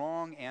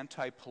strong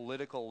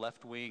anti-political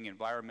left-wing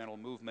environmental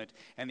movement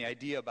and the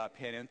idea about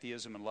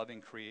panentheism and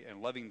loving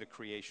the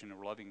creation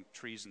and loving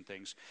trees and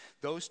things,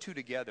 those two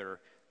together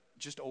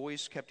just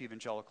always kept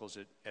evangelicals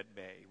at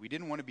bay. We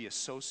didn't want to be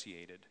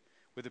associated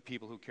with the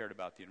people who cared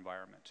about the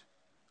environment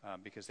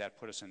because that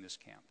put us in this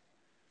camp.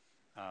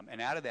 And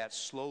out of that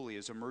slowly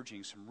is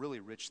emerging some really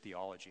rich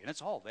theology, and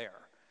it's all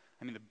there.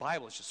 I mean, the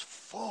Bible is just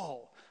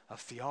full of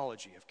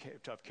theology,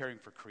 of caring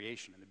for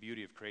creation and the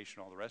beauty of creation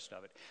and all the rest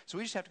of it. So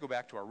we just have to go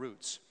back to our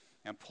roots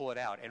and pull it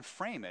out and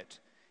frame it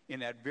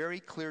in that very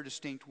clear,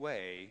 distinct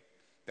way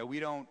that we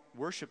don't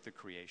worship the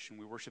creation,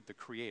 we worship the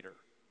Creator.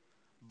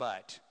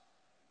 But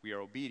we are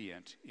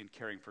obedient in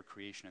caring for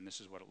creation, and this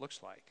is what it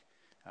looks like.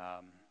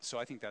 So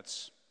I think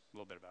that's a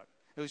little bit about,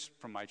 at least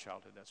from my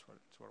childhood, that's what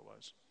it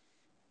was.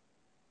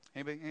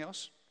 Anybody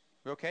else?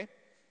 We okay?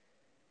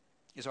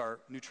 Is our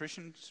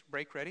nutrition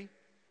break ready?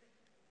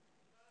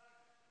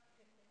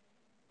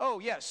 Oh,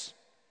 yes.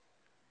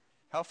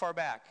 How far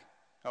back?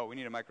 Oh, we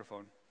need a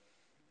microphone.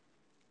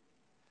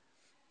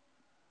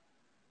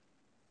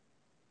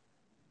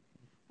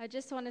 I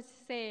just wanted to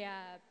say,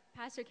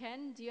 Pastor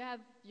Ken, do you have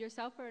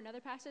yourself or another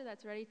pastor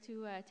that's ready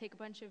to take a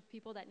bunch of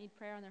people that need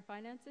prayer on their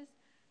finances?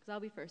 Because I'll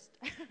be first.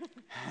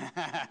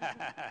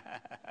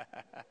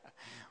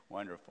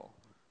 Wonderful.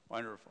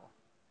 Wonderful.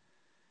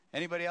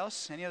 Anybody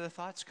else? Any other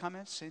thoughts,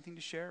 comments, anything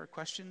to share, or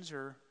questions,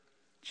 or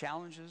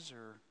challenges,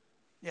 or...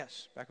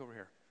 Yes, back over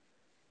here.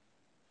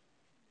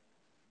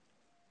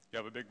 You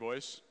have a big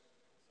voice?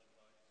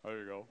 There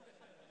you go.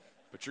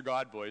 Put your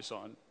God voice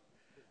on.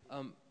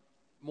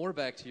 More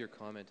back to your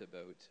comment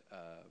about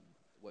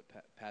what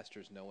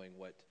pastors knowing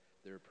what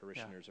their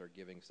parishioners are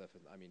giving stuff.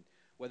 I mean,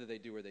 whether they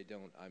do or they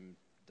don't,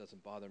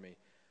 doesn't bother me.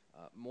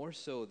 More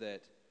so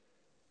that,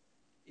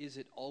 is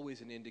it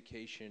always an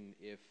indication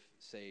if,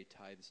 say,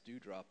 tithes do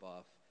drop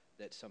off,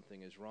 that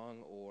something is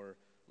wrong? Or,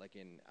 like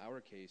in our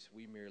case,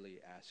 we merely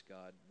ask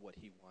God what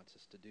he wants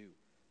us to do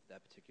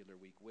that particular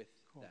week with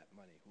that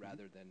money,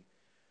 rather than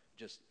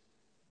just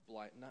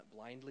not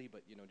blindly,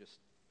 but, just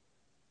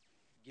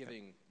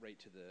giving right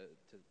to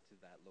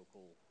that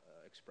local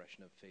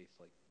expression of faith.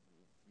 Like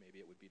maybe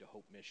it would be to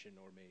Hope Mission,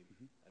 or maybe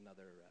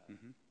another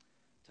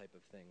type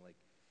of thing. Like,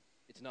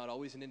 it's not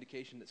always an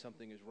indication that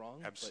something is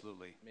wrong.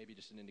 Absolutely. But maybe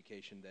just an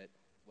indication that,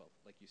 well,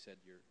 like you said,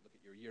 look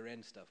at your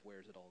year-end stuff.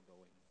 Where's it all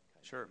going?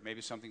 Sure.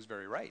 Maybe something's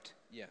very right.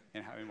 Yeah.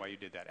 And why you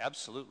did that.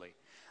 Absolutely.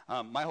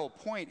 My whole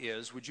point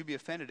is, would you be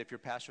offended if your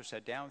pastor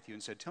sat down with you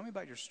and said, tell me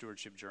about your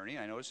stewardship journey.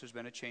 I noticed there's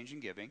been a change in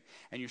giving.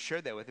 And you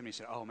shared that with him. And he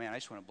said, oh, man, I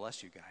just want to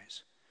bless you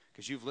guys,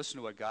 because you've listened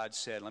to what God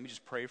said. Let me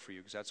just pray for you,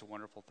 because that's a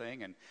wonderful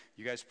thing. And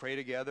you guys pray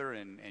together,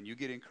 and you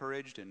get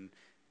encouraged and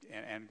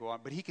go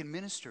on. But he can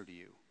minister to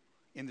you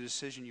in the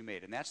decision you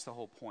made. And that's the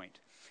whole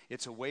point.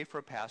 It's a way for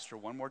a pastor,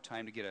 one more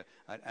time, to get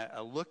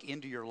a look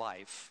into your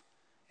life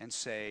and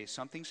say,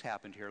 something's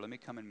happened here. Let me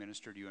come and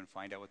minister to you and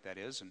find out what that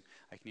is. And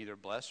I can either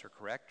bless or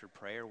correct or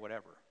pray or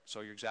whatever.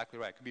 So you're exactly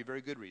right. It could be a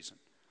very good reason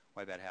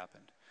why that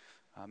happened.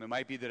 It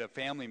might be that a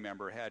family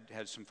member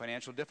had some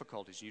financial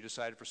difficulties, and you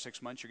decided for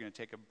 6 months you're going to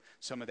take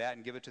some of that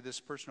and give it to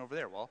this person over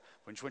there. Well,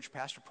 wouldn't you want your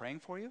pastor praying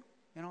for you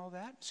and all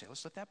that? Say,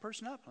 let's lift that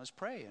person up. Let's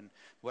pray. And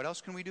what else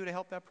can we do to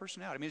help that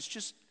person out? I mean,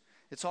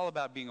 it's all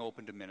about being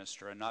open to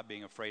minister and not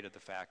being afraid of the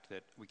fact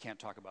that we can't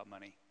talk about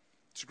money.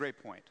 It's a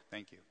great point.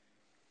 Thank you.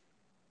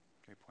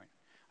 Great point.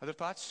 Other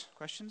thoughts,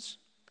 questions?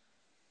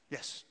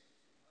 Yes.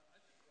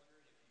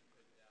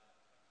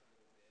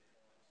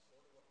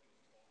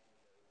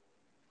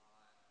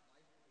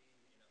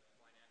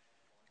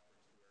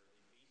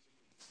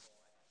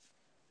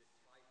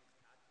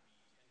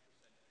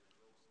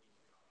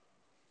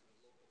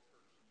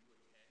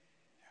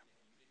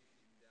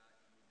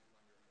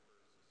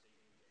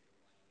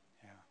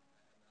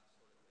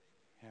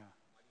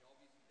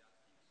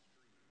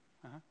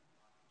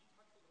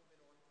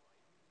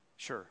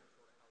 Sure.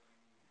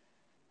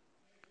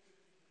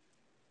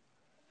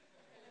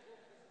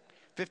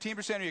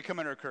 15% of you come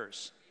under a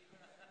curse.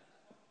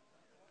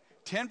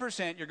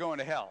 10% you're going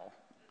to hell.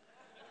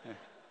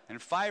 And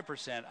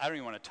 5%, I don't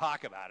even want to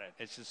talk about it.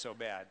 It's just so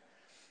bad.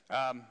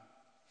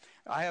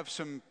 I have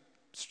some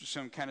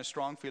kind of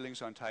strong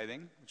feelings on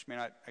tithing, which may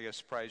not, I guess,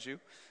 surprise you.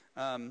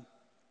 I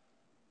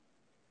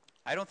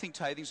don't think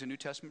tithing is a New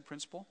Testament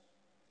principle.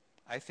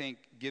 I think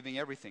giving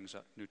everything's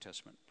a New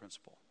Testament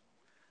principle.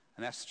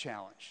 And that's the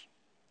challenge.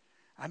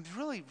 I'm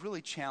really,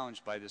 really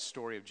challenged by this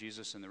story of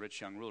Jesus and the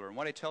rich young ruler. And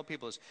what I tell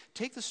people is,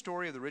 take the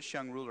story of the rich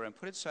young ruler and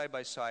put it side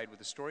by side with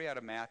the story out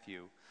of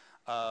Matthew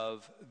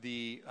of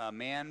the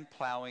man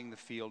plowing the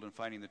field and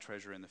finding the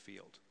treasure in the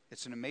field.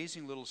 It's an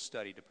amazing little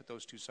study to put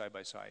those two side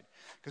by side.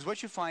 Because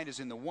what you find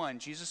is in the one,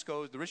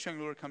 the rich young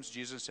ruler comes to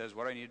Jesus and says,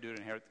 what do I need to do to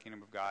inherit the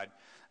kingdom of God?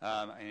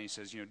 And he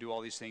says, do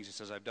all these things. He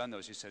says, I've done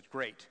those. He said,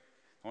 great.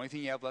 The only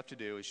thing you have left to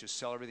do is just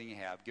sell everything you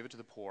have, give it to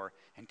the poor,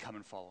 and come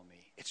and follow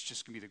me. It's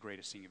just going to be the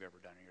greatest thing you've ever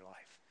done in your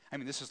life. I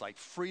mean, this is like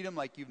freedom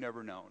like you've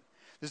never known.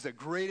 This is the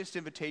greatest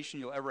invitation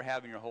you'll ever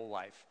have in your whole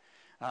life.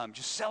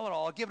 Just sell it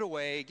all, give it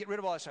away, get rid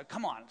of all that stuff.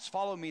 Come on, let's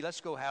follow me.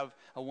 Let's go have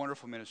a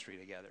wonderful ministry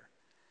together.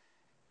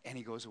 And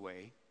he goes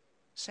away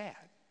sad.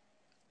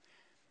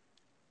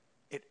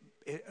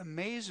 It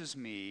amazes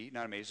me,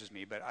 not amazes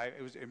me, but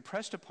it was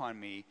impressed upon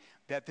me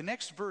that the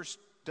next verse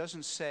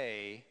doesn't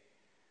say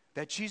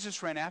that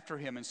Jesus ran after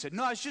him and said,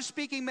 no, I was just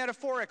speaking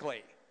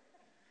metaphorically.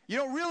 You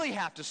don't really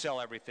have to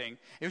sell everything.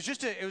 It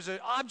was an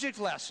object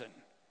lesson.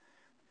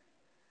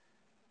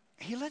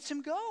 He lets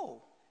him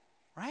go,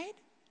 right?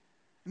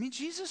 I mean,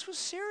 Jesus was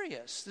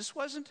serious. This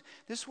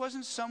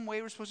wasn't some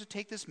way we're supposed to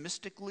take this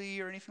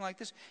mystically or anything like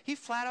this. He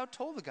flat out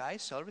told the guy,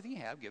 sell everything you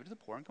have, give it to the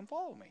poor, and come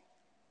follow me.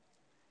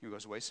 He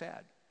goes away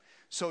sad.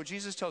 So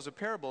Jesus tells a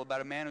parable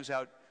about a man who's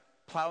out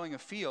plowing a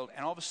field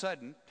and all of a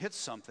sudden hits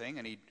something,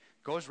 and he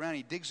goes around,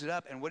 he digs it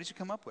up, and what does he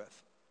come up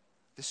with?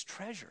 This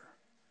treasure.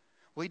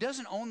 Well, he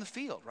doesn't own the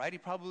field, right? He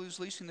probably was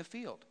leasing the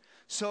field.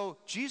 So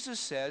Jesus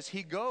says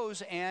he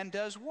goes and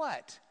does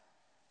what?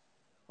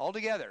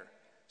 Altogether,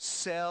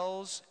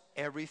 sells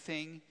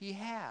everything he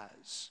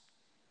has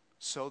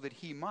so that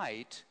he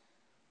might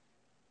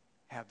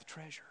have the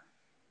treasure.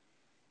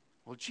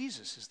 Well,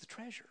 Jesus is the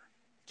treasure.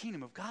 The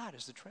kingdom of God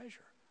is the treasure.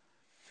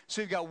 So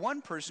you've got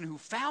one person who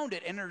found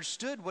it and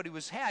understood what he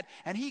had,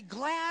 and he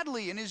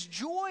gladly, in his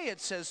joy,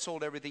 it says,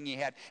 sold everything he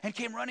had and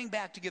came running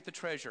back to get the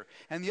treasure.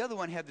 And the other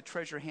one had the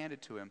treasure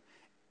handed to him,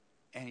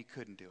 and he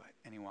couldn't do it,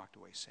 and he walked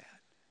away sad.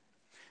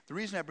 The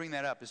reason I bring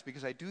that up is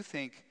because I do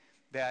think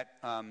that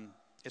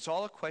it's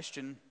all a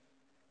question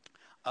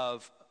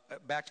of,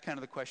 back to kind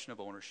of the question of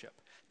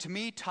ownership. To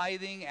me,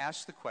 tithing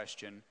asks the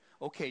question,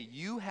 okay,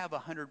 you have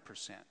 100%.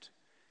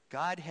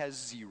 God has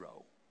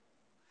 0.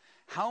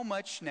 How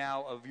much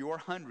now of your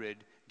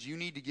 100 do you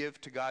need to give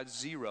to God's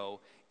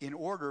 0 in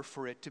order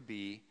for it to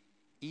be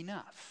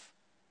enough?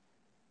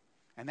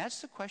 And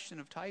that's the question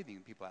of tithing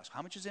that people ask.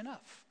 How much is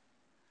enough?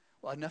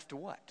 Well, enough to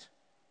what?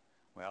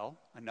 Well,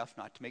 enough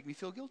not to make me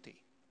feel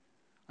guilty.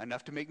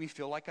 Enough to make me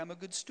feel like I'm a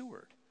good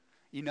steward.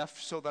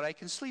 Enough so that I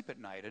can sleep at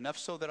night. Enough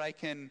so that I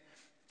can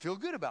feel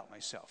good about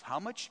myself. How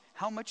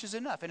much is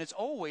enough? And it's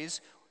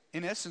always,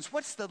 in essence,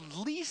 what's the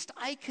least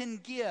I can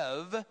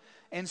give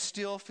and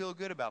still feel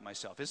good about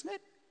myself, isn't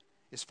it?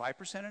 Is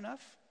 5%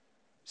 enough?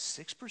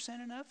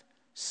 6% enough?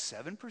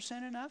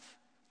 7% enough?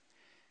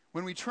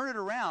 When we turn it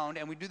around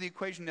and we do the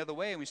equation the other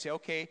way and we say,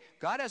 okay,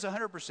 God has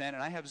 100% and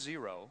I have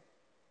 0,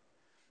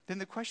 then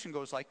the question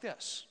goes like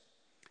this.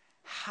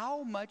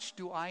 How much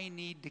do I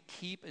need to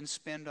keep and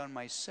spend on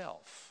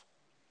myself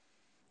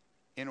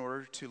in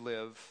order to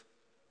live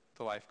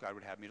the life God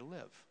would have me to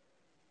live?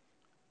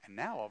 And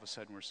now all of a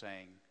sudden we're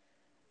saying,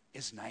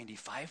 is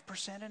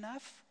 95%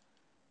 enough?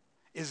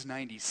 Is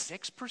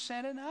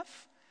 96%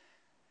 enough?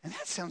 And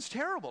that sounds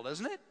terrible,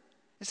 doesn't it?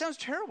 It sounds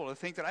terrible to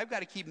think that I've got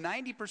to keep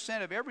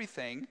 90% of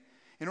everything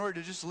in order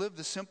to just live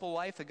the simple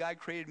life that God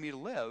created me to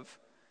live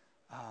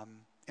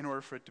in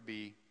order for it to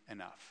be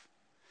enough.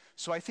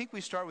 So I think we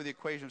start with the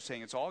equation of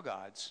saying it's all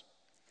God's.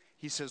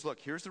 He says, look,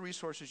 here's the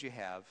resources you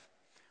have.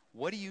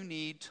 What do you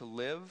need to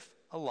live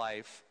a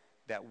life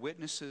that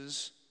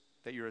witnesses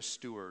that you're a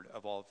steward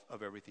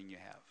of everything you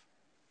have?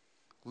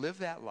 Live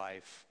that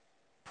life,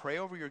 pray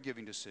over your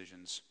giving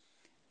decisions,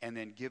 and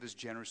then give as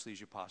generously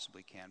as you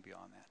possibly can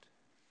beyond that.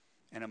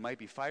 And it might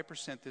be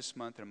 5% this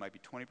month, and it might be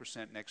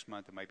 20% next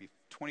month, it might be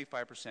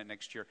 25%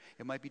 next year,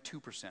 it might be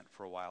 2%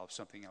 for a while if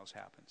something else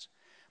happens.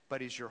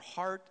 But is your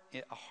heart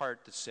a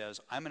heart that says,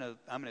 I'm going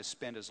to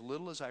spend as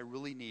little as I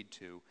really need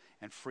to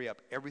and free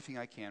up everything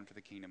I can for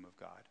the kingdom of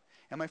God?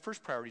 And my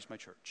first priority is my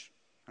church.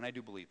 And I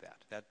do believe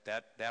that.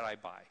 That I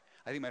buy.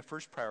 I think my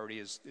first priority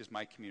is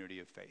my community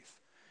of faith.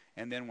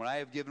 And then when I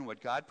have given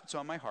what God puts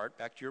on my heart,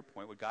 back to your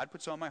point, what God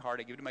puts on my heart,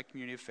 I give it to my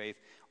community of faith.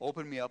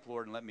 Open me up,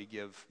 Lord, and let me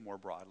give more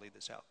broadly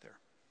that's out there.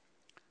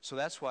 So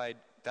that's why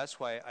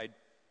I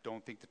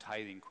don't think the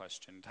tithing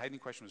question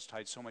was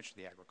tied so much to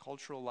the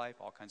agricultural life,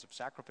 all kinds of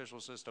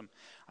sacrificial system.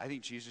 I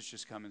think Jesus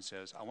just comes and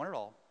says, I want it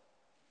all.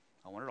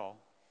 I want it all.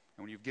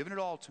 And when you've given it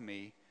all to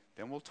me,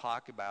 then we'll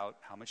talk about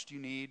how much do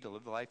you need to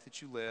live the life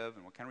that you live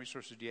and what kind of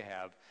resources do you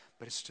have,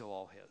 but it's still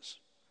all his.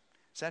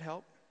 Does that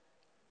help?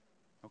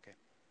 Okay.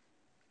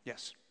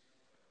 Yes.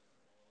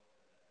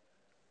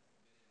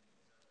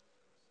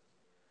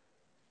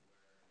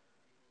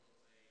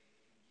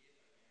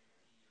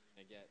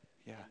 I get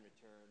Yeah. in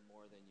return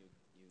more than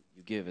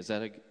you give. Is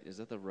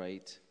that the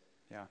right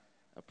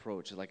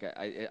approach? Like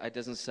it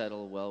doesn't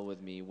settle well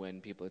with me when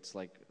people. It's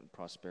like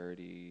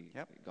prosperity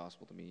Yep.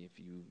 gospel to me. If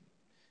you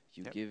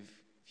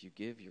if you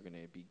give, you're going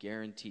to be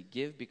guaranteed.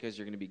 Give because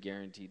you're going to be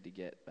guaranteed to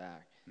get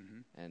back.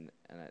 And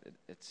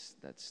that's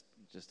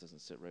just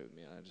doesn't sit right with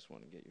me. And I just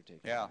want to get your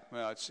take. Yeah, on that.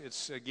 well,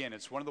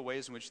 it's one of the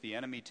ways in which the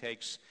enemy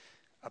takes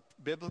a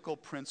biblical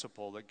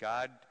principle that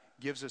God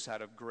gives us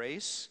out of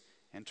grace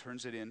and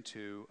turns it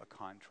into a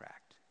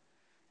contract.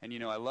 And,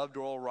 I loved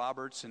Oral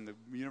Roberts and the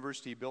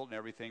university he built and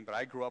everything, but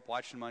I grew up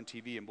watching him on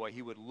TV, and boy,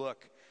 he would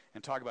look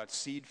and talk about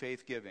seed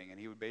faith giving, and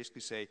he would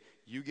basically say,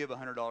 you give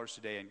 $100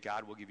 today and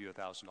God will give you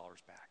 $1,000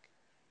 back.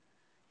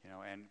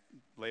 And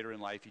later in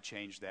life he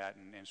changed that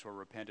and sort of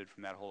repented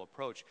from that whole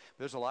approach.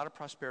 But there's a lot of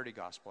prosperity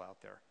gospel out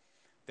there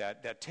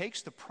that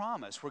takes the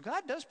promise, where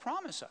God does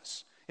promise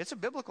us. It's a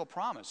biblical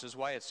promise, is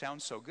why it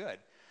sounds so good.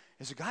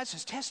 Is that God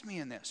says, test me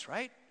in this,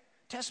 right?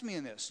 Test me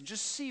in this and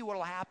just see what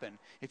will happen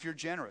if you're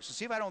generous. And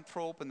see if I don't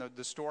throw open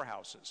the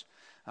storehouses.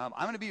 I'm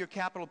going to be your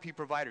capital P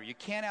provider. You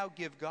can't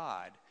outgive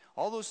God.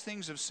 All those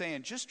things of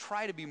saying, just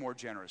try to be more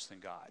generous than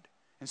God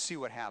and see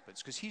what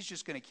happens, because he's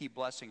just going to keep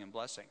blessing and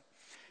blessing.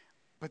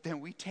 But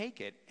then we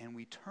take it and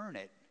we turn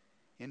it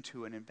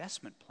into an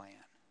investment plan.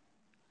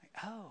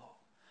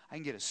 I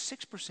can get a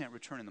 6%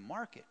 return in the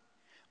market,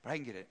 but I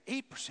can get an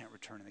 8%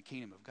 return in the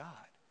kingdom of God.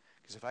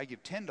 Because if I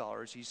give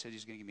 $10, he said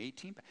he's going to give me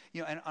 18.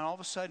 And all of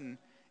a sudden,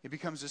 it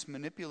becomes this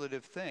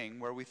manipulative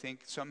thing where we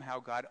think somehow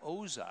God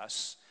owes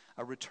us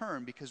a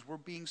return because we're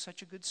being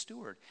such a good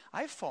steward.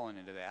 I've fallen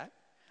into that.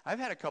 I've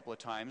had a couple of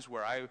times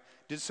where I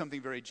did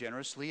something very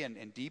generously,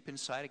 and deep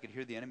inside I could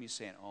hear the enemy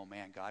saying, oh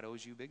man, God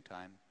owes you big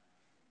time.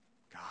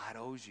 God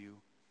owes you.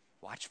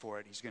 Watch for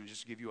it. He's going to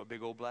just give you a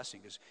big old blessing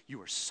because you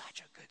were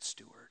such a good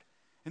steward.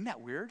 Isn't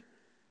that weird?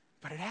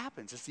 But it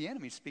happens. It's the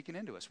enemy speaking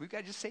into us. We've got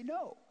to just say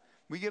no.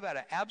 We give out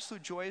an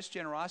absolute joyous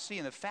generosity,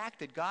 and the fact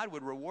that God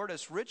would reward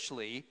us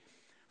richly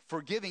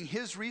for giving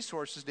his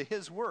resources to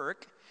his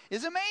work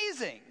is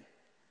amazing.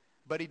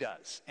 But he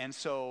does. And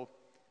so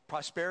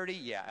prosperity,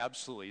 yeah,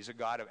 absolutely. He's a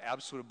God of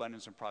absolute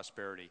abundance and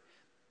prosperity.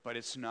 But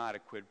it's not a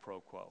quid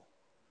pro quo.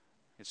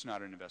 It's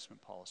not an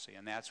investment policy.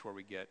 And that's where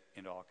we get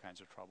into all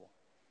kinds of trouble.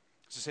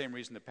 It's the same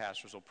reason that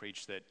pastors will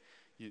preach that,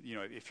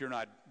 if you're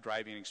not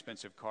driving an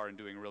expensive car and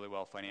doing really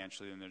well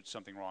financially, then there's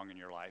something wrong in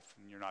your life.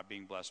 And you're not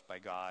being blessed by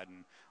God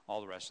and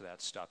all the rest of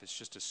that stuff. It's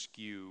just a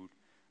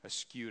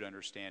skewed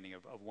understanding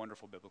of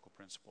wonderful biblical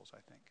principles,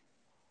 I think.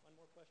 One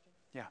more question?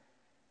 Yeah.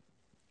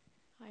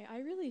 Hi, I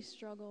really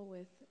struggle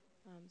with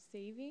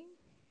saving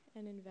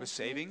and investing. With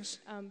savings?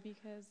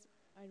 Because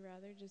I'd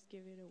rather just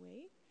give it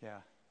away. Yeah.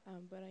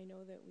 But I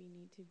know that we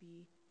need to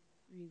be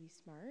really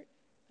smart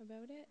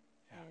about it.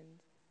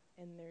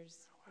 Yeah. And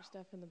there's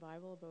stuff in the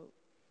Bible about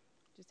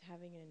just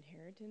having an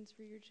inheritance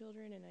for your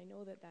children. And I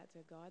know that that's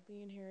a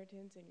godly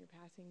inheritance and you're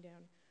passing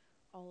down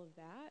all of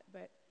that.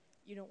 But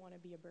you don't want to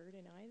be a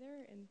burden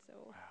either. And so,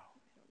 Wow.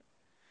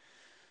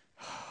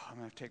 I don't know. I'm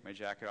going to take my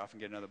jacket off and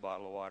get another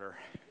bottle of water.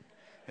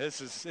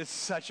 It's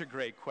such a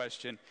great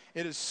question.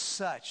 It is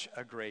such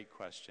a great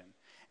question.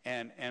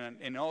 And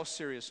in all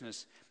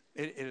seriousness,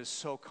 it is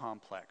so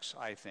complex,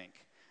 I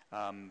think.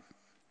 And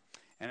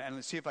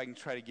let's see if I can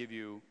try to give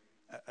you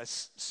a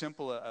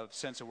simple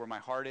sense of where my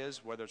heart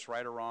is, whether it's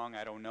right or wrong,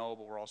 I don't know,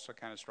 but we're also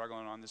kind of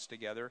struggling on this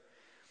together.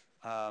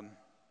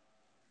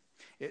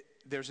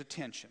 There's a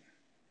tension.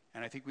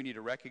 And I think we need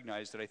to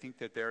recognize that I think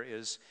that there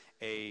is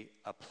a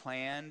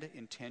planned,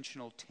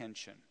 intentional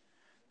tension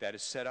that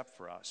is set up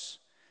for us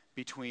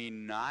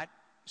between not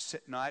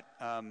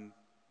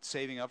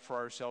saving up for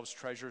ourselves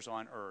treasures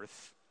on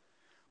earth,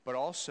 but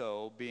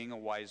also being a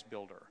wise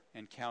builder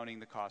and counting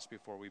the cost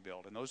before we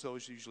build. And those are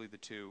usually the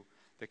two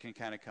that can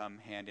kind of come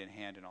hand in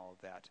hand in all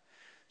of that.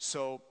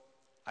 So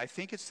I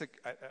think it's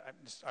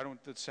I don't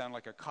sound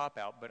like a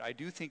cop-out, but I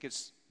do think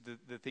it's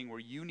the thing where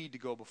you need to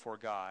go before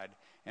God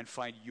and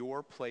find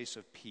your place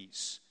of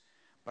peace.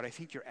 But I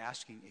think you're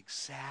asking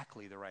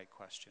exactly the right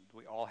question.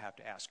 We all have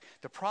to ask.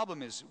 The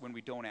problem is when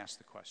we don't ask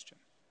the question.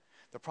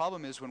 The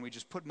problem is when we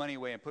just put money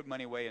away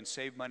and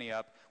save money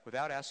up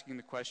without asking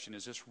the question,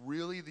 is this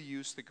really the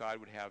use that God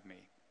would have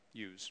me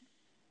use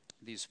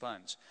these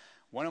funds?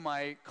 One of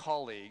my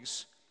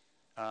colleagues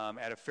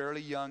at a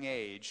fairly young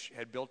age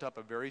had built up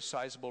a very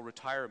sizable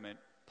retirement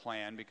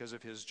plan because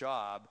of his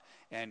job,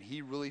 and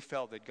he really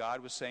felt that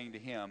God was saying to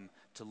him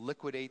to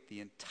liquidate the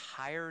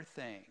entire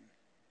thing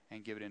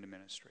and give it into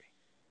ministry,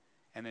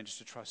 and then just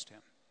to trust him.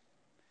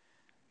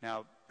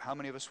 Now, how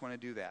many of us want to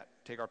do that?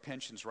 Take our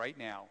pensions right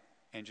now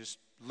and just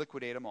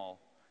liquidate them all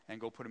and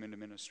go put them into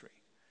ministry.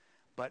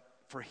 But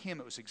for him,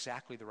 it was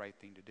exactly the right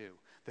thing to do.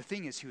 The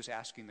thing is, he was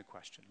asking the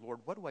question, Lord,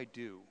 what do I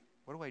do?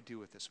 What do I do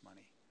with this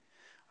money?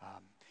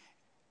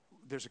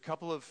 There's a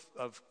couple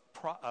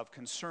of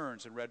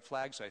concerns and red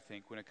flags, I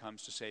think, when it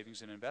comes to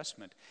savings and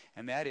investment.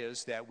 And that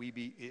is that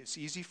it's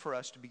easy for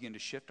us to begin to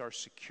shift our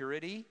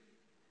security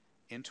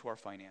into our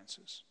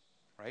finances,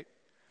 right?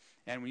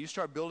 And when you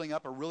start building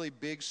up a really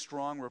big,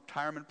 strong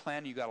retirement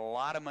plan, you got a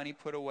lot of money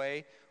put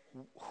away,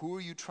 who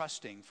are you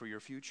trusting for your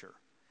future?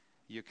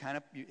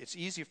 It's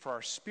easy for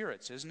our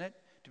spirits, isn't it,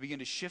 to begin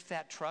to shift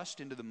that trust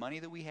into the money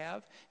that we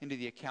have, into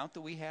the account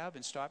that we have,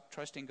 and stop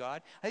trusting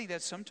God. I think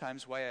that's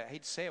sometimes why, I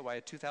hate to say it, why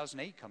a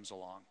 2008 comes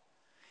along.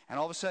 And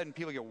all of a sudden,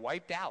 people get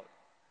wiped out.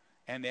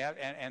 And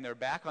they're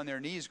back on their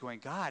knees going,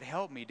 God,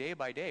 help me day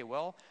by day.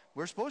 Well,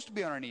 we're supposed to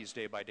be on our knees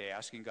day by day,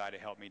 asking God to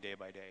help me day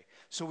by day.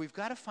 So we've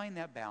got to find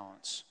that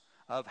balance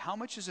of how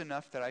much is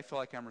enough that I feel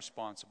like I'm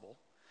responsible.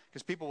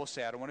 Because people will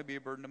say, I don't want to be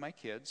a burden to my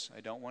kids.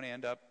 I don't want to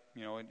end up,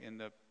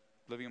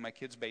 living in my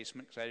kid's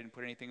basement because I didn't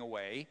put anything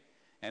away.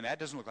 And that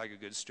doesn't look like a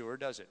good steward,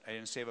 does it? I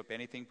didn't save up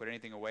anything, put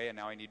anything away, and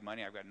now I need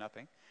money. I've got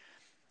nothing.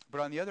 But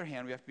on the other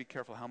hand, we have to be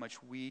careful how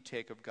much we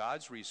take of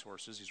God's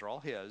resources, these are all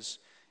his,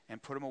 and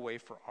put them away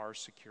for our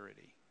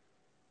security.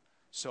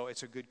 So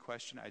it's a good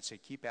question. I'd say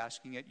keep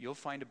asking it. You'll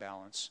find a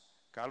balance.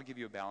 God will give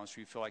you a balance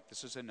where you feel like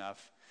this is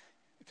enough.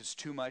 If it's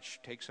too much,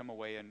 take some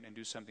away and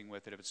do something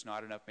with it. If it's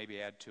not enough, maybe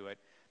add to it.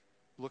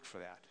 Look for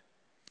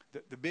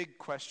that. The big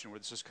question where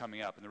this is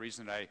coming up, and the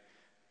reason that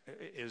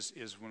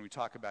is when we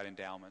talk about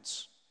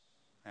endowments.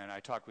 And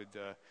I talked with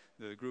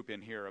the group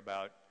in here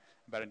about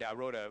I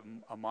wrote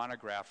a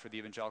monograph for the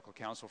Evangelical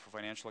Council for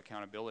Financial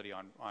Accountability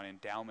on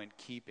endowment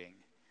keeping.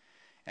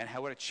 And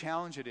what a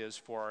challenge it is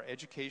for our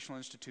educational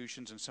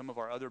institutions and some of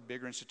our other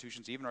bigger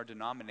institutions, even our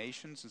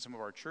denominations and some of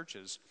our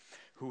churches,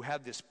 who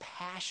have this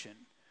passion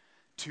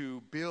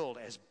to build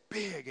as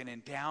big an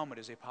endowment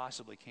as they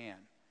possibly can.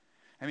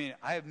 I mean,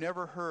 I have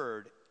never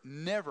heard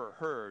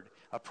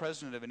a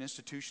president of an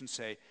institution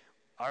say,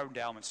 our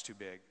endowment's too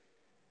big.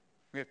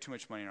 We have too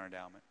much money in our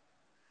endowment.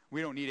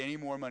 We don't need any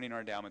more money in our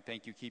endowment.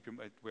 Thank you.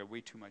 We have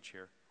way too much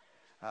here.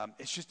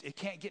 It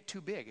can't get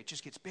too big. It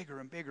just gets bigger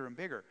and bigger and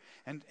bigger.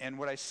 And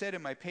what I said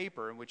in my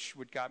paper, which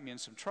got me in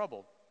some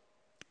trouble,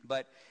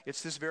 but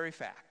it's this very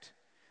fact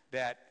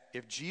that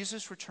if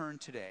Jesus returned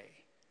today,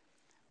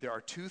 there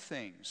are two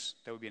things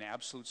that would be an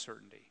absolute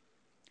certainty.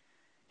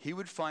 He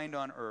would find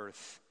on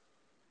earth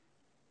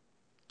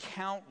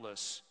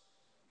countless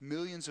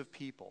millions of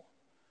people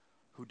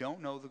who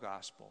don't know the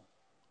gospel,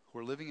 who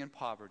are living in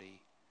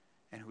poverty,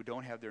 and who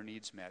don't have their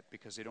needs met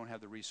because they don't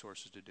have the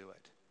resources to do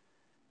it.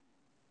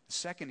 The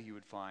second he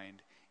would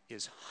find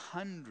is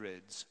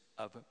hundreds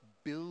of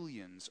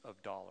billions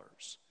of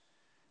dollars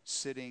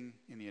sitting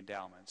in the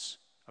endowments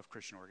of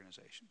Christian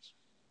organizations.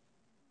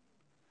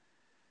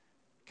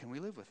 Can we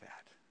live with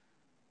that?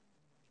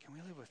 Can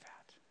we live with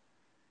that?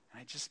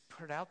 And I just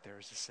put it out there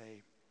as to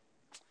say,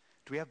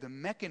 do we have the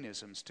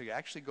mechanisms to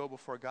actually go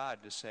before God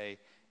to say,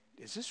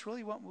 is this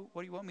really what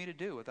do you want me to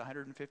do with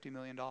 $150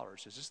 million?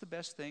 Is this the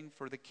best thing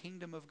for the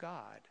kingdom of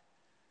God?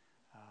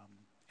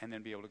 And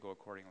then be able to go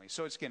accordingly.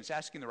 So it's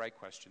asking the right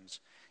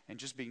questions and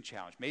just being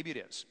challenged. Maybe it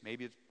is.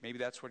 Maybe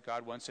that's what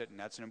God wants it, and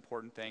that's an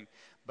important thing.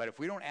 But if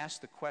we don't ask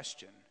the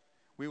question,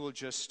 we will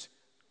just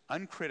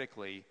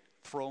uncritically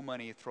throw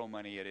money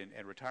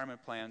at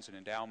retirement plans and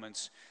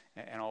endowments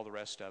and all the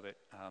rest of it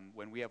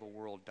when we have a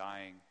world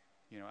dying,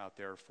 out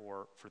there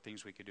for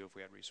things we could do if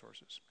we had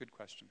resources. Good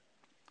question.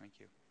 Thank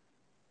you.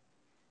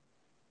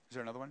 Is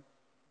there another one?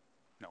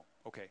 No.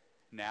 Okay.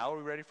 Now are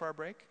we ready for our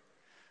break?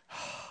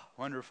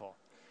 Wonderful.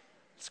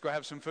 Let's go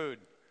have some food.